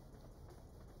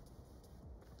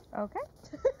 Okay.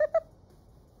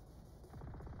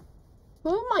 Who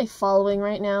am I following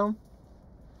right now?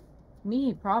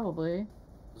 Me, probably.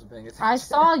 I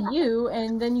saw you,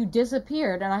 and then you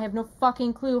disappeared, and I have no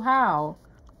fucking clue how.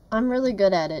 I'm really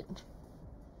good at it.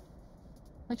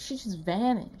 Like, she just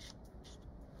vanished.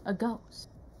 A ghost.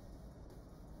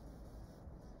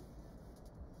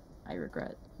 I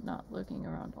regret not looking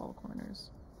around all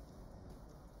corners.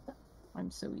 I'm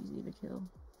so easy to kill.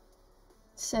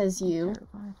 Says you. I'm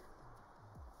terrified.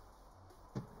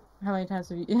 How many times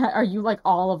have you... Are you like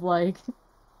all of like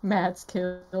Matt's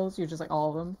kills? You're just like all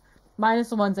of them? Minus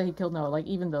the ones that he killed, no. Like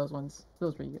even those ones.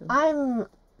 Those were you. I'm...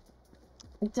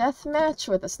 Deathmatch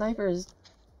with a sniper is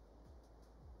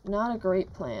not a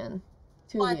great plan,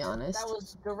 to be honest. That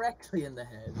was directly in the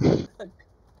head.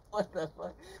 What the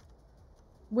fuck?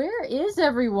 Where is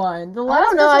everyone? The I last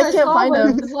don't know, person I can't saw find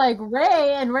them. was like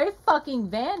Ray, and Ray fucking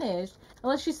vanished.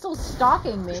 Unless she's still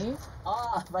stalking me.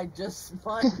 Ah, I just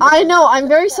spun. I know, I'm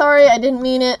very sorry, I didn't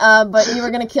mean it, but you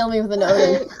were gonna kill me with an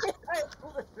Odin. I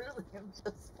literally am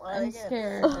just I'm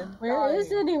scared. Where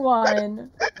is anyone?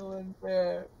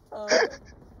 There. Where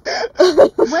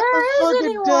is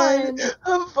anyone? Dead.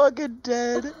 I'm fucking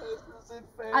dead.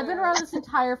 I've been around this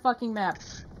entire fucking map.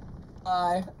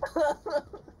 Damn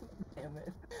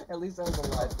it. At least I was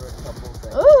alive for a couple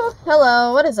seconds. Ooh,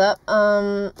 hello, what is up?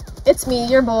 It's me,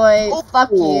 your boy. Oh.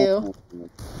 Fuck you.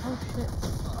 Oh shit.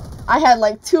 I had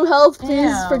like 2 health,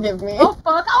 please Damn. forgive me. Oh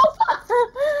fuck, oh fuck!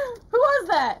 Who was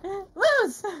that?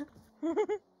 Lose!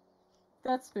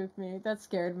 That spooked me, that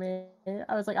scared me.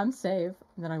 I was like, I'm safe,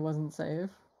 and then I wasn't safe.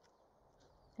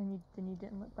 And then you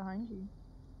didn't look behind you.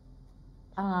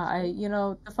 You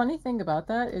know, the funny thing about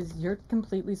that is you're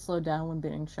completely slowed down when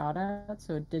being shot at,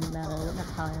 so it didn't matter, I don't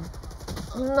have time.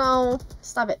 No,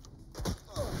 stop it.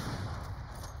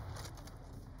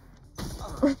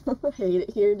 I hate it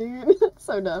here, dude. It's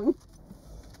so dumb.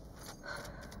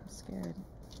 I'm scared.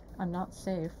 I'm not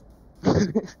safe.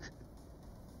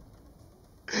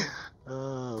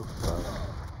 Oh, fuck.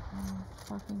 Oh,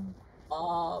 fucking...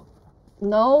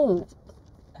 No.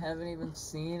 I haven't even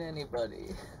seen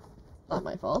anybody. Not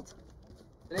my fault.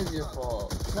 It is your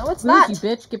fault. No, it's Moose, not. you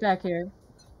bitch, get back here.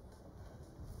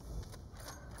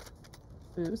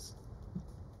 Moose.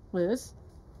 Liz.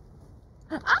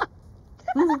 Ah!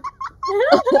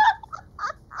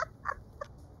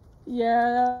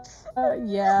 Yeah,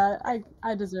 yeah,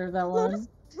 I deserve that one.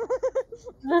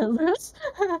 Liz.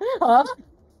 Huh?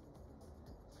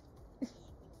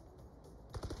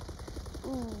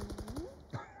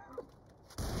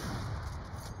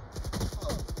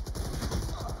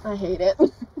 I hate it.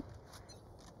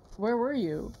 Where were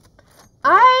you?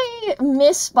 I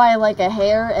miss by like a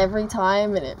hair every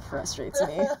time, and it frustrates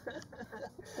me.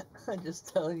 I'm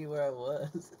just telling you where I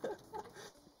was.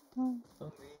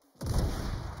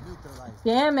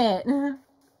 Damn it!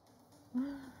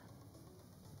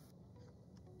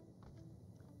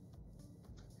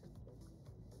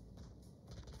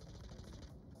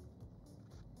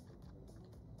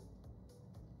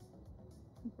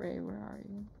 Ray, where are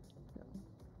you?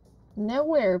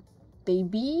 Nowhere,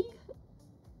 baby.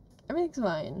 Everything's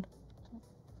fine.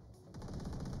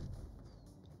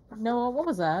 Noah, what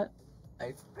was that?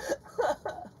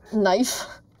 Knife.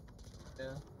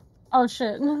 Yeah. Oh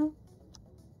shit.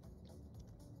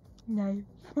 Knife.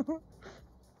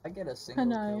 I get a single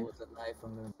kill with a knife,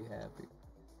 I'm gonna be happy.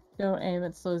 Don't aim,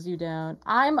 it slows you down.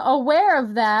 I'm aware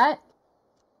of that,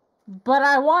 but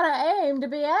I want to aim to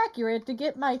be accurate to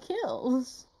get my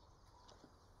kills.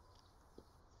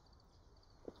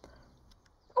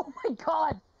 Oh my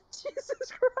god!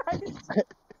 Jesus Christ!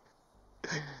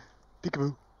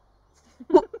 Peekaboo.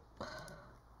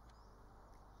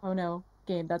 Oh no,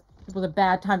 game, that was a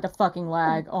bad time to fucking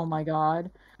lag. Oh my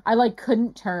god. I, like,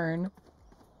 couldn't turn.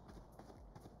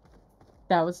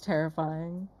 That was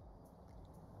terrifying.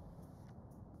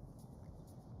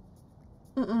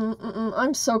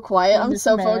 I'm so quiet. Oh, I'm this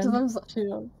so focused. man, I'm so...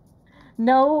 chill.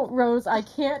 No, Rose, I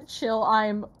can't chill.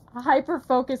 I'm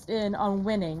hyper-focused in on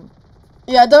winning.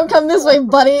 Yeah, don't come this way,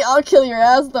 buddy. I'll kill your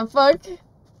ass. The fuck?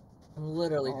 I'm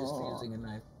literally just using a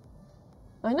knife.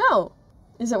 I know.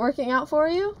 Is it working out for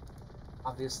you?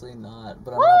 Obviously not,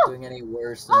 but I'm not doing any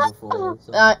worse than before.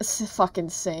 So. Fucking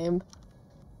same.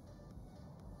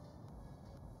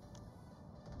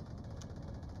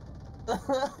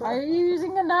 Are you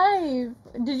using a knife?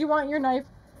 Did you want your knife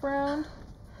round?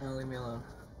 No, leave me alone.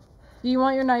 Do you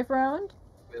want your knife round?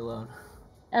 Leave me alone.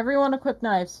 Everyone equip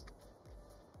knives.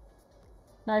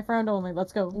 Knife round only.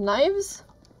 Let's go. Knives?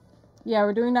 Yeah,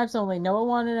 we're doing knives only. Noah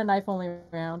wanted a knife only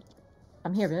round.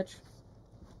 I'm here, bitch.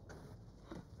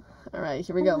 Alright,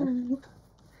 here we go.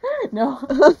 No.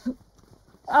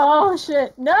 Oh,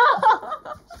 shit. No!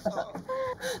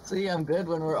 See, I'm good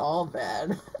when we're all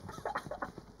bad.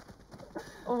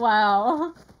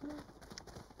 Wow.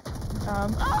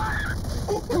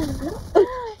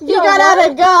 He got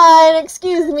out a gun!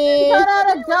 Excuse me! He got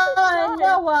out a gun!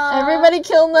 Noah! Everybody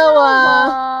kill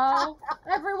Noah!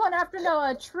 Everyone after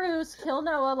Noah, truce, kill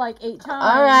Noah like 8 times.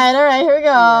 Alright, here we go.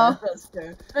 Yeah, that's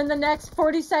fair. In the next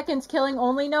 40 seconds, killing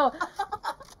only Noah.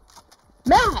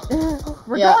 Matt!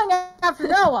 We're going after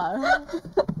Noah!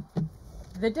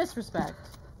 The disrespect.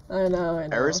 I know.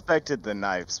 I respected the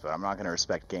knives, but I'm not gonna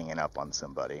respect ganging up on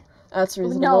somebody. That's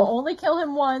reasonable. No, only kill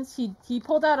him once. He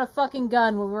pulled out a fucking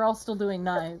gun when we were all still doing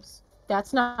knives.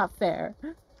 That's not fair.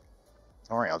 Don't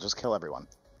worry, I'll just kill everyone.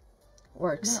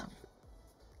 Works.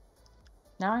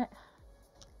 Yeah. Now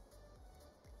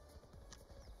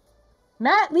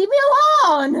Matt, leave me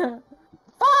alone!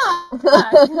 Fuck!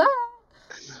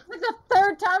 It's like the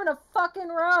 3rd time in a fucking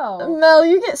row. Mel,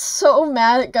 you get so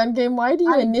mad at gun game. Why do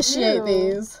you initiate do.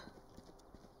 these?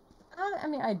 I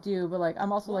mean, I do, but, like,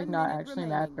 I'm also, like, not actually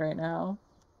mad right now.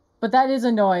 But that is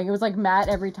annoying. It was, like, Matt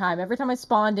every time. Every time I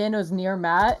spawned in, it was near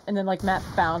Matt, and then, like, Matt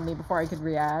found me before I could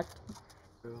react.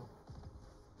 You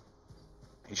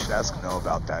should ask Noah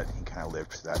about that. He kind of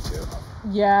lived for that, too.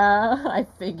 Yeah, I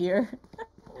figure.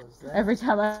 What was that? Every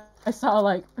time I saw,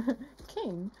 like,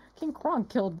 King Kronk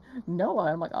killed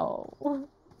Noah, I'm like, oh.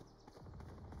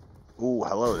 Ooh,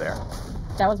 hello there.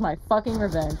 That was my fucking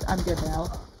revenge. I'm good now.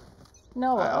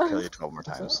 Noah. I'll kill you 12 more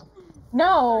times.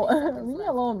 No! Leave me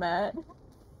alone, Matt.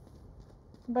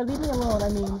 By leave me alone, I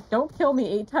mean, don't kill me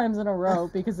 8 times in a row,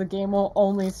 because the game will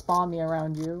only spawn me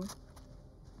around you.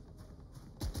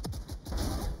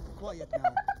 Quiet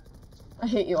now. I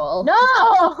hate you all.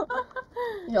 No!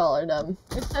 Y'all are dumb.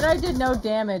 It said I did no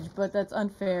damage, but that's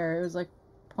unfair. It was like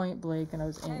point blank and I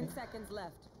was 10 aiming. seconds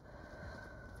left.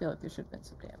 I feel like there should have been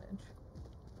some damage.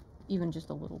 Even just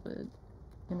a little bit.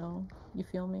 You know? You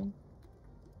feel me?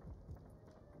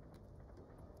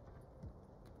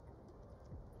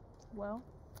 Well.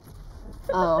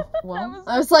 Oh. Well,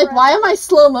 I was like, why am I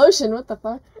slow motion? What the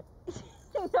fuck?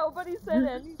 Nobody said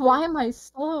anything. why am I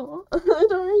slow? I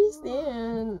don't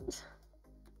understand.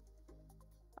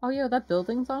 Oh, yo, that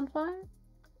building's on fire?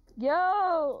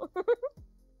 Yo!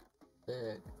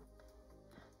 Sick.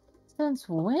 Since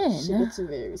when? Shit, it's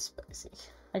very spicy.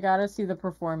 I gotta see the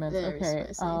performance. Very Okay,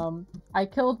 spicy. I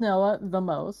killed Noah the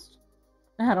most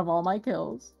out of all my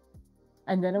kills.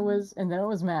 And then it was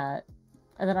Matt.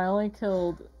 And then I only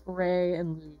killed Ray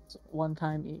and Luz 1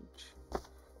 time each.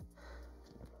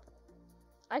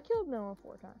 I killed Noah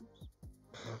 4 times.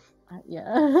 Yeah,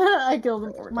 I killed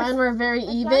him 4 times. Mine were very I died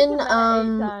to even. Matt 8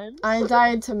 times. I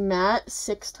died to Matt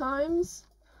 6 times.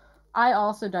 I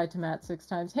also died to Matt 6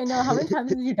 times. Hey, Noah, how many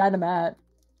times did you die to Matt?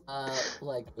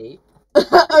 Like 8.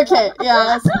 Okay,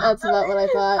 yeah, that's about what I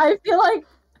thought. I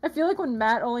feel like when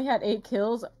Matt only had 8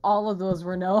 kills, all of those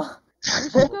were Noah. We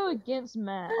should go against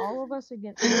Matt. All of us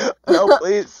against Matt. No,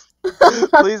 please.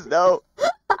 Please, no.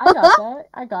 I got that.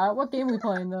 I got it. What game we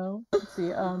playing though? Let's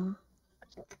see.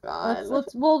 God.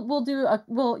 We'll do a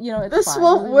you know it's This fine.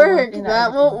 won't We work. do That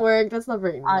everything. won't work. That's not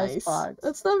very Eyes nice. fogged.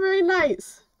 That's not very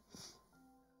nice.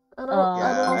 I don't.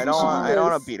 Yeah, I don't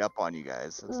want to this. beat up on you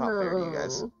guys. It's not fair to you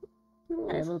guys. No.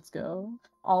 Okay, let's go.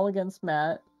 All against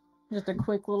Matt. Just a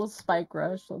quick little spike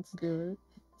rush. Let's do it.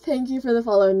 Thank you for the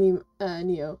follow,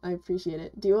 Neo. I appreciate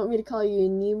it. Do you want me to call you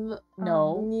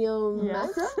No. Neo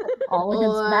Yes. Macro? All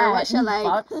against Or Matt. what shall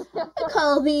I Fuck.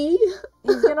 call thee?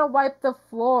 He's gonna wipe the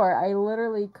floor. I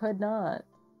literally could not.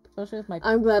 Especially with my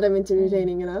I'm glad I'm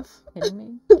entertaining enough. kidding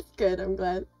me. Good, I'm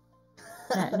glad.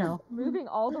 Matt, no. Moving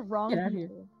all the wrong Get out of here.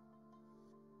 people.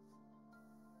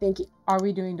 Thank you. Are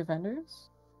we doing defenders?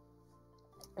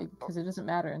 Because it doesn't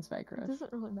matter in Spike It Rush.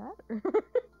 doesn't really matter.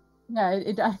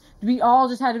 Yeah, we all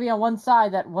just had to be on one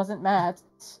side that wasn't Matt.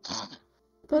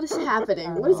 What is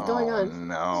happening? What is going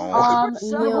on? Oh, no.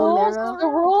 The Neo rules. Nero? The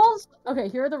rules. Okay,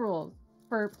 here are the rules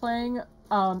for playing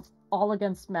all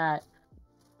against Matt.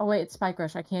 Oh wait, it's Spike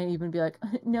Rush. I can't even be like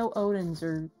no Odins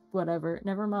or whatever.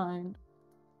 Never mind.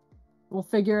 We'll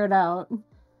figure it out.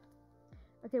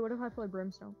 Okay, what if I play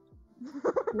Brimstone?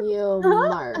 Neo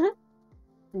Mar.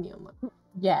 Neo Mar.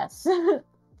 Yes.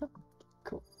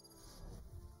 Cool.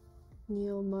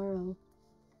 Neo Maro.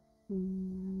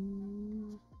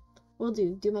 Will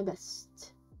do my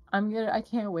best. I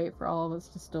can't wait for all of us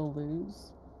to still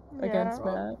lose against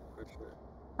Matt. For sure.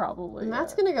 Probably.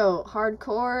 Matt's yeah. gonna go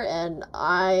hardcore, and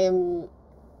I'm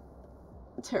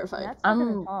terrified. Matt's not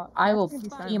gonna I'm. talk. I Matt's will gonna be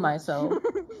pee silent. myself.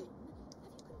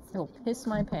 I'll piss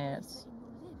my pants.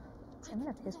 I'm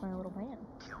gonna piss my little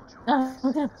pants.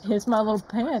 I'm gonna piss my little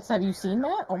pants. Have you seen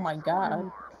that? Oh my I'm god.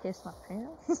 gonna piss my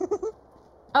pants.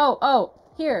 Oh,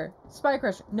 here. Spike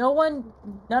Rush. None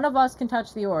of us can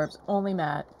touch the orbs. Only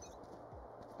Matt.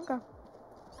 Okay.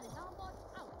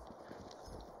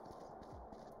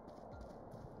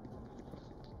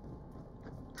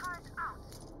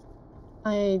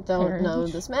 I don't Parent. know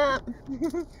this map.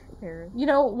 Here. You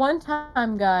know, one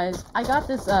time, guys, I got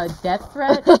this death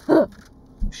threat.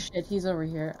 Shit, he's over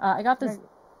here. I got this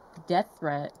death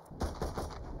threat.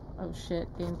 Oh shit,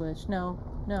 game glitch. No.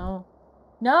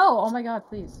 Oh my god,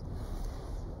 please.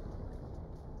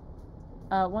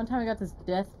 One time I got this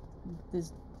death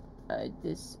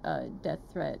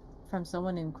threat from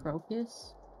someone in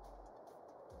Crocus.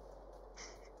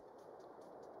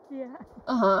 Yeah.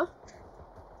 Uh-huh.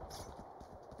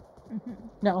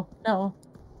 No.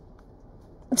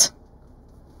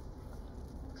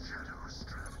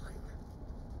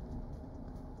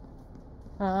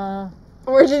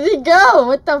 Where did he go?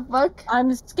 What the fuck?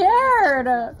 I'm scared!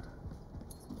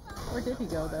 Where did he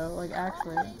go, though? Like,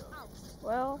 actually.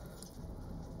 Well.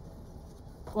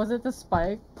 Was it the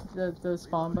Spike? The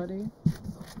spawn buddy?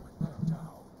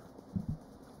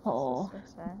 Oh. So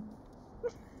sad.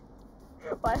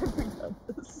 Why have we done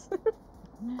this?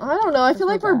 I don't know. I feel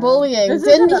like we're bad. bullying. This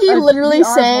Didn't isn't he a- literally we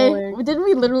are say? bullying. Didn't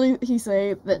we literally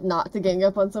say that not to gang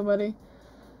up on somebody?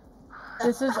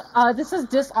 This is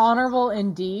dishonorable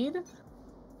indeed.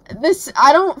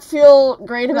 I don't feel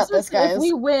great about this, guys.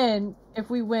 If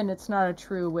we win, it's not a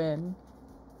true win.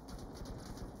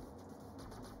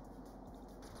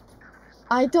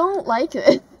 I don't like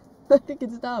it. I think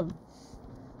it's dumb.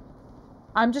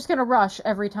 I'm just gonna rush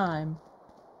every time.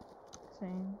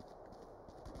 Same.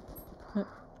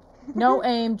 No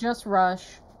aim, just rush.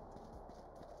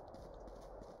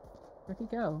 Where'd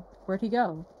he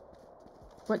go?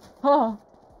 What? Oh.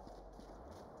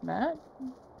 Matt?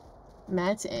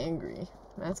 Matt's angry.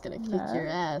 Matt's gonna kick Matt? your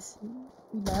ass.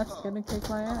 Matt's gonna kick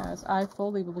my ass. I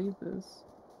fully believe this.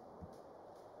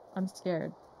 I'm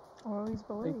scared. Always Like,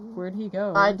 believe. where'd he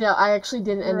go? I actually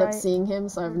didn't end up Right. seeing him,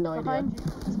 so I have no idea. Behind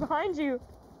you. He's behind you.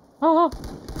 Oh!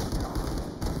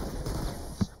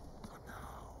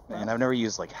 Man, I've never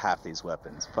used like half these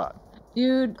weapons. Fuck.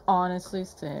 Dude, honestly,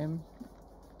 same.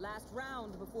 Last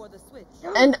round before the switch.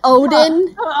 And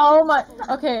Odin? Oh my.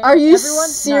 Okay. Are you everyone,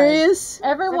 serious?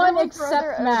 Knives. Everyone Everyone throw except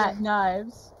their Matt, Odin.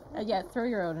 knives. Yeah, throw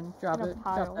your Odin. Drop In a it.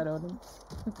 pile. Drop that Odin.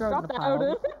 Throw Drop it in that a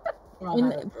pile.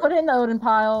 Odin. Put it in the Odin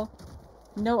pile.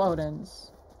 No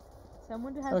Odins.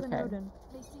 Someone has an Okay. Odin.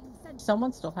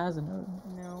 Someone still has an Odin.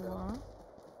 No.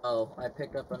 Oh, I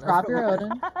picked up another Drop your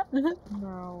one. Odin.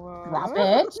 No. Drop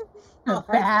it. I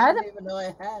Bad. didn't even know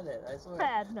I had it. I swear.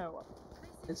 Bad Noah.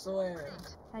 I swear.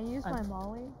 Can I use my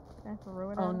molly? Can I throw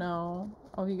it at Oh him? no.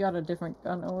 Oh, he got a different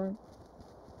gun or.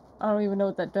 I don't even know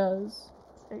what that does.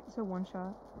 It's a one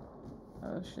shot.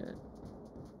 Oh shit.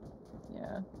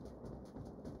 Yeah.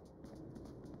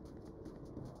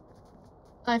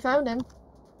 I found him.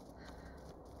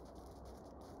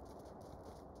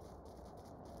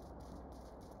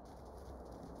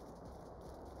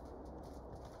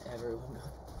 Everyone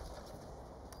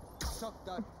got. Shot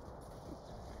that.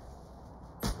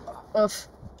 Oof.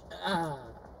 Ah.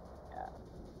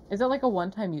 Is it like a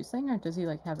one-time use thing, or does he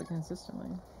like have it consistently?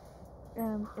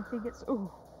 If he gets,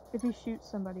 if he shoots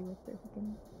somebody with it, he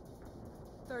can.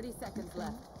 30 seconds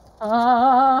left.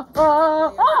 Ah!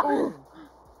 Player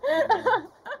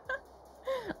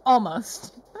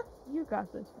Almost. You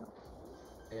got this. Mel.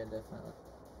 Yeah, definitely.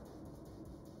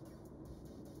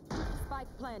 Spike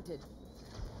planted.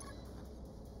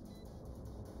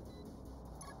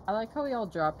 I like how we all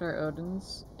dropped our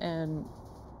Odins, and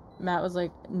Matt was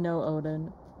like, no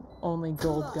Odin, only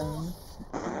gold gun.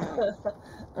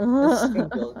 A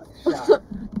single shot.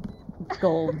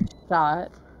 Gold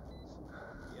shot.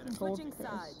 Gold Switching kiss.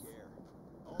 sides.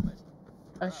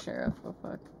 A sheriff, oh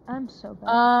fuck. I'm so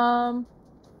bad.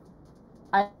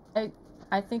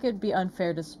 I think it'd be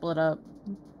unfair to split up.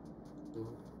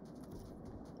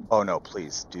 Oh no,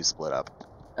 please do split up.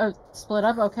 Oh, split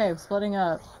up? Okay, splitting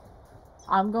up.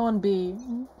 I'm going B.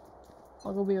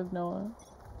 I'll go B with Noah.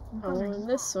 Oh,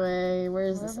 this way.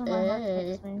 Where's this Wherever my heart A?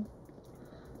 takes me.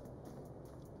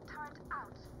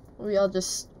 We all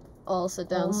just all sit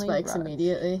down Only spikes rush.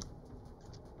 immediately.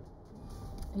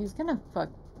 He's gonna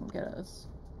fucking get us.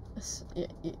 You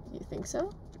think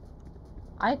so?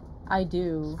 I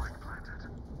do.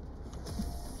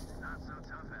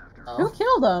 Oh. Who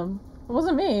killed him? It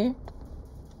wasn't me.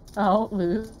 Oh,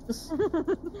 lose.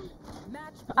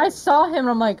 Match I saw him and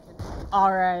I'm like,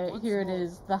 alright, here it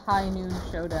is. The high noon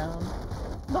showdown.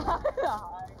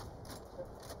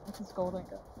 This is golden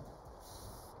gun.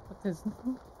 With his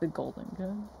the golden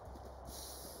gun.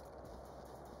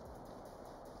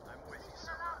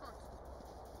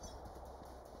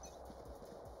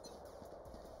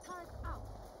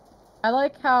 I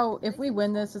like how if we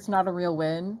win this, it's not a real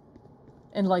win.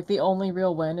 And like the only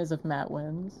real win is if Matt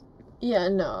wins. Yeah,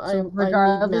 no, So I need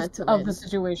regardless Matt to of win. the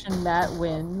situation, Matt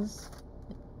wins.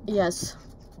 Yes.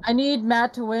 I need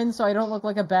Matt to win so I don't look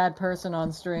like a bad person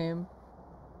on stream.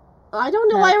 I don't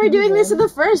know Matt, why we're can you doing this in win?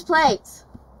 the first place.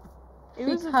 It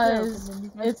was Because a joke, and then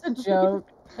you guys- it's a joke.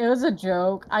 It was a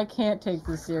joke. I can't take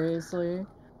this seriously.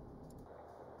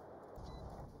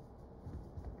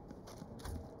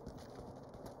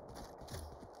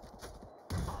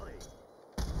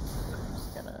 I'm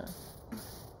just gonna...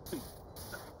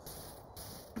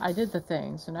 I did the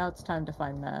thing, so now it's time to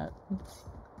find Matt.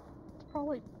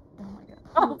 Probably. Oh my god.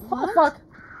 Oh, What? fuck!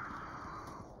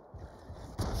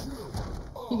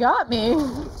 He got me!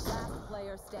 last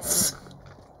player standing.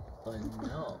 Oh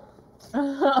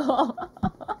no.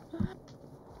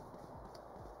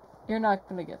 You're not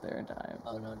gonna get there in time.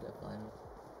 Oh no, definitely not.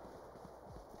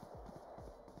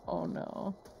 Oh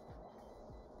no.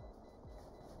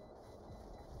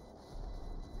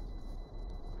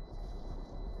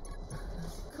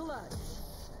 Clutch.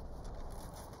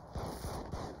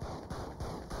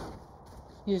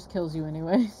 He just kills you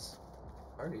anyways.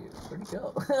 Where are you? Where'd you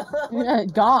go? Yeah,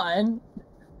 gone.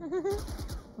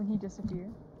 When he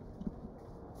disappeared.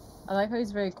 I like how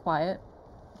he's very quiet.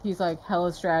 He's like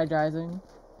hella strategizing.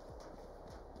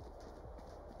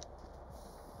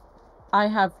 I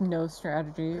have no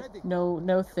strategy.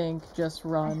 No think, just I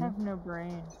run. have no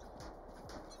brain.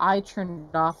 I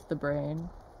turned off the brain.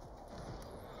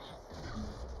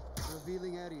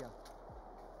 Revealing area.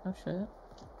 Oh shit.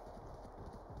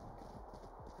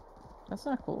 That's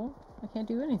not cool. I can't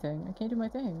do anything. I can't do my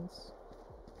things.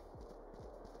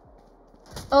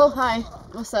 Oh, hi.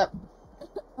 What's up?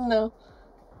 No.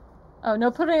 Oh,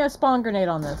 no putting a spawn grenade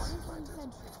on this.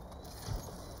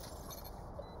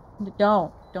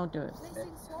 Don't do it.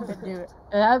 Could do it.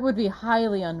 That would be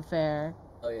highly unfair.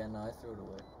 Oh yeah, no, I threw it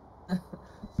away.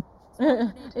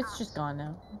 It's just gone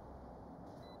now.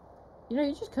 You know,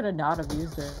 you just could have not have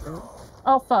used it.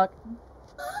 Oh, fuck.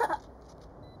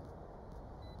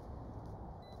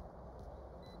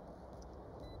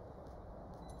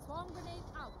 Swarm grenade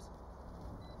out.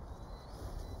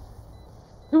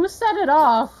 Who set it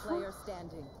off? Player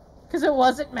standing. Because it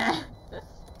wasn't Matt.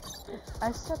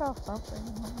 I set off something.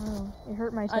 I don't know. It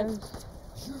hurt my I- toes.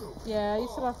 Yeah, you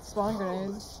set off the spawn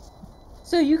grenade.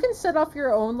 So you can set off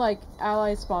your own, like,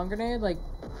 ally spawn grenade? Like,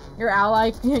 your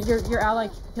ally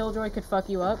Killjoy could fuck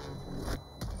you up?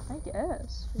 I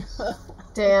guess.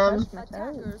 Damn. Touched my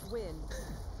toes. Attackers win.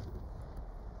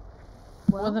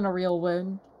 Well, wasn't a real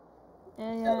win.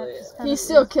 Yeah, it just He kinda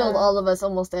still is, killed all of us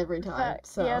almost every time, fact-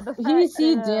 so. Yeah, the He fact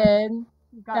that, did.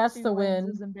 got That's 2 the wins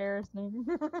win. is embarrassing.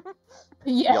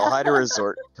 Yeah. Y'all had to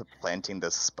resort to planting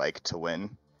the spike to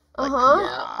win. Like, Uh-huh.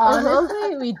 Yeah.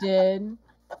 Honestly, we did.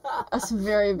 That's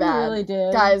very We bad. really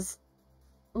did. Guys,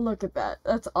 look at that.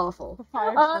 That's awful.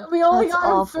 We only That's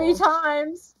got him 3 awful.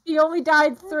 times. He only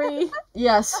died 3.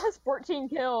 Yes. Has 14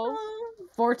 kills.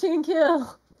 14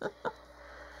 kill.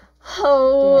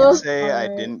 Oh. I'd say I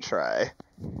Alright. didn't try.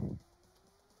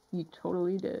 You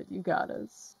totally did. You got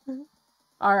us.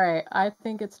 Alright, I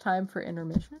think it's time for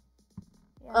intermission.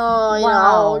 Oh, yeah,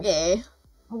 Wow. okay.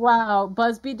 Wow,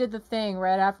 Busby did the thing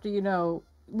right after,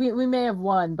 we may have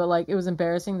won, but like it was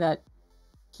embarrassing that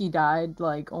he died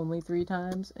like only 3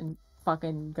 times and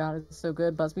fucking God, it's so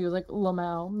good. Busby was like,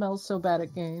 Lamau, Mel's so bad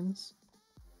at games.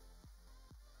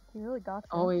 He really got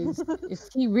you. Always,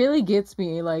 he really gets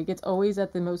me. Like it's always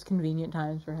at the most convenient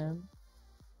times for him.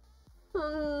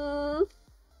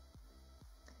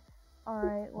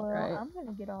 Alright, well, Alright. I'm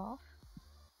gonna get off.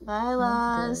 Bye, Sounds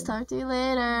Laz. good. Talk to you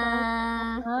later.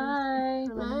 Bye.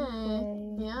 For letting me Bye.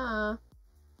 play. Yeah.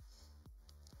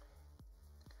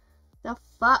 The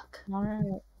fuck?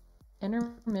 Alright.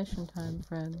 Intermission time,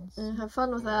 friends. Have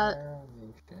fun with that.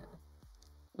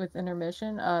 With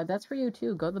intermission, that's for you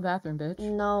too. Go to the bathroom, bitch.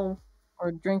 No.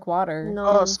 Or drink water.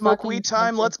 No. Oh, smoke fucking weed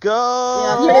time. something. Let's go.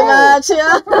 Yeah, pretty much.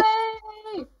 Yeah.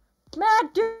 Hooray!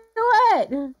 Matt, do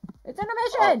it! It's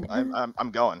intermission! Oh,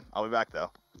 I'm going. I'll be back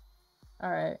though.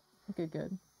 Alright.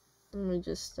 Good. Let me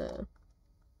just,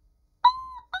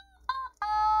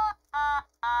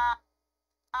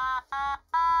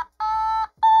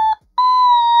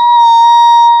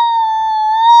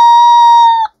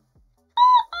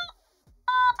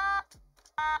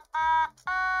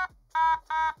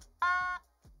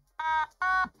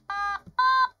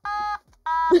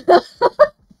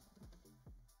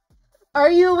 Are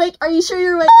you awake? Are you sure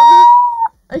you're awake?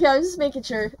 Okay, I was just making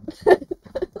sure.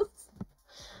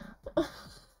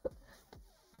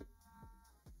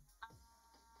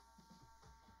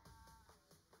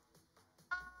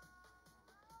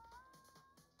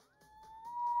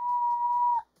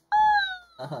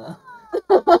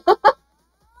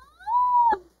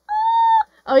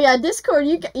 Oh yeah, Discord,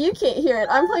 you can't hear it.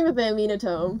 I'm playing with the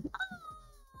Aminatome.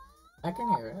 I can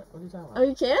hear it. What are you talking Oh, about?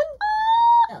 you can?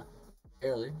 Yeah.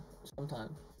 Barely.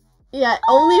 Sometimes. Yeah,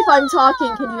 only if I'm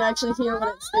talking can you actually hear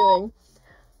what it's doing.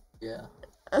 Yeah.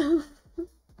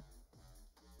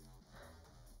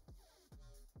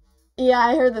 Yeah,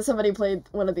 I heard that somebody played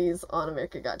one of these on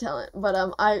America Got Talent, but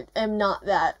I am not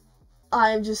that.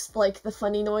 I'm just like the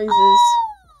funny noises.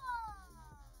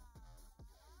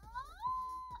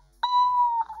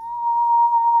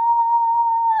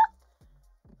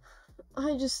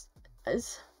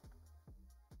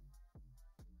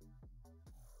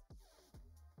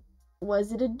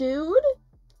 Was it a dude?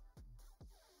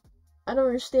 I don't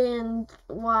understand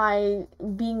why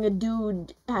being a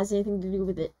dude has anything to do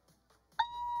with it.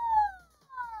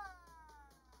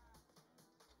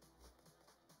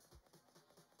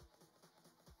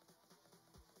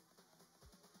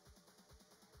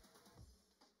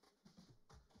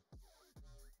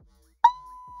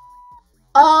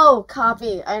 Oh,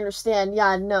 copy. I understand.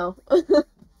 Yeah, no.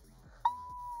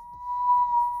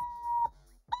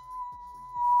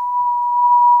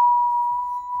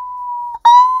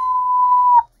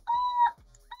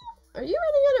 Are you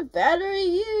running out of battery,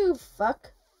 you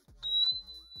fuck?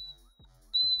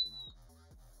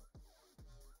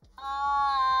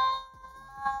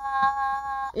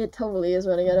 It totally is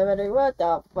running out of battery. What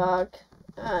the fuck?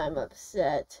 I'm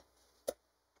upset.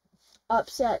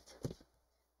 Upset.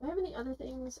 Do I have any other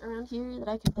things around here that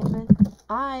I can play with?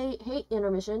 I hate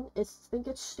intermission. I think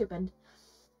it's stupid.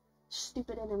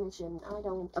 Stupid intermission. I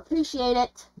don't appreciate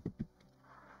it.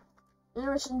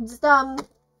 Intermission's dumb.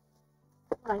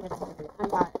 I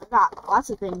got lots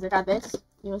of things. I got this.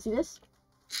 You wanna see this?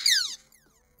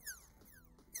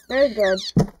 Very good.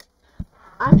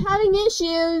 I'm having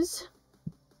issues.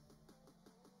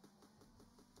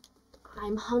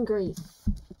 I'm hungry.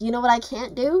 You know what I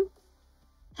can't do?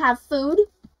 Have food.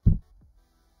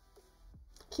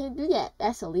 Can't do that.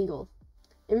 That's illegal.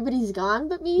 Everybody's gone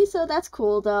but me, so that's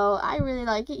cool though. I really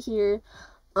like it here.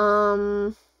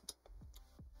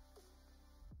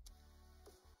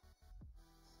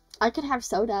 I could have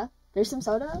soda. There's some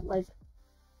soda, like,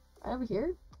 right over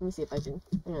here. Let me see if I can.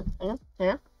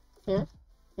 Hang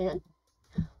on.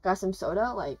 Got some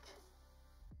soda, like,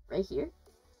 right here.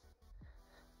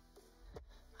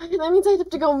 Okay, that means I have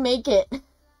to go make it.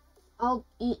 I'll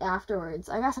eat afterwards.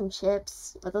 I got some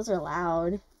chips, but those are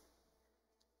loud.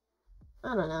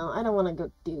 I don't know. I don't want to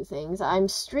go do things. I'm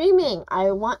streaming.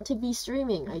 I want to be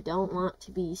streaming. I don't want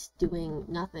to be doing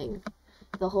nothing.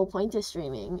 The whole point of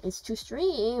streaming is to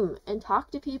stream and talk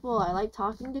to people. I like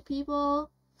talking to people.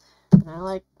 And I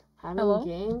like having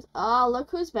games. Oh,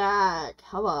 look who's back.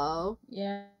 Hello.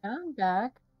 Yeah, I'm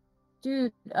back.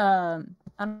 Dude, I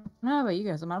don't know about you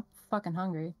guys. I'm fucking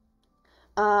hungry.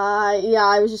 Yeah,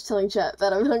 I was just telling Chet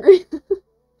that I'm hungry.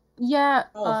 Yeah,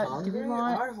 hungry? do we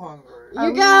want... I'm hungry.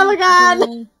 You got, oh my god!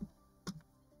 Doing...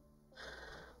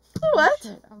 What? Oh,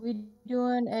 shit. Are we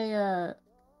doing a,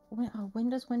 when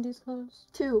does Wendy's close?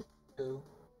 2.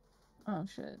 Oh,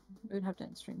 shit. We'd have to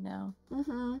end stream now.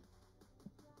 Mm-hmm.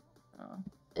 Oh.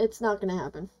 It's not gonna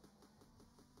happen.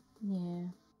 Yeah.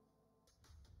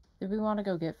 Did we want to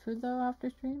go get food though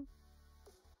after stream?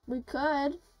 We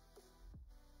could.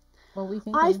 What we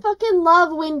think? I fucking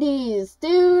love Wendy's,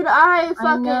 dude. I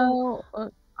fucking. know.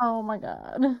 Oh my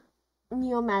god.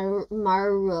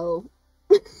 Maro.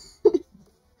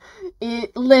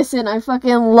 Listen, I fucking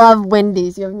love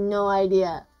Wendy's. You have no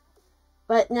idea.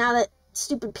 But now that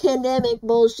stupid pandemic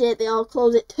bullshit, they all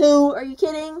close at 2. Are you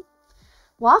kidding?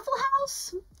 Waffle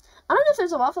House? I don't know if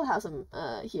there's a Waffle House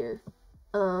here.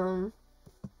 I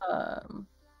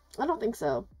don't think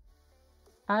so.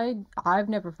 I've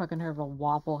never fucking heard of a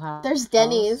Waffle House. There's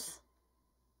Denny's.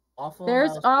 Waffle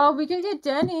There's House we could get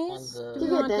Denny's. on the- We You could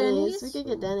get want Denny's. We could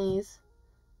get Denny's.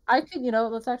 I could,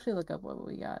 let's actually look up what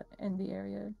we got in the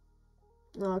area.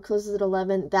 No, it closes at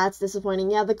 11. That's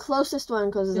disappointing. Yeah, the closest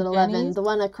one closes The at 11. Denny's? The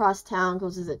one across town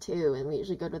closes at 2, and we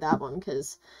usually go to that one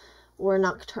because we're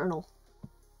nocturnal.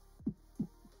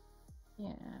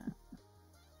 Yeah.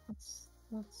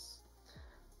 Let's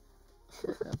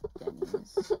look up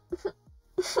Denny's.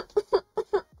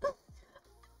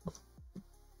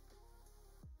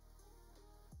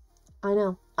 I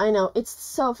know. It's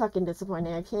so fucking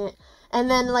disappointing. I can't. And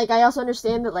then, like, I also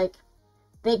understand that, like,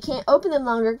 they can't open them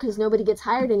longer because nobody gets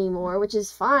hired anymore, which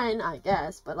is fine, I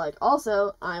guess. But, like,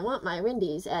 also, I want my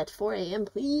Wendy's at 4 a.m.,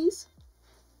 please.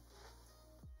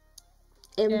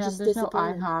 I'm just There's no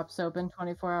disappointed. IHOPs open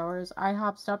 24 hours.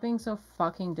 IHOP, stop being so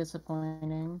fucking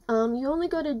disappointing. You only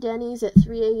go to Denny's at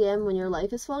 3 a.m. when your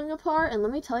life is falling apart, and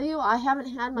let me tell you, I haven't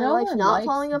had my No life one not likes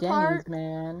falling Denny's, apart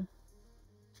man.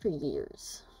 for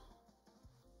years.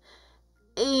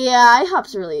 Yeah,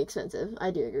 IHOP's really expensive.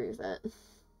 I do agree with that.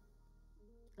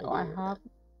 I do agree with IHOP?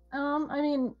 that. I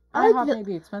mean, I like IHOP the- may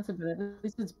be expensive, but at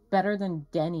least it's better than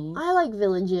Denny's. I like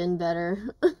Village Inn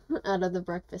better out of the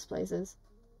breakfast places.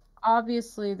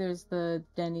 Obviously, there's the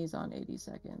Denny's on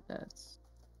 82nd that's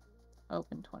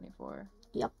open 24.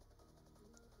 Yep.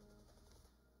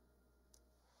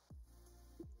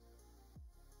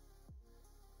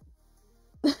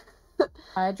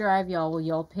 I drive, y'all. Will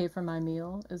y'all pay for my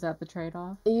meal? Is that the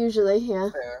trade-off? Usually, yeah.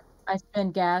 Fair. I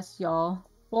spend gas, y'all.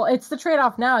 Well, it's the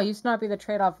trade-off now. It used to not be the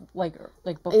trade-off like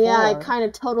before. Yeah, I kind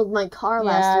of totaled my car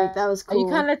last week. That was cool.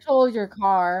 You kind of told your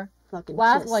car. Fucking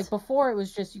Like pissed. before, it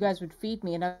was just you guys would feed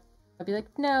me, and I'd be like,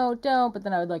 no, don't. But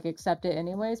then I would like accept it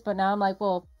anyways. But now I'm like,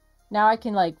 well, now I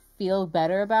can like feel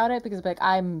better about it because like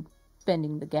I'm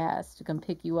spending the gas to come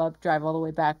pick you up, drive all the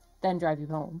way back, then drive you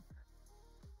home,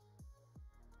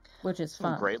 which is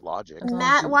Some fun. great logic. As long as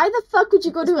Matt, you- why the fuck would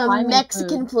you go to Just buy a me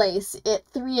Mexican food. place at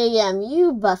 3 a.m.?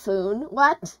 You buffoon.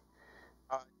 What?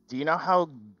 Do you know how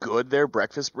good their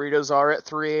breakfast burritos are at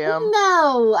 3 a.m.?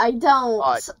 No, I don't.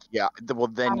 Yeah, well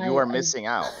then you are I- missing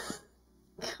out.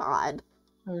 God.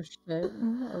 Oh shit.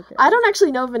 Okay. I don't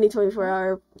actually know of any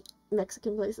 24-hour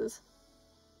Mexican places.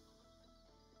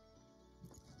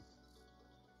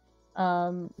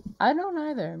 I don't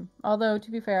either. Although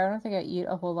to be fair, I don't think I eat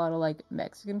a whole lot of like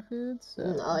Mexican food.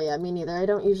 So Oh yeah, me neither. I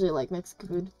don't usually like Mexican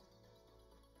food.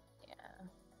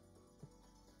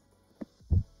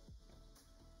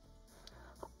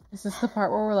 this is the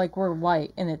part where we're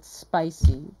white and it's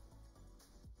spicy,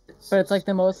 but it's like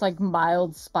the most like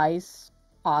mild spice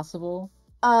possible.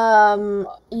 Yeah,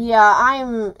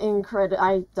 I'm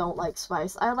I don't like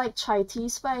spice. I like chai tea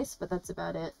spice, but that's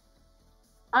about it.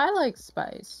 I like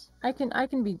spice. I can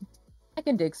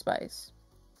dig spice.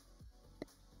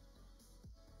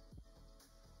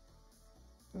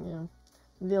 Yeah.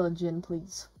 Village Inn,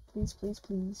 please. Please, please,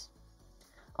 please.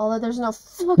 Although there's no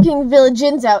fucking Village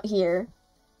Inns out here.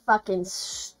 Fucking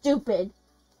stupid.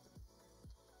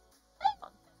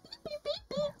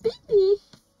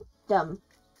 Dumb.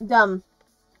 Dumb.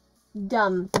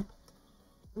 Dumb.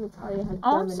 Let me tell you how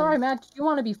Oh, dumb I'm it sorry, is. Matt. Do you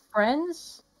want to be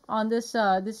friends on this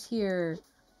this here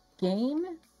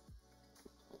game?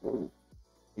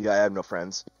 Yeah, I have no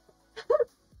friends.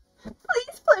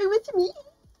 Please play with me.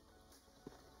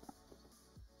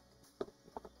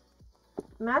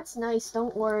 Matt's nice,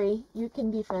 don't worry. You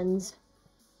can be friends.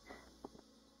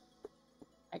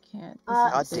 I can't.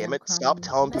 God damn it! Stop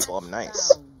telling people I'm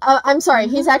nice. I'm sorry,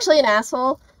 he's actually an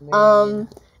asshole.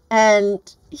 And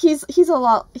he's a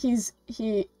lot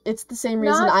it's the same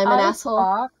reason I'm an asshole.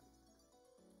 Block.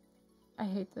 I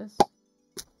hate this.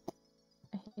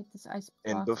 I hate this ice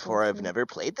block. And before I've bullshit. never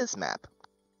played this map.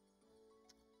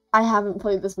 I haven't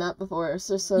played this map before,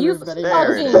 so You everybody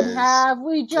There it fucking is. have.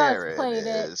 We just There played it.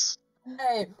 is.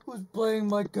 Hey, who's playing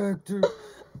my character?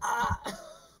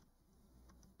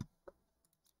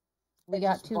 We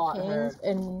got just 2 bought her. kings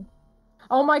and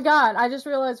oh my god! I just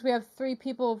realized we have 3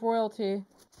 people of royalty.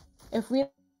 If we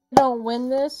don't win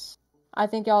this, I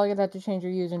think y'all are gonna have to change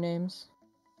your usernames.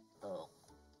 Oh.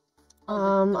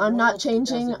 I'm not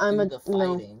changing. I'm a no.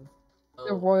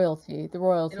 The royalty. The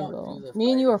royalty don't will. do the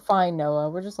Me and you are fighting. fine, Noah.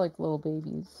 We're just like little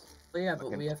babies. But yeah, but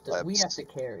Fucking we have plebs. to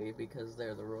carry because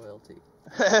they're the royalty.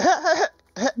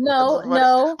 No, That's funny.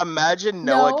 no. Imagine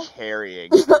No. Noah carrying.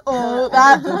 Oh,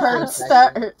 I that did hurts. for a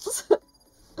That second. hurts.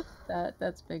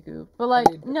 That's big oof. But like,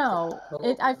 did no. for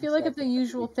I 1 feel like it's a second.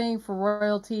 usual thing for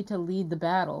royalty to lead the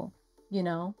battle. You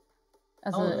know,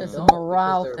 as Oh, a they as a don't, because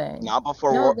morale they're- thing. Not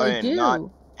before. No, they I mean, not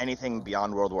do. anything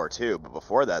beyond World War II, but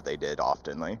before that they did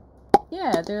oftenly.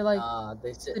 Yeah, they're like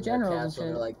they sit the in their generals and castle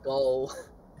and they're shit. like, go.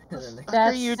 And then they What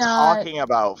are you That's not. talking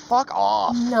about? Fuck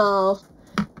off. No.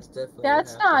 It's definitely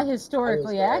That's what not happened.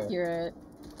 historically there. accurate.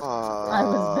 I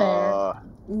was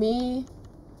there. Me?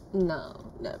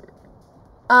 No, never.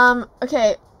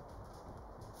 Okay.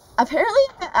 Apparently,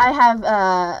 I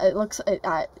have, it looks,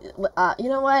 you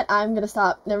know what? I'm gonna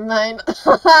stop. Never mind.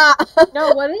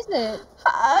 No, what is it?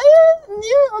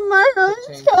 You, Amaro, just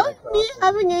Change calling my me crossing.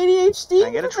 having ADHD Can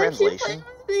I get a because I keep playing translation?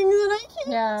 with things and I can't.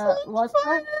 Yeah, so what's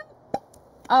fun. that?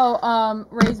 Oh,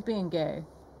 Ray's being gay.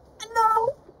 No.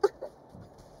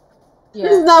 Yeah.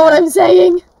 That's not what I'm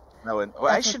saying. No, well, That's I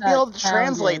what should be that able to sound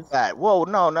translate is. that. Whoa,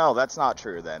 no, that's not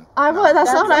true then. That's No, not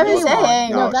what I the was gay one.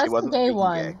 saying. No, No, she that's the wasn't gay speaking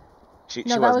one. gay. She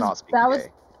No, was not speaking that was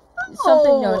gay.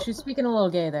 something. No, Oh. she's speaking a little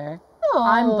gay there. No.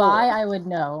 I'm bi. I would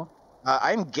know.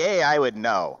 I'm gay, I would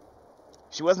know.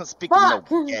 She wasn't speaking Fuck!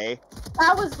 no gay.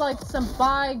 That was like some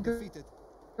bi Defeated.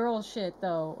 girl shit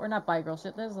though, or not bi girl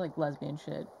shit. That was like lesbian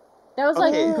shit. That was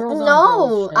Okay. like girls on No,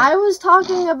 girls shit. I was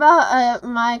talking about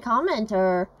my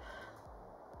commenter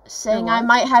saying I what?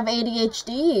 might have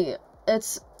ADHD.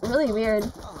 It's really weird.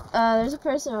 There's a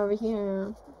person over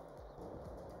here.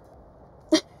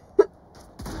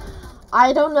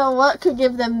 I don't know what could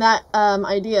give them that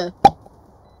idea.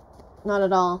 Not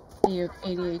at all. You have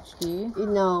ADHD.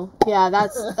 No. Yeah,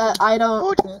 that I don't.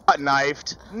 Who just got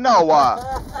knifed?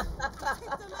 Noah.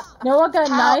 Noah got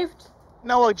How? knifed.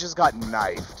 Noah just got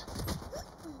knifed.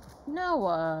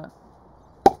 Noah.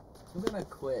 I'm gonna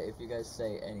quit if you guys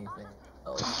say anything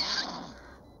else.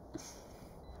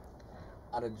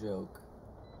 Not a joke.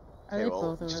 Are they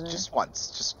both over there? Just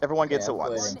once. Just everyone gets it I'm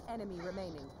once. quitting. One enemy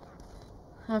remaining.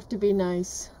 Have to be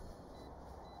nice.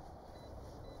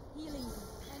 Healing.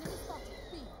 Enemy spotted.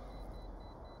 B.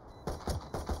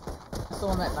 That's the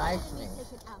one that knifed me. Enemy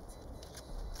taken out.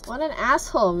 What an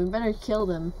asshole. We better kill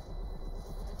them.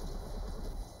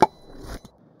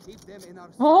 Keep them in our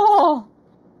sights. Oh,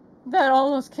 that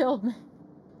almost killed me.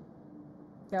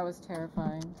 That was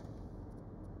terrifying.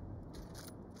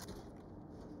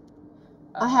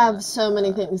 I have so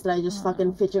many things that I just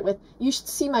fucking fidget with. You should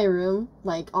see my room.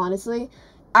 Like, honestly.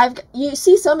 You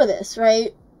see some of this,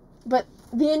 right? But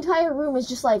the entire room is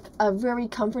just like a very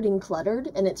comforting cluttered,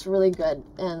 and it's really good,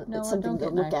 and No, it's something to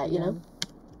look at, you know?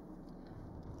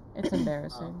 It's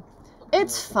embarrassing.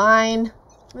 It's fine.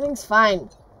 Everything's fine.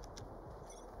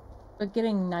 But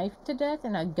getting knifed to death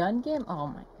in a gun game? Oh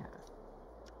my god.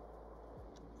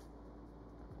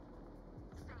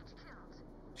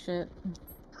 Shit.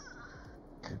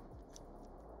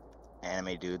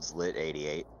 Anime dudes lit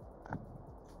 88.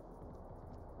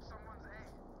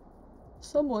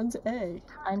 Someone's A.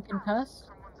 I'm concussed?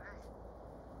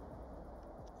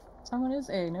 Someone is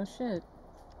A, no shit.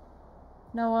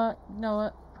 Noah.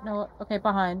 Okay,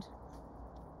 behind.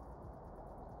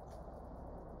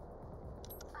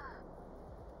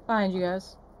 Behind you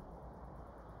guys.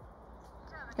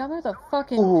 Got me with a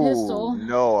fucking Ooh, pistol.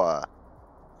 Noah.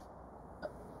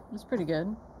 It's pretty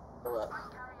good. But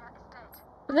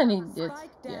But then it's, Spike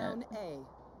yeah. down A.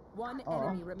 One Aw.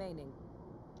 enemy remaining.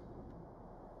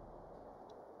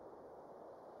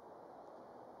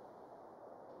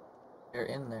 they're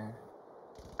in there.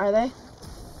 Are they?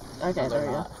 Okay, No, there they're we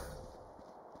go. not.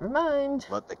 Never mind.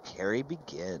 Let the carry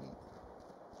begin.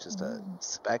 Just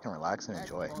sit back and relax and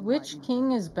enjoy. Which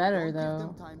king is better,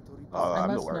 though? Oh, I I'm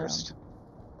the must know. worst.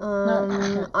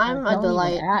 I'm a Don't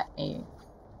delight. even at me.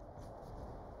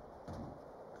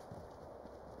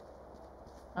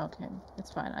 Okay,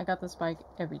 it's fine. I got the spike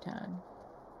every time.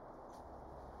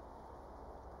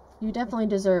 You definitely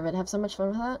deserve it. Have so much fun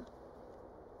with that.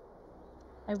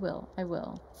 I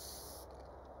will.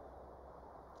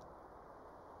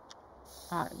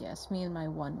 Ah, yes, me and my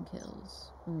 1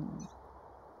 kills. Ooh,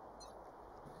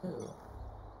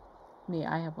 Me,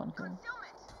 I have 1 kill.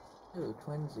 ooh,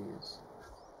 twinsies.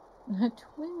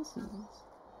 Twinsies.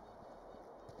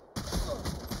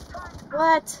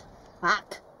 What?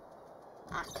 Fuck.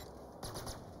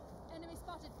 Enemy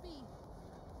spotted. B.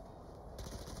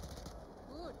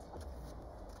 Good.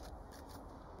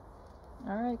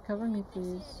 Alright, cover me,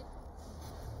 please.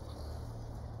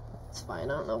 It's fine.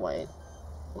 I don't know why.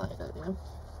 Light idea.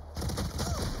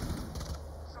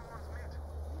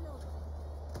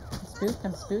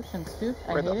 I'm spooked.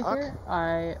 I Where hate the it fuck? here.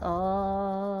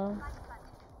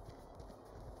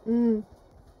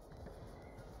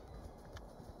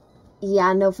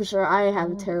 Yeah, no, for sure. I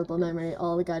have a terrible memory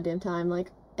all the goddamn time.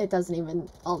 Like, it doesn't even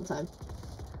all the time.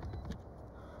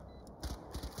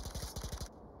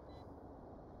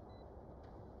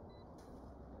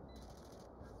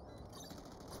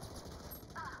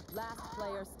 Last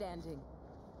player standing.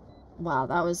 Wow,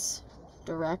 that was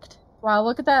direct. Wow,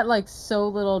 look at that, like, so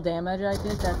little damage I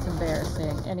did. That's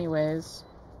embarrassing. Anyways.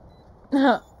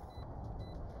 Nice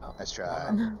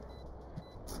try.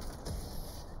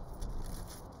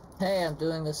 Hey, I'm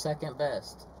doing the second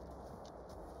best.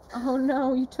 Oh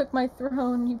no, you took my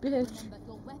throne, you bitch.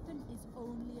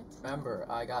 Remember,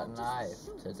 I got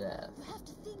knifed to death.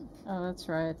 Oh, that's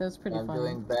right. That was pretty I'm funny.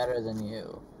 doing better than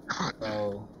you.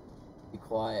 So, be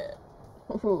quiet.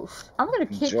 Oof. I'm gonna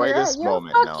kick Enjoy your this ass. Yo,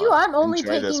 moment, fuck Noah. you. I'm only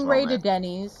Enjoy this taking Ray to moment.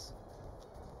 Denny's.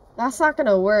 That's not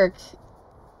gonna work.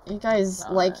 You guys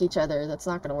Not. like each other. That's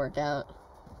not gonna work out.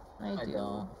 I I do.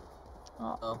 don't.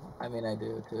 Oh, I mean, I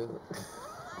do too.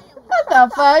 What the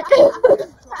fuck?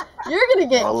 You're gonna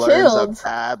get Noah learns killed. a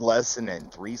bad lesson in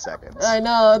 3 seconds. I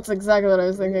know, that's exactly what I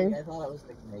was Really? thinking. I thought I was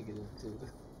like negative too.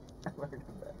 I learned a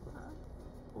bad lesson.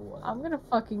 Wow. I'm gonna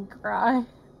fucking cry.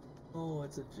 Oh,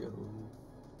 it's a joke.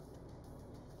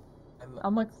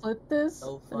 I'm gonna clip this.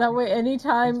 So That funny. way,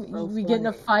 anytime It's so we get in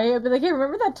a funny. fight, I'll be like, hey,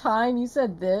 remember that time you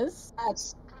said this?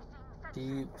 That's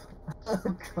deep.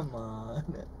 Come on.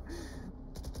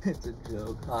 It's a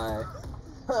joke. Hi.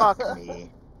 Fuck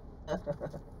me.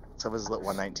 So was lit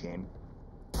 119.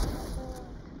 I'm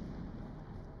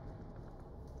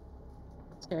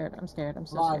scared. I'm so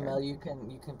Come on, scared. Mel. You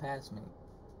can pass me.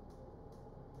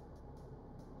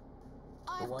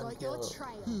 I've one got your kill.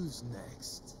 trail. Who's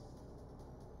next?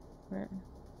 Where?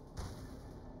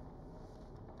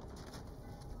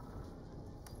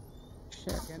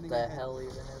 Shit. Scanning What the ahead. hell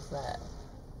even is that?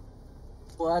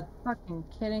 What? Fucking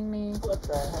kidding me? What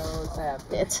the hell is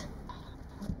happening? It.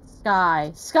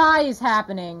 Sky is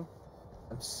happening.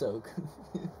 I'm so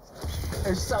confused.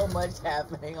 There's so much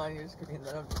happening on your screen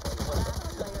that I'm just like,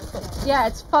 what the Yeah,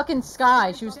 it's fucking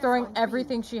Sky. She was throwing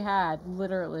everything she had,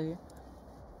 literally.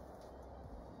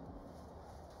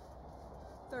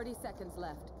 30 seconds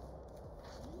left.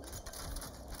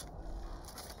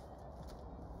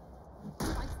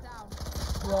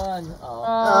 Run!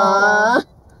 Oh.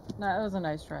 That was a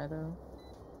nice try, though.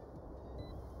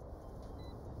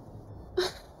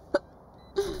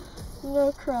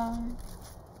 No cry.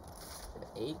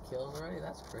 8 kills already?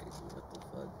 That's crazy. What the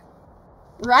fuck?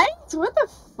 Right? What the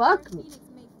fuck?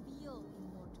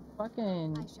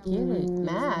 Fucking get it, dude.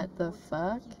 Matt, the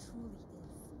fuck?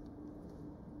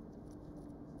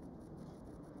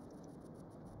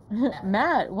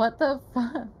 Matt, what the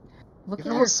fuck? Look You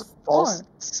at have your a false score.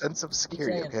 sense of Keep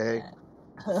security, saying okay?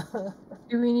 that.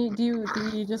 Do we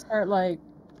need to start like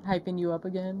hyping you up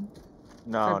again?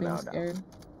 No, Start no, being no. scared?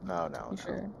 No. You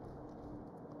sure?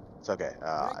 It's okay.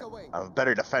 Break away. I'm a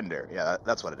better defender. Yeah,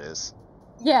 that's what it is.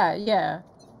 Yeah.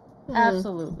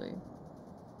 Absolutely.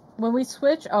 When we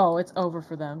switch, oh, it's over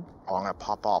for them. Oh, I'm gonna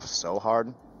pop off so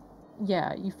hard.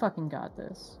 Yeah, you fucking got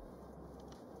this.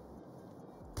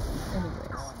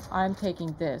 Anyways, I'm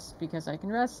taking this because I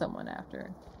can rest someone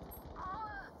after.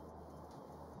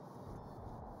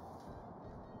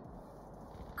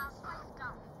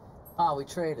 Ah, we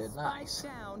traded. Nice.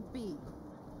 Down B.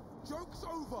 Joke's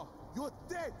over. You're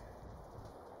dead.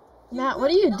 Matt,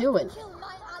 what are you doing?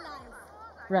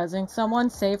 Resing someone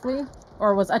safely?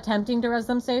 Or was attempting to res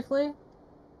them safely?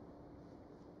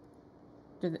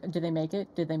 Did they make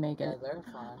it? Did they make Yeah, it? they're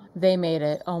fine. They made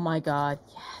it. Oh my god.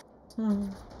 Yes.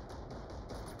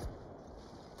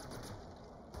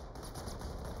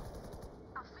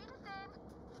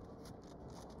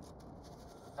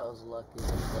 I was lucky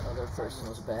that the other person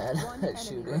was bad at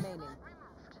shooting.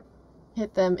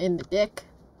 Hit them in the dick.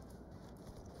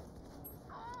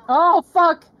 Oh,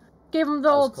 fuck! Gave him the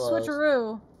That was old close.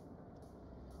 switcheroo.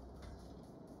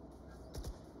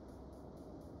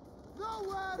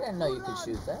 Nowhere. I didn't know you could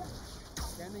shoot that.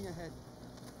 Scanning ahead.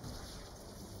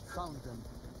 Found them.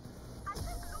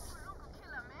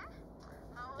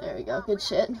 There we go. Good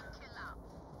shit.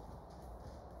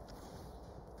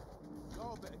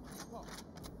 Y'all better keep up.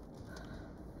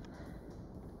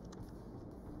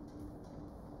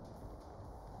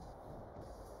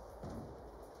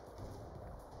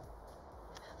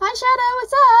 Hi Shadow,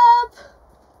 what's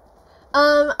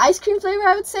up? Ice cream flavor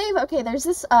I would save. Okay, there's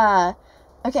this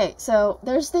Okay, so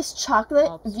there's this chocolate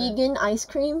Lobster. vegan ice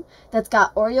cream that's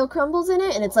got Oreo crumbles in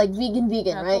it, and it's like vegan,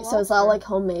 That's right? a So it's all lobster. like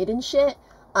homemade and shit.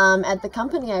 At the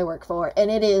company I work for,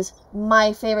 and it is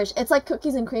my favorite. It's like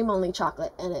cookies and cream, only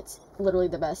chocolate, and it's literally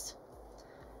the best.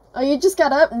 Oh, you just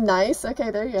got up? Nice. Okay,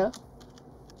 there you go.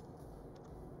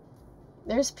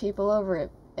 There's people over at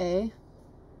A.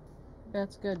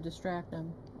 That's good. Distract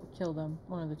them. Or kill them.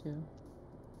 One of the two.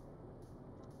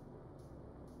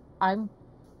 I'm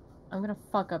gonna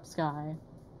fuck up Sky.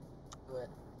 Do it.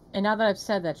 And now that I've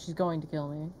said that, she's going to kill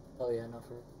me. Oh yeah, no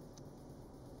for.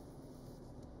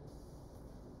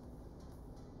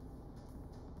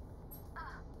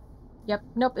 Yep.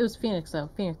 Nope, it was Phoenix, though.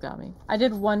 Phoenix got me. I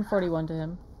did 141 to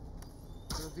him.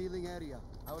 Revealing area.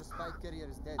 Our spike carrier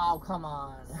is dead. Oh come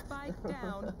on. Spike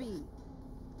down B.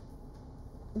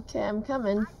 Okay, I'm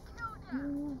coming.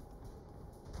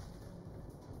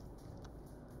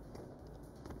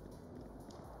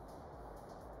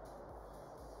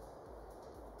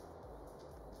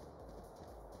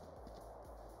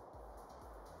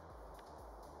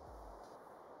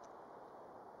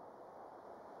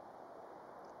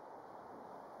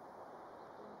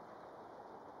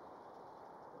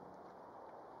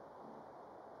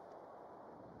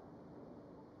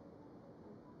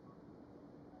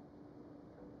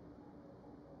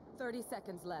 Thirty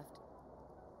seconds left.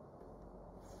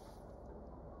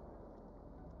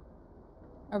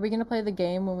 Are we gonna play the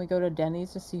game when we go to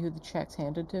Denny's to see who the check's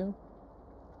handed to?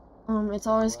 It's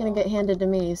always gonna get handed to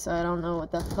me, so I don't know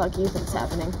what the fuck you think's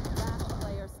happening. Last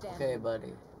player standing. Okay,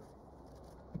 buddy.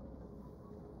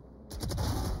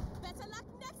 Better luck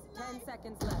next 10 time.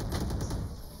 seconds left.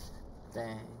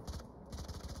 Dang.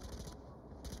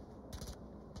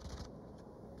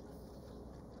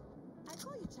 I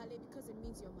call you Charlie because it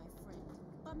means you're my friend.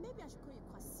 But maybe I should call you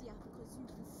Kwasia because you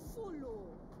follow.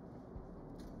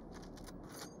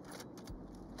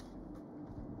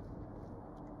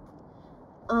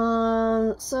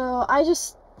 So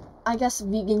I guess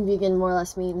vegan more or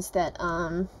less means that,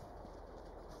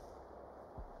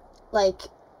 like,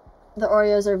 the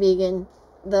Oreos are vegan,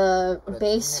 the But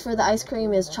base for the ice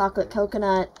cream is chocolate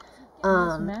coconut,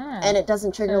 mad. and it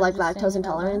doesn't trigger, So like, just saying lactose it out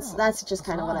intolerance. loud. That's just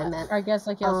kind of what I meant. Or I guess,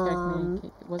 like, you also gotta Um,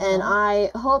 communicate. Was And that?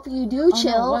 I hope you do Oh, no,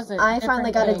 chill. was it? I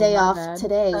finally Different got a thing, day my off bad.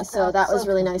 today, so that was So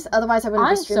really nice. Otherwise, I wouldn't be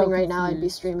I'm so streaming right now. I'd be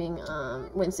confused. streaming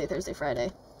Wednesday, Thursday,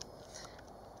 Friday.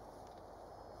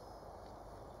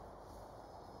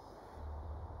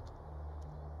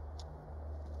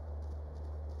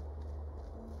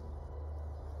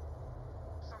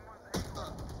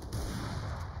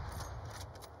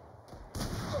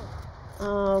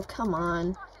 Oh, come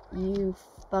on. You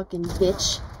fucking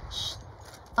bitch.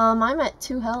 I'm at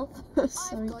 2 health.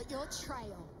 so I've got your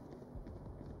trail.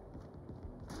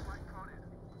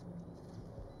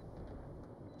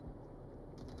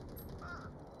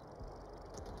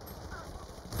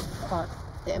 Fuck.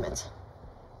 damn it.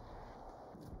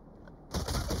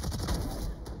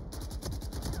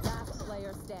 Last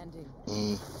player standing.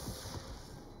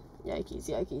 Yikes,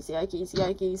 yikes, yikes,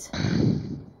 yikes.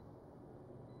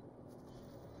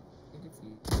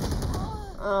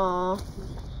 Oh,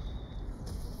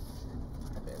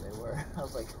 Okay, they were. I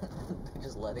was like, they're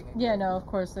just letting it Yeah, go. no, of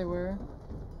course they were.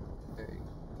 Very-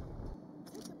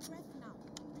 Take a breath now.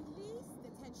 Release the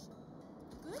tension.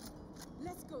 Good?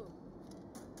 Let's go.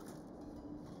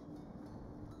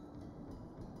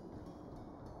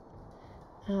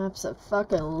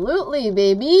 abso-fucking-lutely,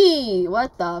 baby.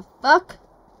 What the fuck?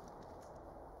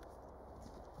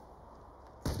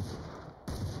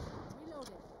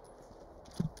 Reloaded.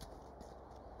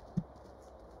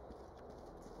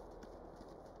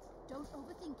 Don't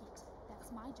overthink it.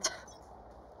 That's my job.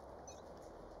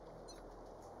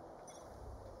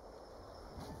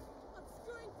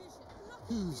 Obscuring vision.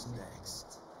 Who's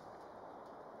next?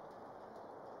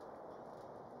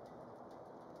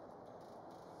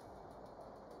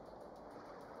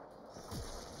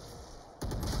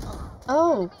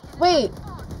 Oh, wait.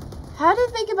 How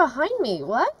did they get behind me?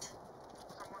 What?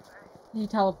 He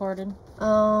teleported.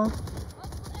 Oh,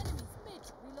 Multiple enemies. Mid.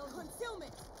 Reload.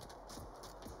 Concealment.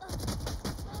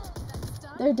 That's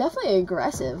done. they're definitely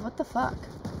aggressive. What the fuck?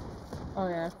 Oh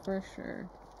yeah, for sure.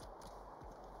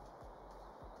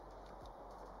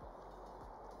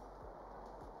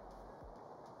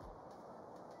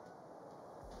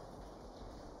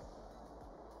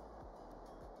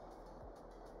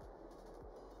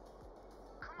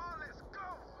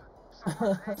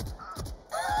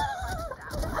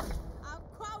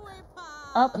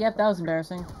 Oh, yep, that was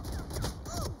embarrassing.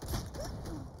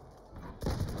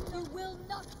 You will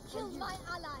not kill my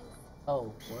allies.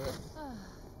 Oh, what?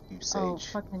 You Oh, sage.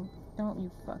 fucking, don't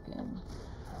you fucking.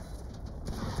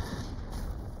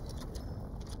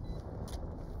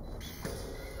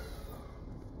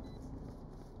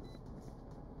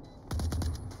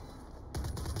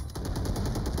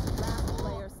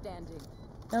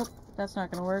 That's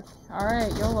not gonna work.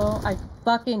 Alright, YOLO.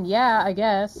 Yeah, I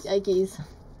guess. Yikes.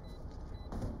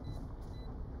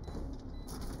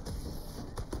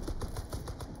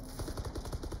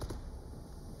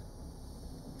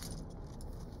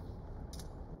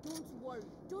 Don't worry.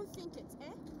 Don't think it,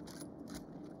 eh?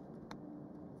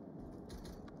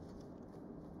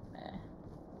 Eh.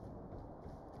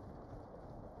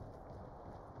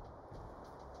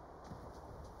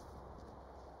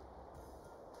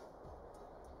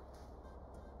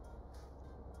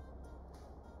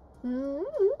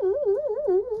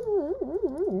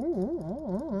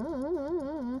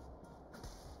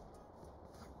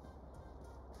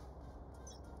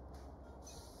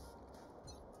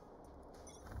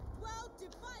 Well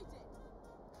divided.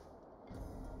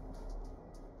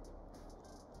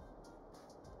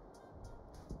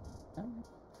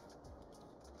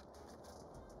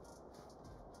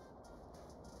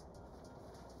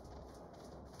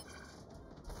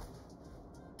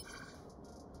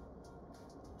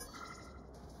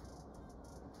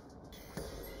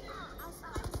 Our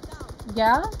spike's down.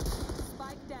 Yeah?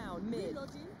 Spike down mid.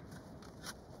 Reloading.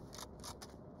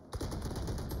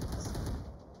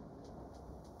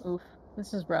 Oof.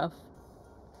 This is rough.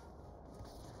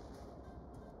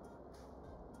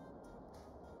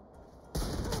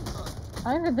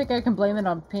 I don't even think I can blame it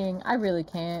on ping. I really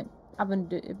can't. I've been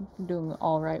doing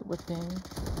alright with ping.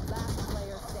 Last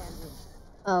player standing.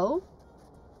 Oh?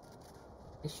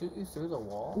 They shoot you through the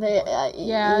wall? They,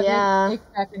 yeah.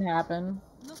 That can happen.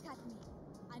 Look at me.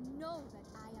 I know that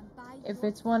I am by If your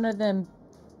it's one of them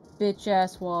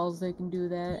bitch-ass walls, they can do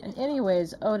that. And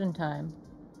anyways, Odin time.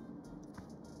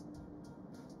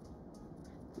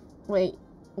 Wait,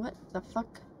 what the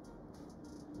fuck?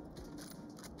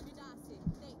 Midasi,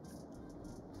 thanks.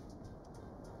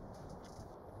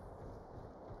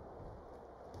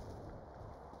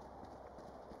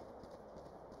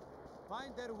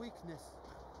 Find their weakness.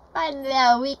 Find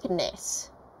their weakness.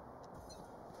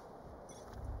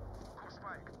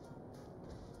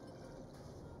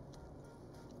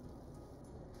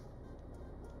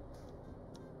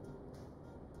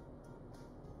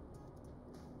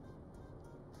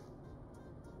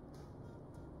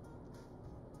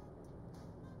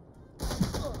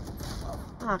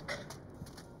 Fuck.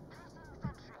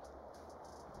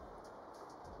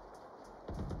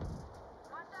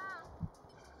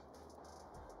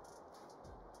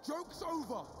 Joke's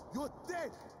over. You're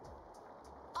dead.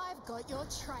 I've got your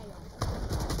trail.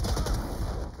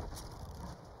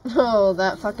 Oh,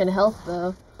 that fucking health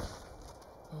though.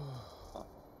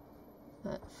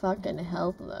 That fucking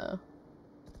health though.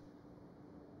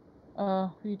 Who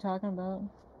are you talking about?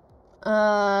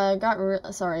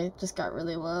 Just got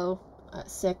really low at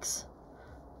 6.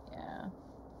 Yeah.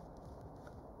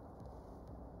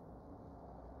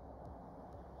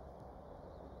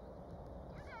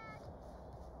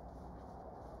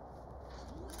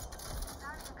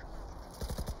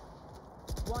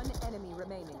 One enemy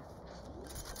remaining.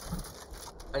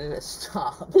 Why did it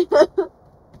stop?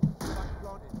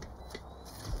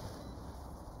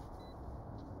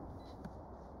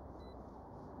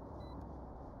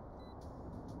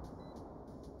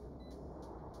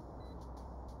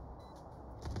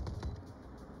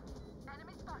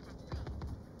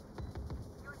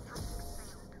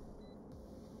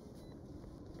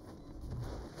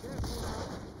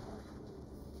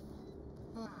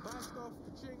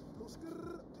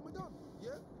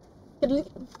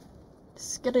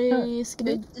 Skitty,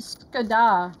 skitty.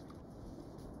 Skada.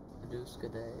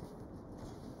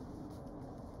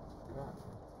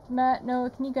 Matt, Noah,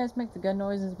 can you guys make the gun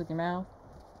noises with your mouth?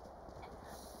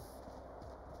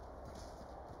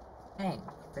 Bang,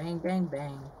 bang, bang,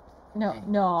 bang. No,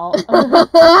 Bang. no.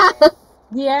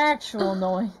 The actual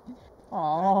noise.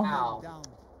 Aww. Pow.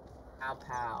 Pow,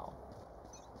 pow.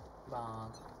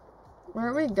 Bonk. Where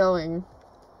are we going?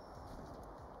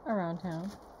 Around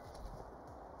town.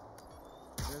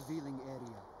 Revealing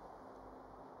area.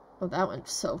 Oh, that went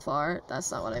so far.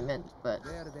 That's not what I meant, but...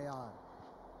 There they are.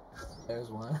 There's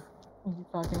one. You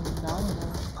fucking got him.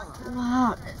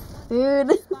 Fuck.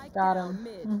 Dude. Spike Got down him.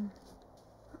 mid.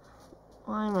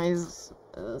 Why am I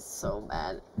so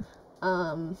bad?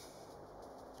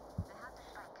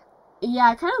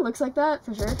 Yeah, it kind of looks like that,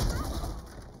 for sure.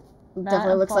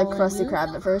 Definitely I'm looks like following Krusty you.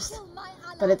 Krab at first.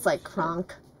 But it's like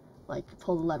Kronk. Like,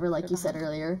 pull the lever like you said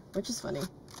earlier, which is funny.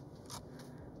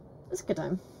 It's a good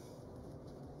time.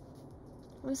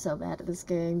 I'm so bad at this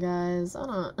game, guys.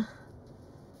 I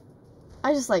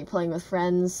just like playing with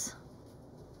friends.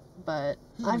 But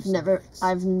I've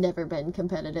never been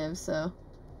competitive, so...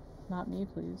 Not me,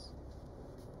 please.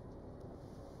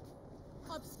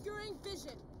 Obscuring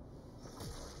vision.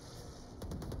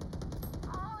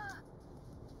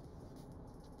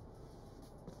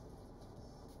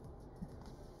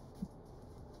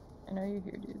 I know you're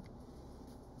here, dude.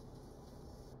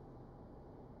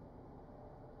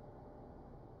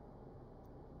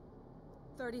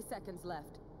 "30 seconds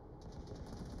left.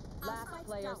 Last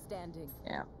player standing.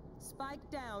 Yeah. Spike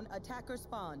down, attacker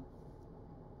spawn.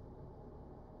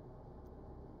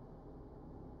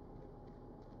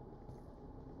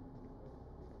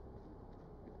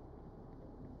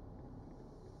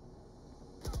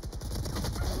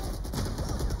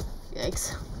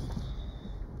 Yikes.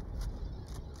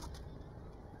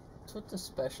 What's with the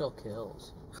special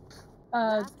kills?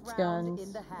 Last round Guns.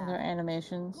 in the half. Their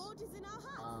animations. Gold is in our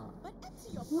hearts, but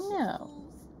empty your No. pockets,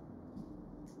 fools.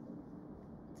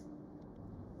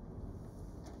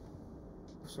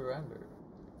 Surrender.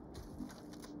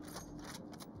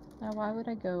 Now, why would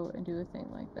I go and do a thing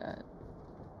like that?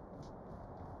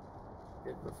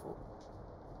 Did before.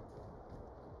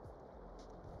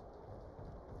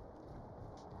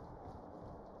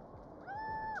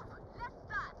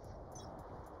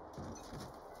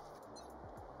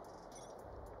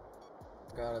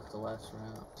 Got it the last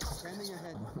round. Scanning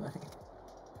ahead.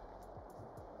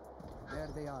 There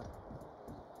they are.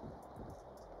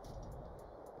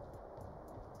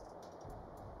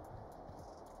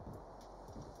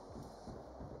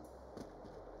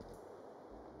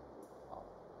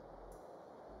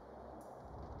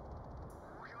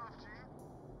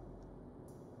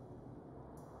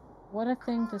 What a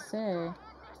thing to say.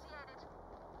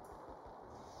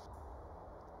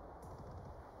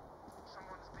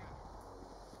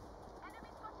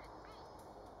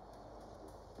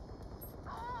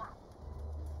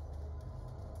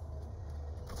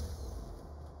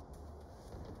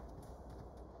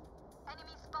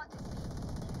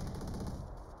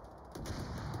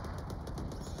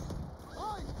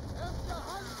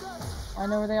 I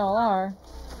know where they all are.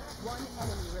 One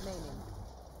enemy remaining.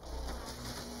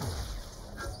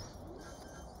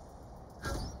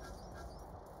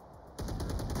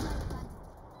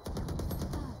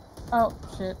 Oh,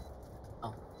 shit.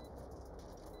 Oh.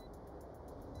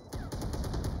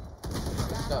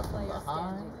 Last Got from player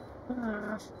behind.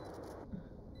 standing.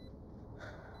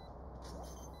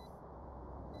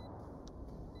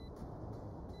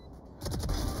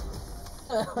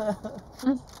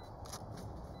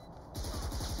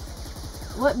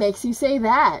 What makes you say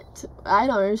that? I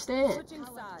don't understand. Switching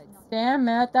sides. Damn,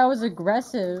 Matt, that was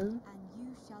aggressive. And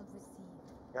you shall receive.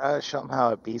 Gotta show 'em how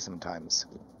it be sometimes.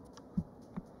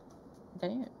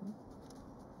 Damn.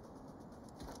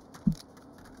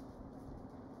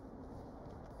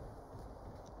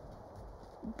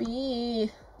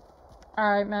 B.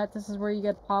 Alright, Matt, this is where you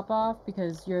get pop off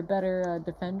because you're a better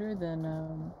defender than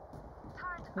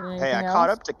anything Hey, I else. caught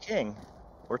up to King.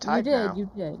 We're tied now. You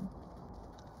did.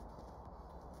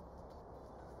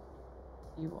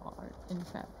 You are, in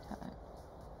fact, tied.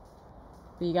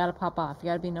 But you gotta pop off. You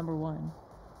gotta be number one.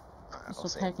 Alright, You're we'll still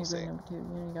see, technically number two. You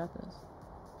know you got this.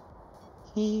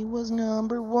 He was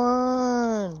number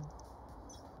one.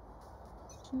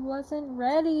 She wasn't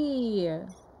ready.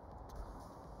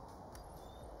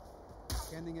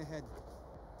 Scanning ahead.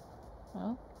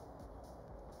 Well,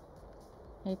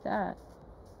 hate that.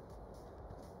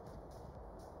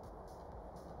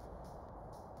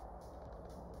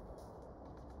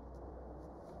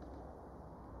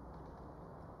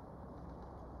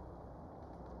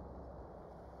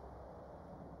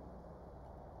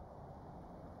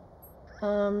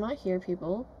 I hear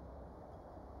people.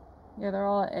 Yeah, they're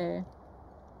all at A.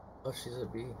 Oh, she's a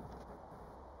B.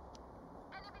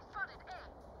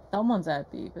 Someone's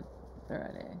at B, but they're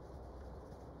at A.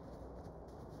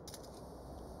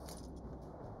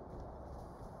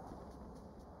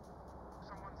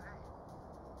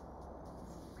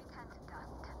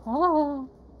 Oh!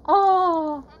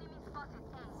 Oh!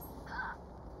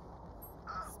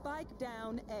 Spike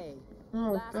down A.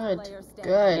 Oh, Last good. player standing.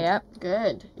 Good. Yep.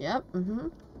 Good. Yep. Mm-hmm.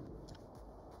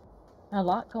 A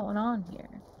lot going on here.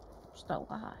 Just a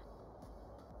lot.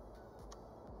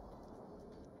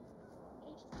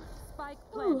 Spike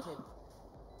planted.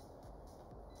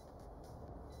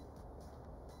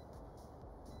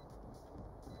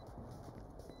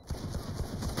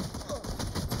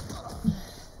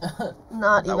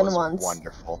 Not That even was once.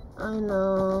 wonderful. I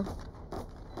know.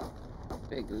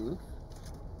 Big oof.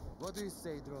 What do you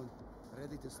say, drone?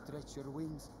 Ready to stretch your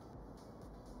wings?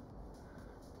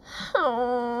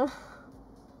 Oh.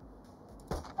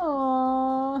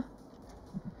 Aww.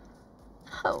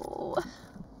 Oh.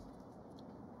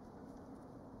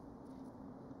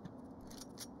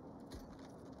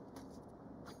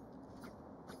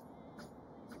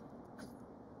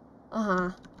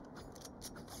 Uh-huh.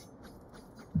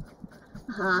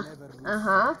 Uh-huh. Never lose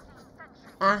Uh-huh.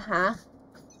 Uh-huh.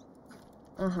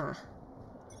 Uh-huh.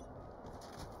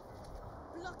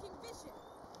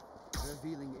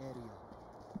 Revealing area.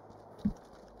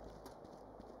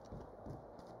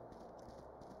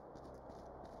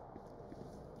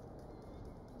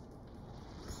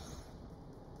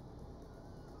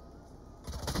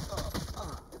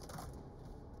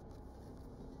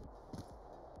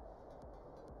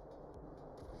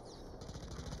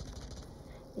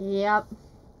 Yep.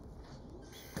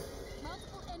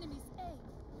 Multiple enemies. A.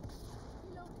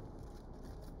 Reload.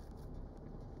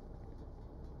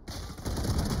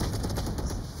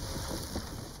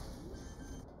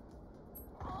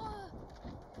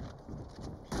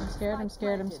 I'm scared, I'm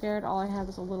scared, I'm scared. All I have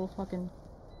is a little fucking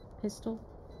pistol.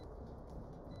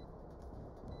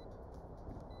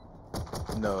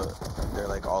 No, they're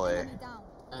like all A. You Enemy down.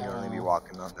 don't really be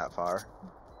walking on that far.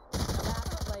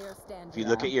 Last player standing. If you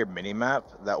look at your mini map,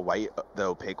 that white, the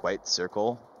opaque white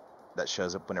circle that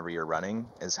shows up whenever you're running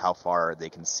is how far they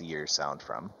can see your sound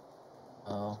from.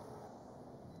 Oh.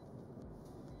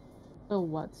 The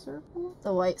what circle?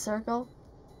 The white circle.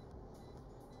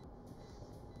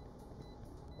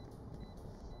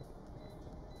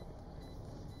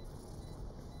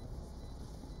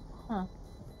 Huh.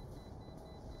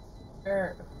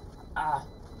 Ah.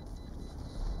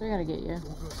 They're gonna get you.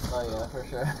 Oh yeah, for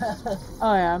sure.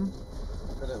 Oh yeah.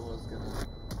 But it was gonna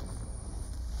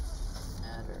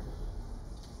matter.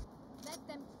 Let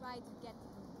them try to get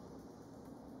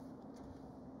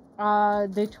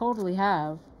through. They totally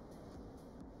have.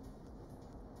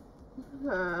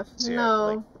 So No,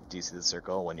 like, do you see the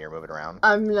circle when you're moving around?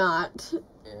 I'm not.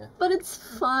 Yeah. But it's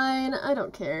fine. I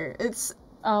don't care. It's.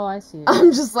 Oh, I see it.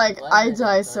 I'm just like, Why I did they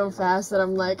die tell so you that fast that stuff?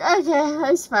 I'm like,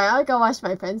 okay, it's fine. I'll go watch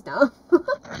my friends now.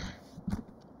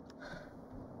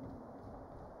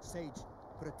 Sage,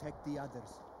 protect the others.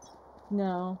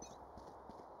 No.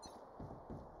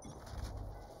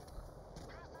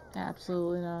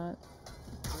 Absolutely not.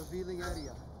 Revealing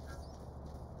area.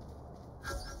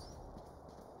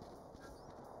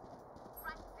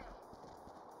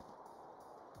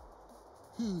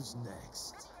 Who's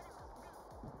next?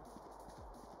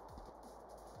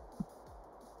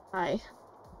 Hi.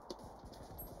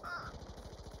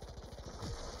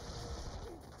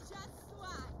 Just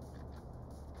swat.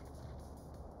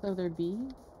 So there be?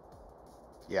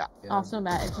 Yeah. Also,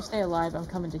 Matt, if you stay alive, I'm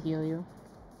coming to heal you.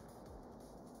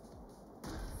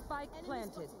 Spike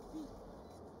planted.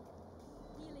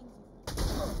 Healing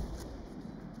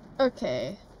you.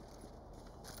 Okay.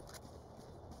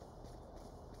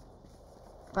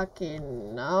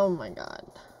 Fucking. Oh my god.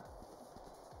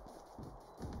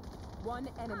 One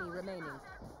enemy remaining.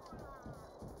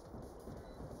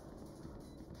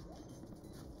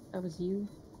 That was you?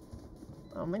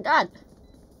 Oh my god.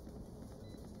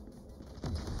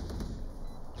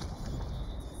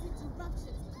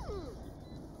 Interruptions.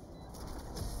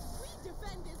 We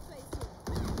defend this place.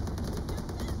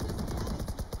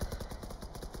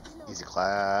 Easy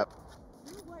clap.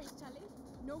 No worries, Charlie.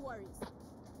 No worries.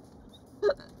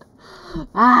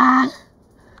 Ah!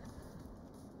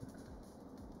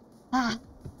 Ah.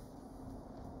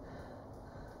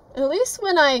 At least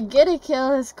when I get a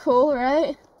kill, it's cool,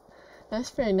 right? That's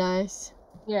pretty nice.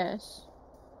 Yes.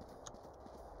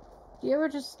 Do you ever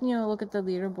just, look at the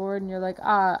leaderboard and you're like,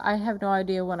 I have no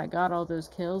idea when I got all those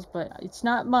kills, but it's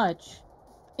not much.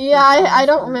 Yeah, I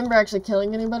don't remember actually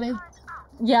killing anybody.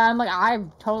 Yeah, I'm like, I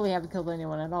totally haven't killed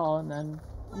anyone at all, and then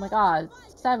I'm like,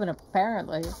 7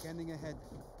 apparently. Scanning ahead.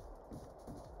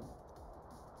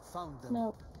 Found them.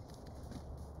 Nope.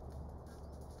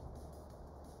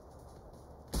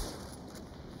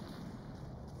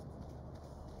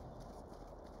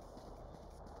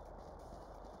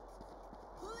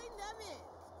 Pulling them in.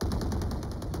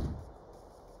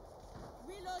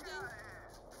 Reloading.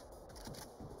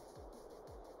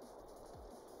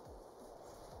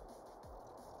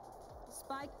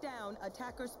 Spike down.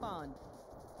 Attacker spawned.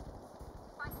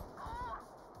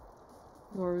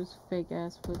 Yora's fake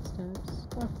ass footsteps.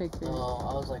 What fake thing? Oh,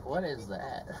 I was like, what is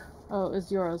that? Oh, it was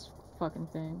Yora's fucking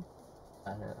thing.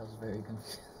 I was very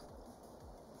confused.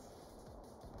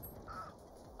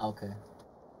 Okay.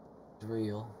 It's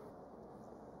real.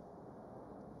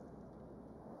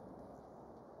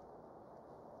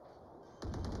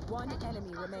 One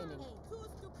enemy remaining. Too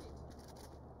stupid.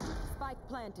 Spike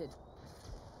planted.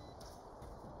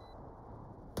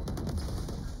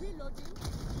 Reloading.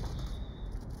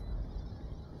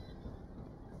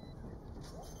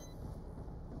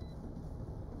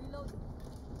 Reloading.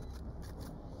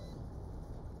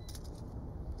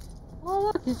 Oh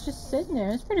look, he's just sitting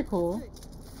there. It's pretty cool.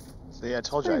 So yeah, I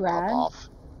told you I'd Pretty pop rad. off.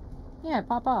 Yeah,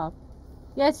 pop off.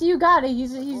 Yeah, see, you got it.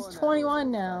 He's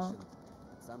 21 now.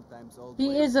 Sometimes old He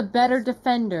ways is a are better best.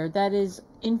 defender. That is,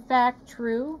 in fact,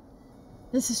 true.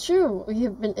 This is true.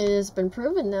 It has been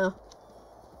proven now.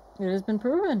 It has been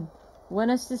proven. Win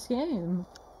us this game.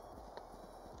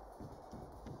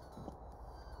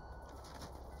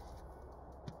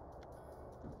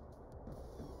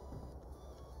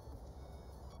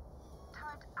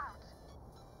 Turret out.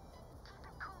 Keep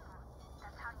it cool.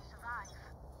 That's how you survive.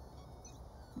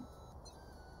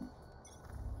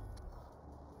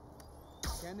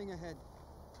 Scanning ahead.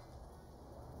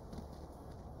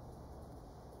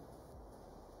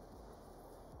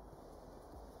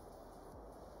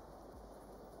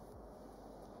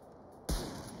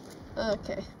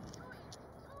 Okay.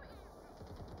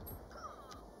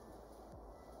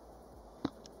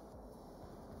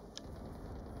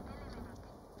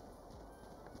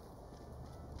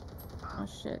 Oh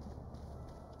shit.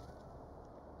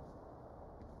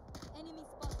 Enemy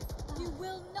spotted. You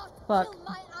will not Fuck. kill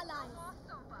my allies.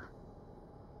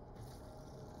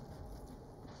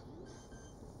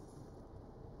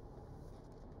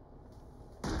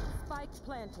 Spike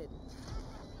planted.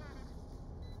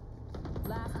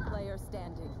 Last player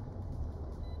standing.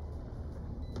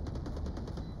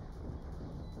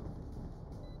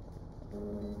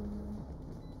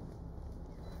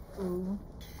 Ooh.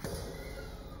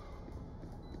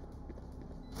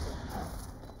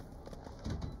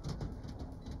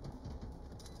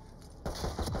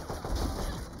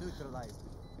 Neutralized.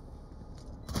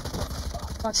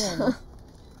 Fucking.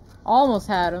 Almost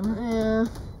had him. Yeah.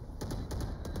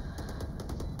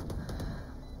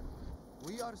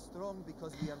 We are strong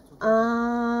because we are together.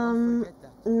 Don't forget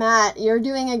that. Matt, you're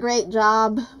doing a great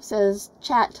job, says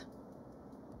chat.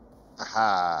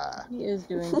 Aha. He is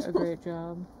doing a great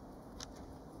job.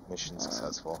 Mission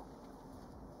successful.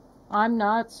 I'm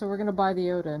not, so we're gonna buy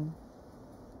the Odin.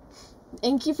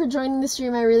 Thank you for joining the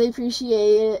stream. I really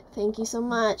appreciate it. Thank you so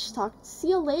much. See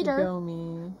you later. Go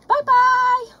me.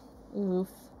 Bye-bye. Oof.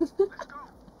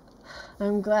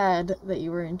 I'm glad that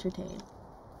you were entertained.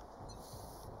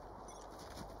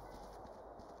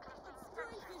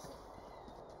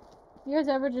 You guys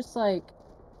ever just like,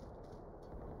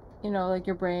 you know, like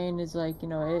your brain is like, you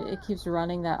know, it keeps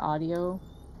running that audio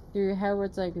through your head where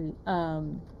it's like,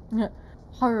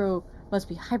 Haru must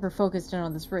be hyper focused in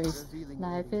on this race. Revealing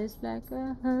Life area. is like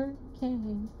a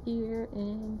hurricane here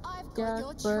in I've got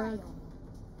your Darkburg. trail.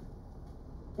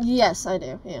 Yes, I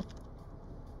do. Yeah.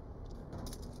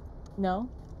 No?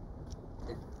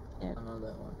 I don't know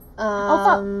that one.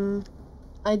 Oh,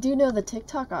 I do know the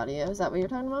TikTok audio. Is that what you're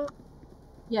talking about?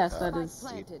 Yes, Spike that is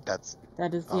planted. That's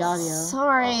the Oh. audio.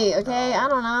 Sorry. Okay, no. I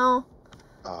don't know.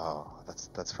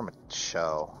 that's from a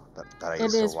show that I It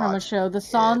used to is from a watch show. The as a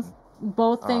kid. songs,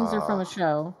 both things are from a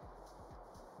show.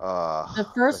 The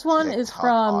first one is TikTok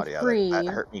from audio, Free. That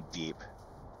hurt me deep.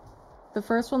 The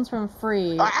first one's from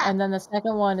Free, Ah! and then the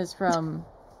second one is from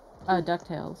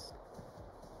DuckTales.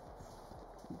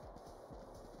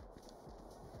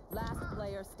 Last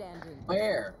player standing.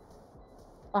 Where?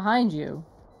 Behind you.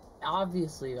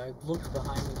 Obviously, I looked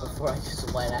behind me before I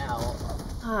just went out.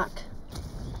 Fuck.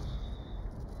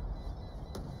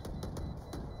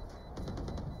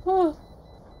 Oh.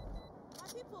 My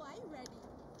people, are you ready?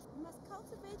 You must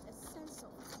cultivate a sense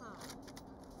of calm.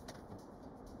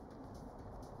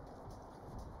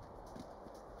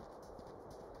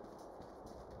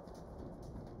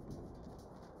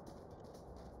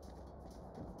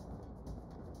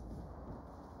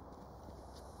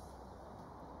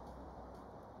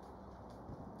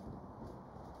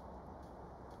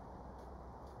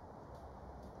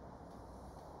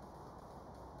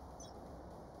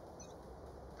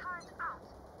 Turret out.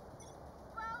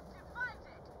 Well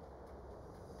divided.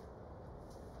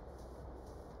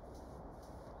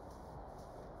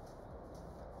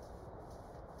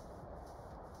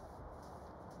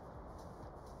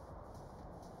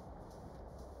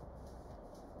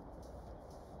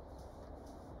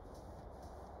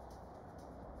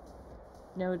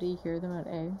 No, do you hear them at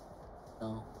A?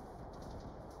 No.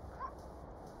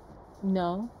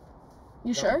 No.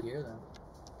 You I sure? don't hear them.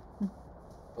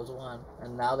 Was one,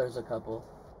 and now there's a couple.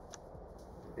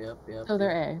 Yep. So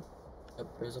they're A. Yep,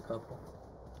 there's a couple.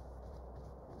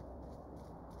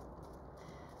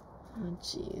 Oh,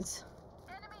 jeez.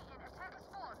 Enemy in attacker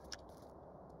spawn.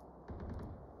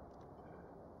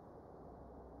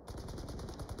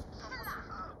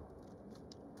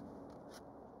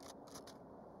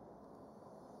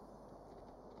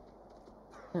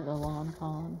 There's a long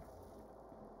con.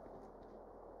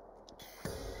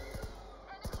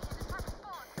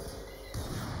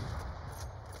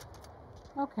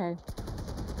 Okay.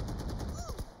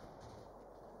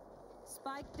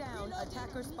 Spike down.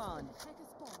 Attacker spawn.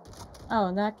 Oh,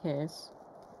 in that case.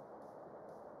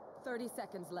 30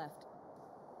 seconds left.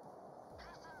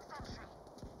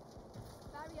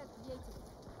 created.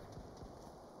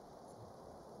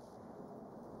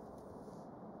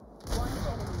 One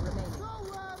enemy remaining.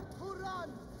 Nowhere to run!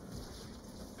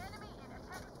 Enemy in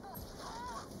attack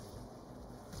spot.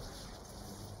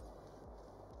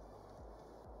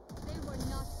 They were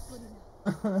not good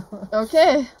enough.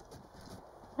 Okay.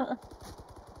 Don't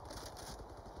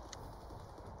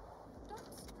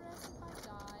stress if I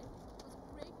die. It was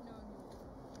great knowing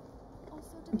you.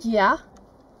 Also, delete Yeah.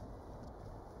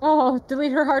 Oh,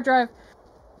 delete her hard drive.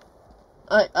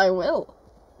 I will.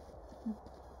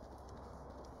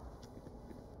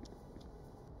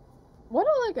 What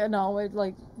a like an always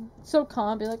like so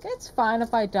calm, be like, it's fine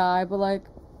if I die, but like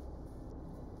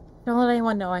don't let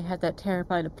anyone know I had that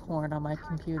terabyte of porn on my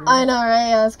computer. I know, right?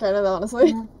 Yeah, it's kind of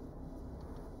honestly.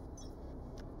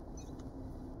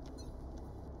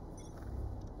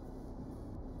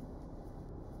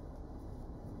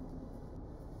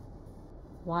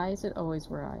 Why is it always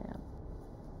where I am?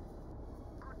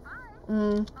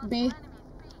 B.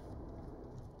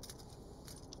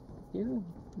 You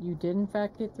did in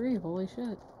fact get 3, holy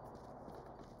shit.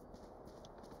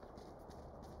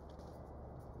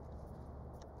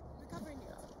 Recovering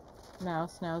it.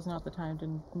 Now's not the time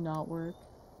to not work.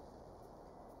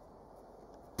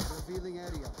 Revealing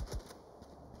area.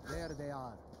 There they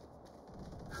are.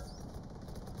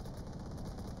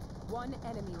 One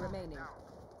enemy remaining.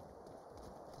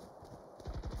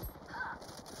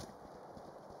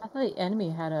 I thought the enemy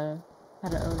had a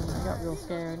Odin. I got real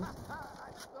scared.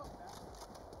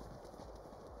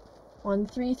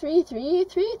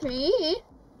 133333. Is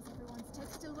everyone's tech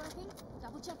still working?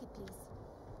 Double check it, please.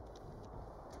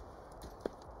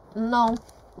 No.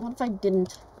 What if I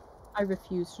didn't? I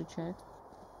refuse to check.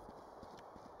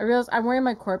 I realized I'm wearing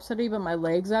my corpse hoodie, but my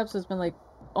legs up, so it's been like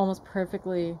almost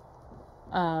perfectly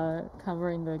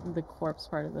covering the corpse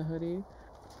part of the hoodie.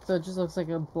 So it just looks like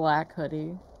a black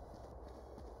hoodie.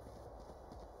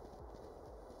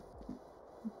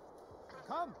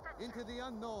 Come into the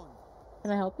unknown. Can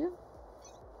I help you?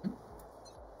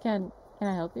 Can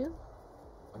I help you?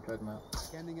 I'm talking about.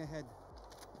 Scanning ahead.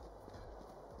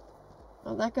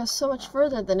 Well, that goes so much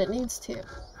further than it needs to.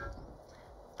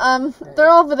 They're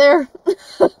over there.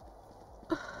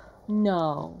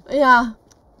 No. Yeah.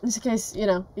 Just in case, you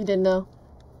know, you didn't know.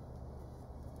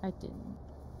 I didn't.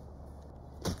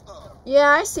 Yeah,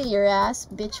 I see your ass,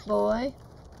 bitch boy.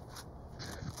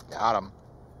 Got him.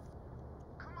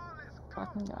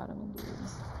 Fucking got him, indeed.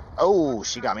 Oh,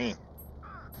 she got me.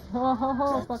 Ho ho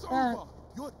ho, It's fuck that. over.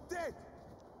 You're dead.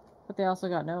 But they also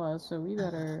got Noah, so we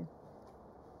better...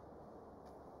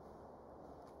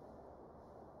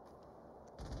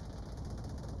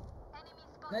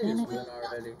 That Damn is it. win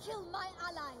already. Kill my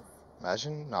allies.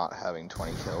 Imagine not having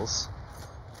 20 kills.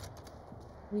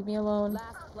 Leave me alone.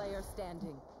 Last player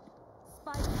standing.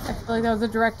 Spike I feel like that was a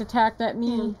direct attack at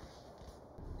me.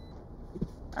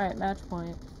 Alright, match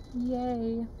point.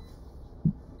 Yay.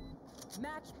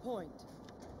 match point.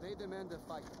 They demand a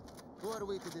fight. Who are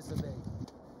we to disobey?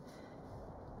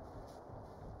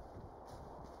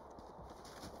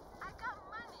 I got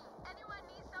money. Anyone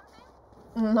need something?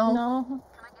 No. No. Can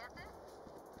I get this?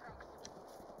 Thanks.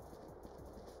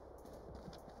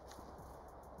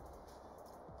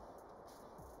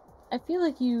 I feel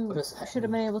like you What is should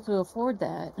have been able to afford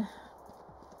that. I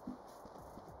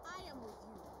am with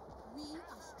you. We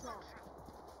are strong.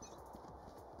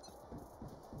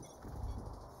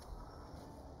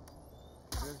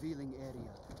 Revealing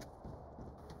area.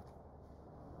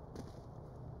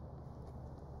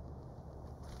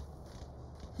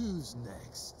 Who's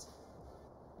next?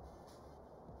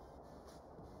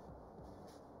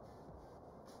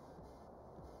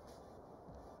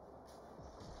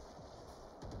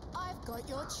 I've got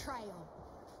your trail.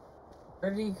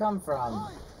 Where did he come from?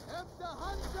 I am the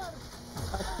hunter.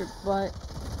 Fuck your butt.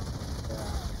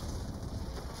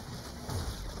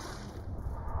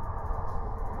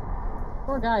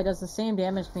 Poor guy does the same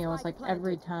damage to me almost like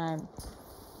every time.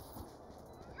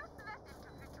 Useless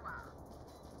individual.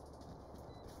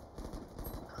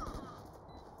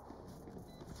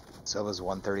 Silva's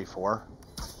 134.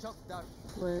 Shock dart.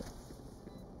 What?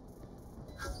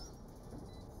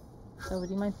 So would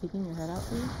you mind peeking your head out,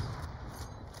 please?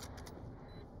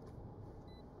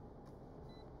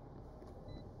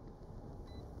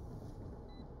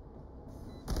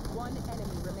 One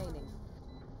enemy remaining.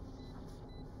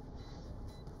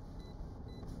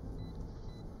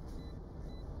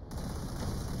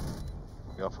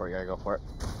 Go for it, gotta go for it.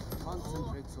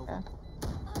 Concentrate so Okay.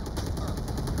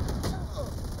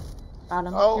 Got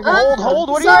him. Oh, You're good. hold,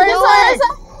 what are Sorry, you sorry,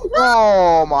 doing?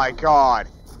 Oh my god.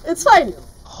 It's fine.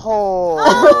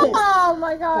 Oh. Oh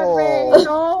my god, Ray,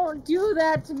 don't do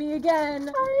that to me again.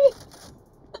 Sorry.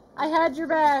 I had your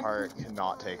back. Heart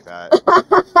cannot take that.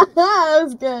 That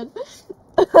was good.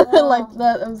 I liked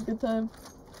that. That was a good time.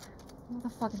 What the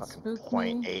fucking Fucking spooked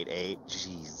me. .88.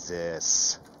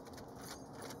 Jesus.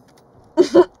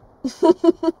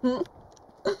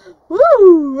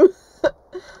 Woo!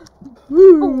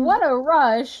 Woo! What a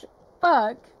rush.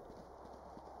 Fuck.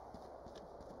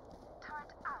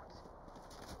 Turret out.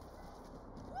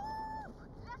 Woo!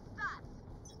 Let's start.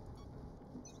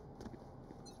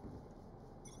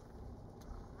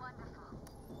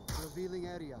 Wonderful. Revealing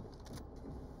area.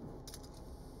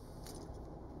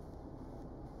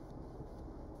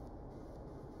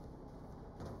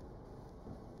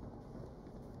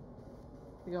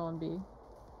 We go on B.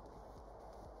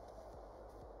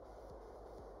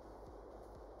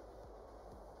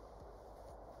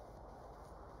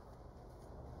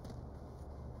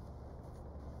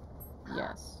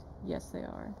 Yes. Yes, they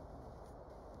are.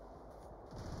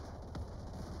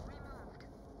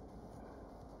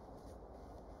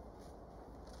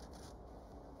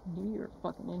 Knew you were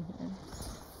fucking in here.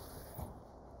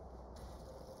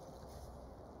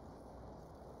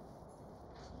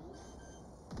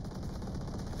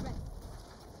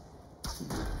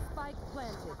 Spike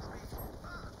planted.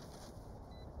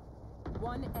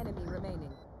 One enemy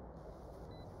remaining.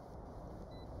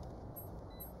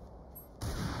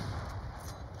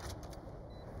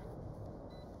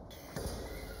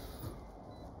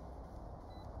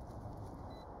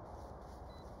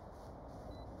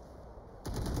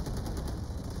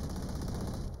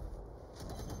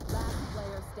 Last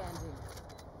player standing.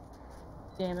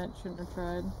 Damn it, shouldn't have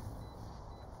tried.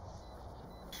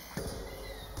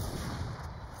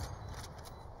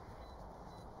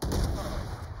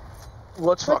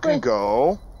 Let's Quickly. fucking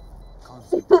go.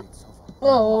 Concentrate, Sova.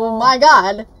 Oh my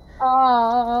god.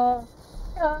 Oh.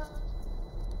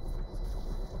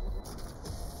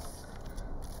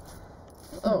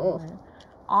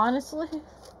 Honestly?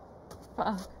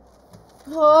 Fuck.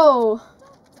 Oh.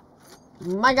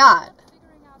 My god.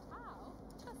 Figuring out how?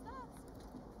 Just ask.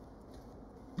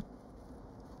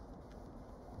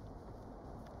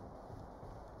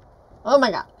 Oh my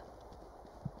god.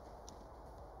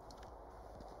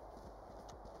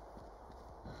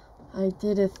 I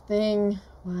did a thing.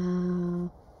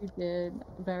 Wow. You did.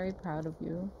 Very proud of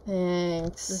you.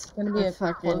 Thanks. This is gonna be a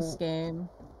fucking close game.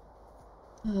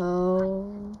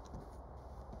 Oh.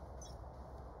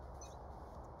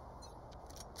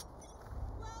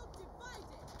 Well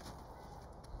divided.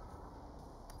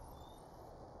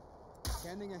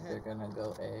 Scanning They're ahead. gonna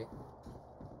go A.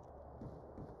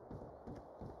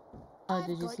 Oh,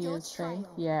 did you see his thing?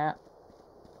 Yeah.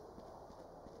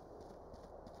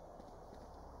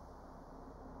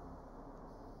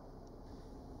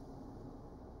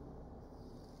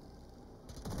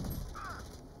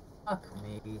 Fuck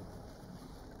me.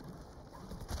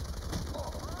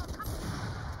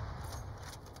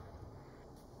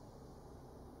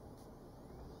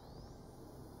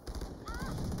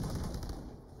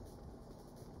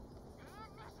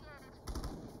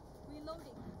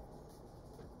 Reloading.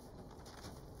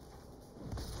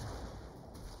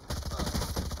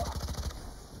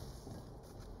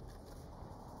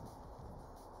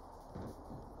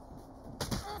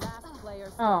 Last player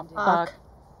Oh, standing. fuck.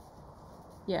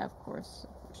 Yeah, of course.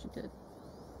 Of course you did.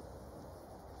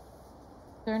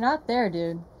 They're not there,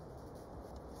 dude.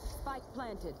 Spike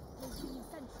planted. Placing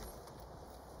sentry.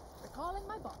 Recalling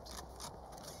my bot.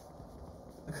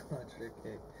 Contra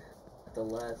kick at the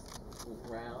last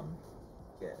round.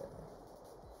 Yeah.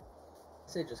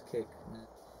 Say just kick.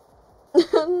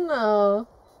 No.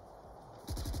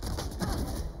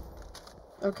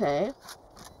 Okay.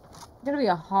 It's gonna be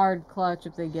a hard clutch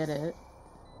if they get it.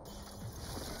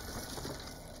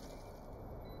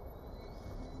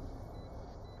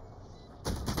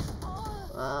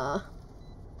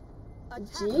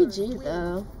 GG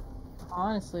though.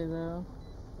 Honestly, though.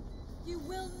 You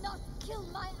will not kill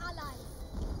my allies.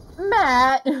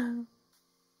 Matt!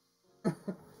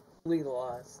 We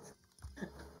lost.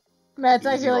 Matt's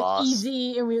I Easy feel like loss.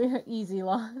 easy, and we easy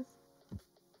loss.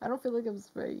 I don't feel like it was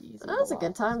very easy. That was a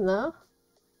good time though.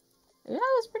 Yeah, it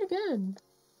was pretty good.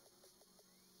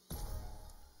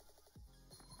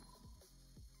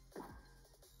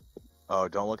 Oh,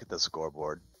 don't look at the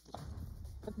scoreboard.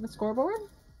 Look at the scoreboard?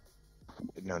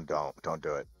 No, don't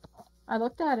do it. I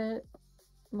looked at it.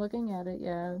 Looking at it,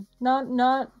 yeah.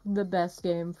 Not the best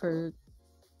game for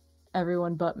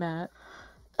everyone but Matt.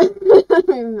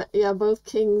 Yeah, both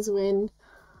kings win.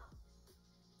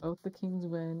 Both the kings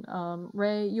win.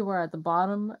 Ray, you were at the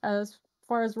bottom as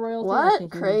far as royalty, I What? think you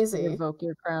need to Crazy. revoke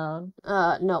your crown.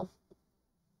 No.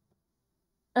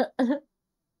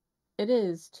 It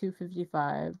is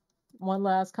 2:55. One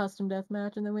last custom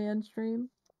deathmatch and then we end stream.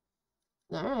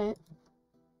 Alright.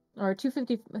 Or 2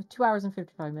 hours and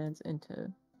 55 minutes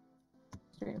into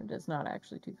stream. It is not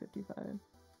actually 2:55.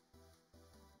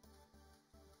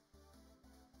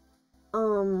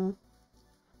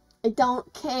 I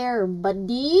don't care,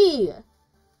 buddy.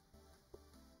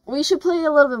 We should play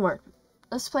a little bit more.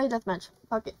 Let's play a deathmatch.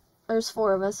 Fuck it. There's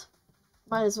 4 of us.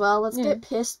 Might as well. Let's get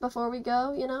pissed before we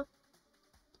go, you know?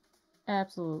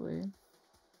 Absolutely.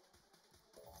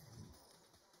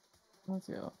 Let's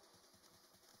go.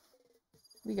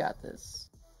 We got this.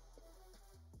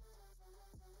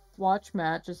 Watch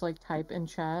Matt just like type in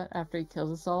chat after he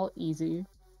kills us all. Easy.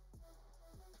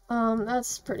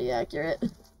 That's pretty accurate.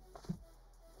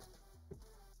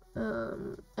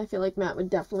 I feel like Matt would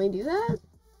definitely do that.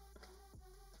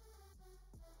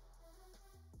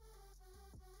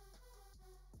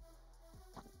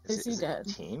 Is he dead?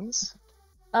 Teams?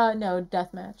 No,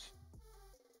 deathmatch.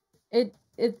 It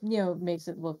makes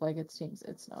it look like it's teams.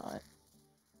 It's not.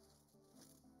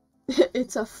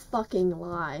 It's a fucking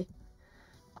lie.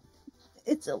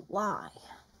 It's a lie.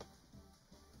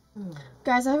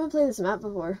 Guys, I haven't played this map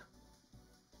before.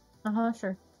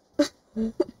 Sure.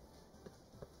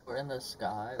 We're in the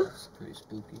sky. That's pretty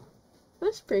spooky.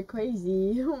 That's pretty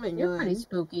crazy. Oh my god. You're pretty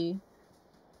spooky.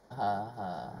 Ha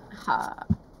ha. Ha.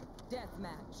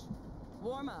 Deathmatch.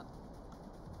 Warm up.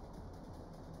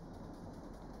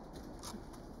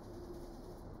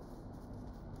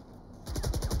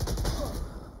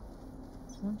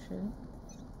 Oh shit.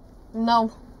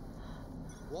 No.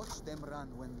 Watch them run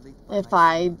when lit If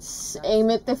I aim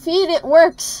at the feet, it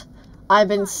works. I've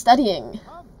been studying.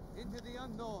 Come into the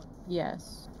unknown.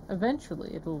 Yes.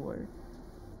 Eventually it'll work.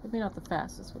 Maybe not the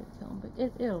fastest way to kill him, but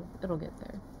it'll get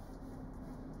there.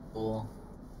 Cool.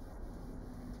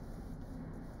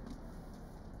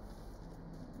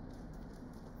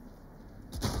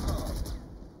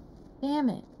 Damn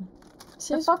it.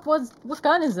 Seriously? What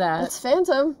gun is that? It's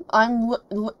Phantom.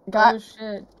 Oh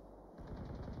shit.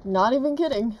 Not even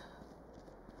kidding.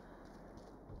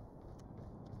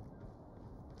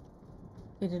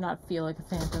 It did not feel like a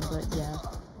phantom, but yeah.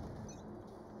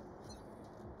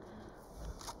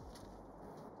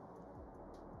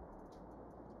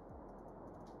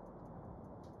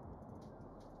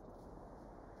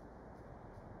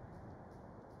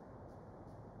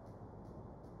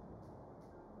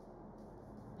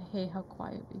 I hate how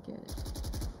quiet we get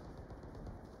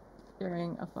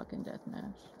during a fucking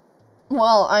deathmatch.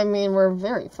 Well, I mean, we're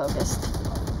very focused.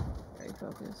 Very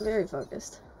focused. Very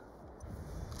focused.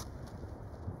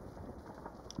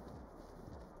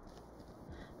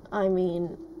 I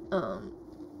mean,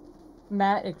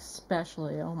 Matt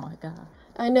especially, oh my god.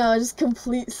 I know, just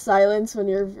complete silence when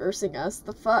you're versing us.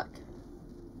 The fuck?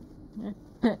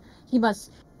 He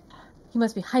must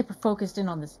be hyper focused in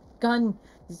on this gun,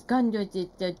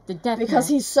 the death. Because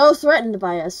he's so threatened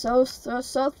by us. I'm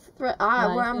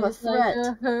a Life is threat. like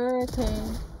a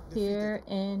hurricane here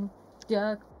in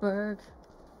Duckburg.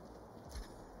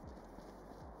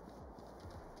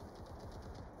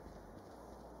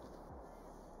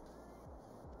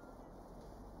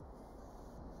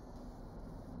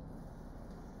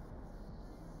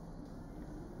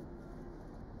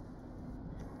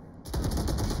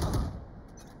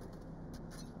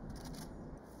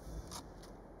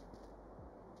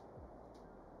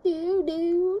 Do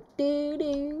do do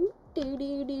do do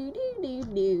do do do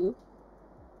do.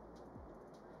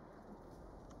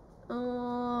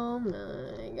 Oh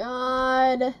my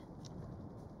god.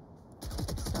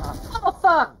 Stop. Oh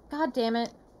fuck! God damn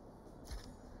it.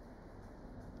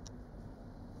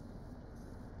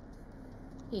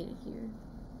 Hate it here.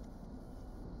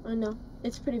 I know.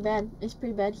 It's pretty bad. It's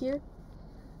pretty bad here.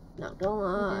 Not gonna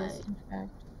lie. It is, in fact.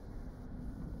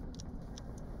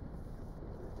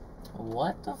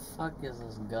 What the fuck is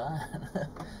this gun?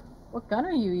 What gun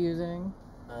are you using?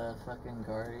 The fucking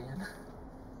Guardian.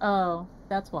 Oh,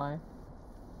 that's why.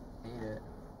 Hate it.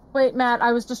 Wait, Matt,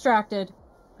 I was distracted.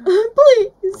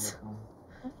 Please.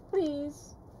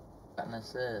 Please. Got an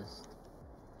assist.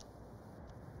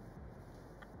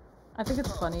 I think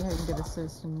it's funny how you can get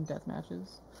assists in death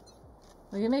matches.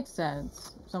 Like, it makes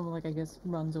sense. Someone, like, I guess,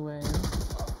 runs away.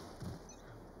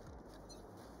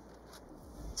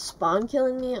 Spawn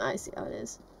killing me? I see how it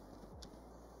is.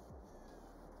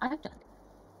 I've done it.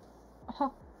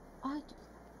 Oh, I do.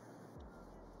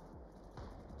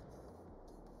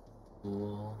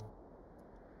 Cool.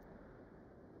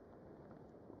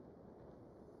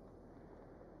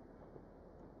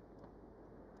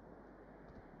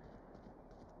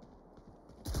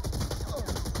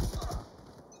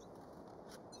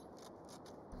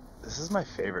 This is my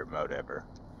favorite mode ever.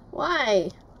 Why?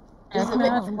 Yes, Does it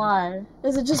Matt, why?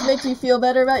 Does it just make you feel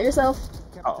better about yourself?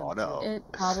 Oh no. It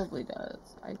probably does.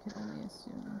 I can only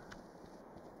assume.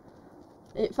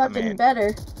 It fucking mean-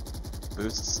 better.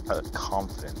 Boosts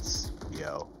confidence,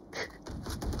 yo.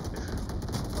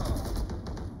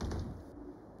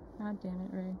 God damn it,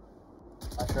 Ray.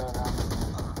 I'll show it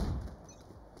now.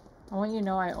 I want you to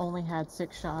know I only had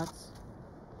 6 shots.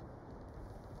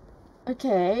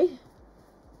 Okay.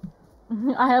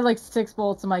 I had like 6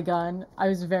 bullets in my gun. I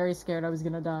was very scared I was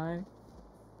gonna die.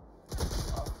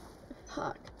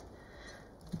 Fuck.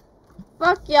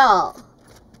 Fuck y'all.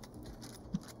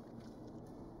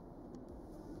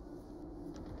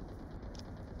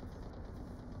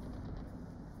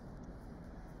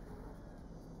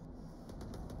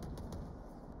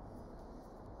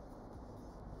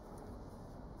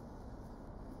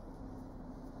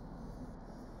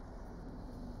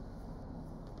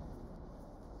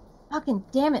 Fucking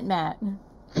damn it, Matt.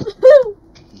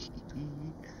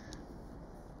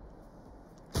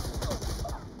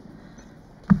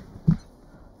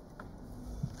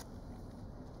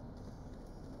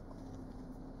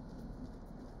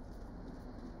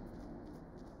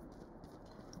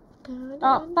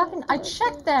 Oh, fucking, I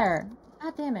checked there!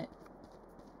 God damn it.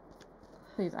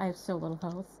 Please, I have so little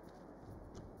health.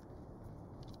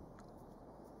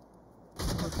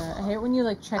 I hate when you,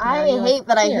 like, check an I area, hate like,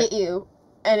 that I here. hit you,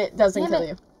 and it doesn't Damn kill it.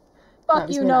 you. Fuck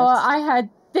you, Noah. I had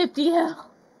 50 health.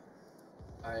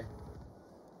 Alright.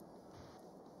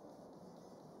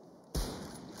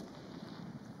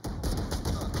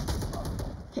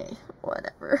 Okay,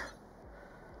 whatever.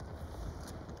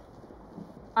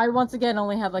 I once again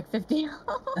only had like 50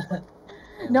 health.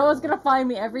 Noah's gonna find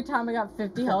me every time I got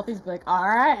 50 health. He's like,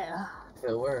 alright.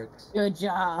 It works. Good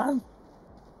job.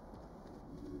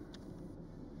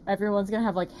 Everyone's gonna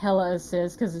have like hella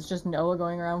assists because it's just Noah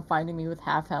going around finding me with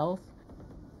half health.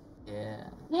 Yeah.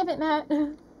 Damn it, Matt.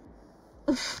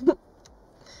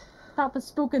 Stop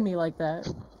spooking me like that.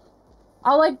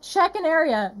 I'll like check an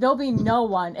area, there'll be no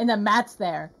one, and then Matt's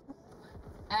there.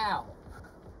 Ow.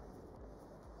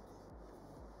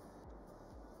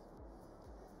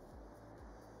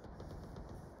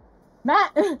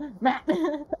 Matt! Matt!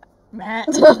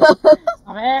 Matt! Stop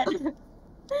it!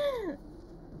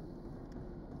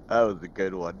 That was a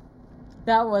good one.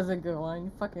 That was a good one,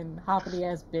 you fucking hoppity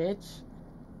ass bitch.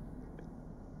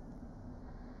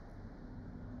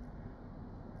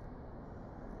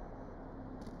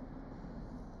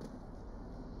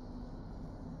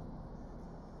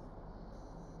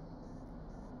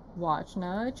 Watch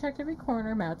now, I checked every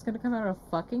corner, Matt's gonna come out of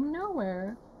fucking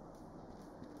nowhere.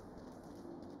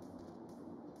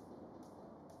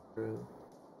 True.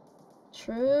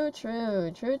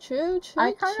 True.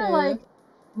 I kinda like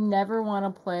never want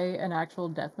to play an actual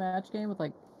deathmatch game with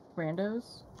like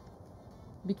randos.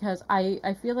 Because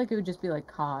I feel like it would just be like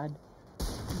COD. It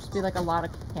would just be like a lot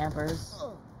of campers.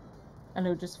 And it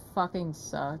would just fucking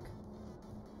suck.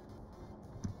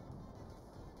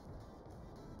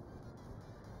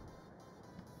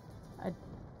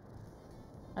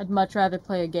 I'd much rather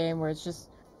play a game where it's just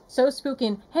so spooky.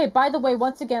 And, hey, by the way,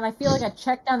 once again, I feel like I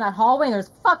checked down that hallway and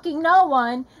there's fucking no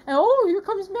one. And oh, here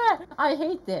comes Matt. I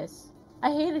hate this.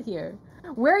 I hate it here.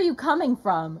 Where are you coming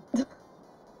from?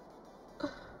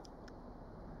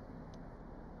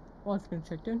 Well, it's gonna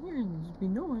check down here and there's be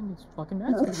no one. It's fucking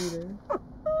Matt's gonna be there.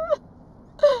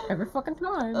 Every fucking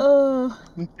time.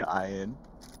 I'm dying.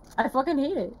 I fucking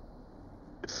hate it.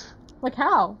 Like,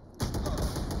 how?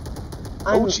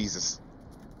 Oh, Jesus.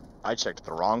 I checked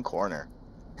the wrong corner.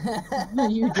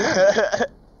 You did.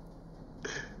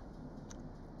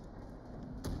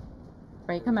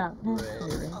 Ray, come out.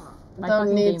 Ray. My Don't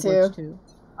fucking need game to. glitched too.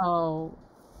 Oh.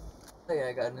 Oh yeah,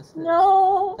 I got an assist.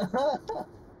 No!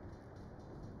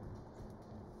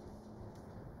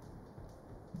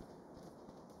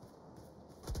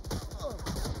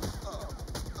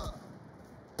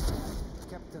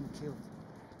 Captain killed.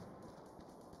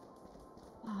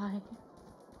 Why?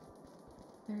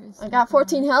 There is I got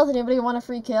 14 health. Anybody want a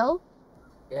free kill?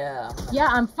 Yeah. Yeah,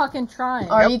 I'm fucking trying.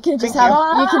 Or you can just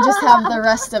have the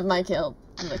rest of my kill,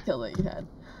 the kill that you had.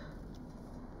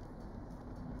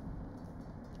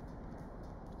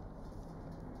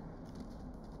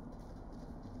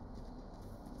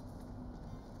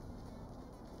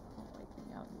 I don't like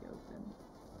being out in the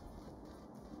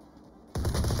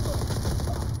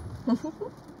open.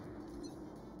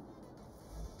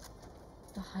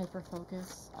 The hyper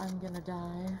focus. I'm gonna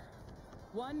die.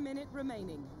 1 minute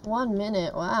remaining. 1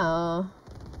 minute. Wow.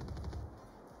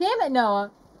 Damn it,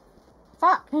 Noah!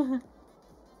 Fuck!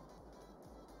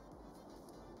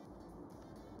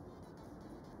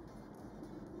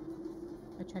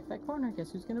 I checked that corner.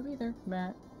 Guess who's gonna be there?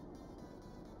 Matt.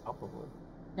 Probably.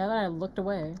 Now that I looked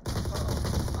away.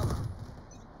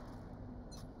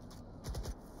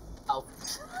 Oh.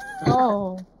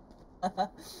 Oh.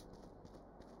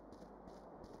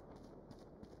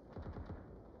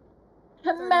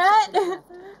 Matt!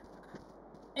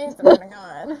 It's oh my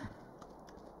god.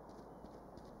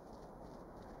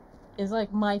 Is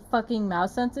like my fucking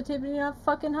mouse sensitivity not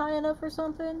fucking high enough or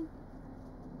something?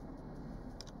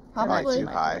 Probably too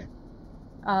high.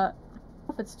 I don't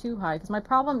know if it's too high, because my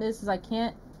problem is I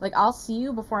can't, like, I'll see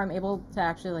you before I'm able to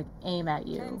actually, like, aim at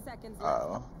you. 10 seconds left.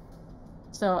 Oh.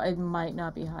 So it might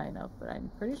not be high enough, but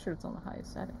I'm pretty sure it's on the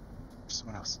highest setting. Where's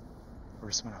someone else?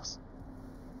 Where's someone else?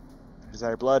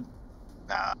 Desire blood?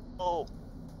 Nah. Oh.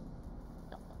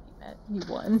 You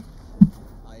won.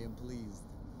 I am pleased.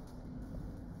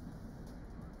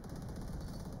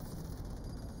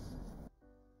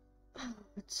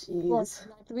 Jeez.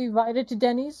 To be invited to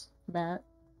Denny's? Matt.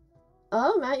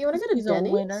 Oh, Matt, you want to go to He's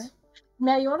Denny's? a winner.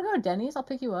 Matt, you want to go to Denny's? I'll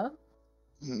pick you up.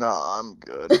 No, I'm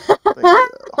good. Thank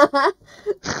you. I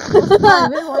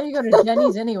didn't want you to go to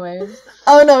Denny's anyways.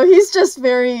 Oh no, he's just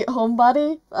very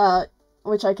homebody,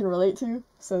 which I can relate to,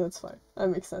 so that's fine. That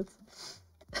makes sense.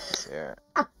 Yeah.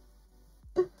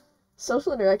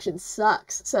 Social interaction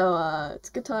sucks, so it's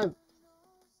a good time.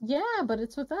 Yeah, but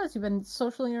it's with us. You've been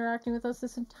socially interacting with us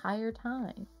this entire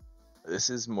time.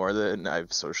 This is more than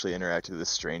I've socially interacted with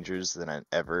strangers than I've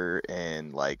ever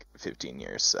in like 15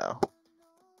 years, so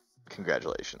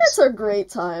congratulations. It's a great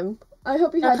time. I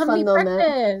hope you had fun though,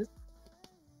 Matt.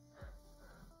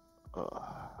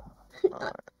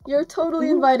 You're totally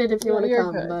invited if you want to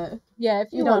come, good. but yeah, if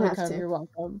you don't want have to come, to. you're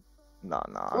welcome. No,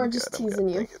 We're I'm just good. teasing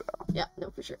you. Thank you, though. Yeah, no,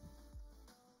 for sure.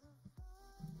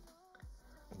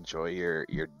 Enjoy your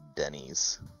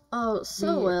Denny's. Oh,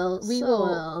 so well.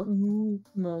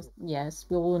 Yes,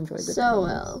 we will enjoy the so Denny's.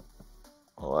 well.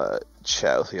 I'll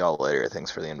chat with y'all later. Thanks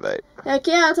for the invite. Heck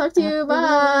yeah, I'll talk to you.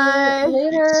 Bye.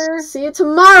 Later. See you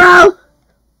tomorrow.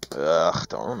 Ugh,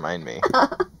 don't remind me.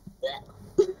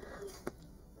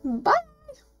 Bye.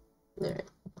 Alright.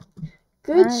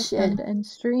 Good shit. And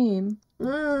stream.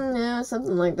 Yeah,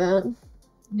 something like that.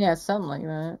 Yeah, something like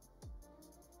that.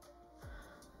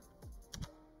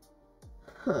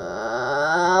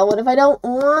 What if I don't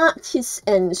want to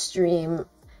end stream?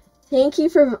 Thank you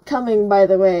for coming, by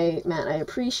the way, Matt. I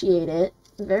appreciate it.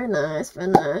 Very nice, very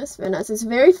nice, very nice. It's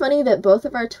very funny that both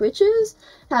of our Twitches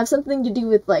have something to do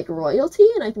with, like, royalty,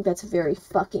 and I think that's very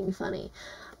fucking funny.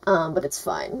 But it's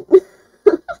fine.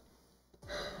 But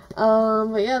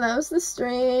yeah, that was the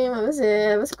stream. That was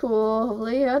it. It was cool.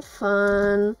 Hopefully you had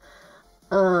fun.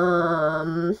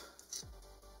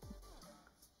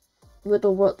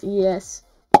 Little world, yes.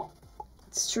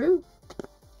 It's true.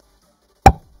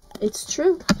 It's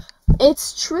true.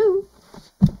 It's true.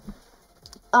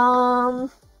 I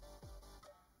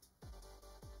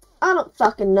don't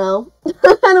fucking know.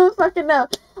 I don't fucking know.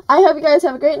 I hope you guys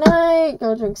have a great night.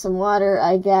 Go drink some water,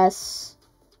 I guess.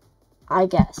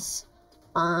 But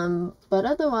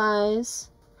otherwise,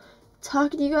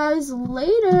 talk to you guys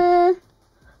later.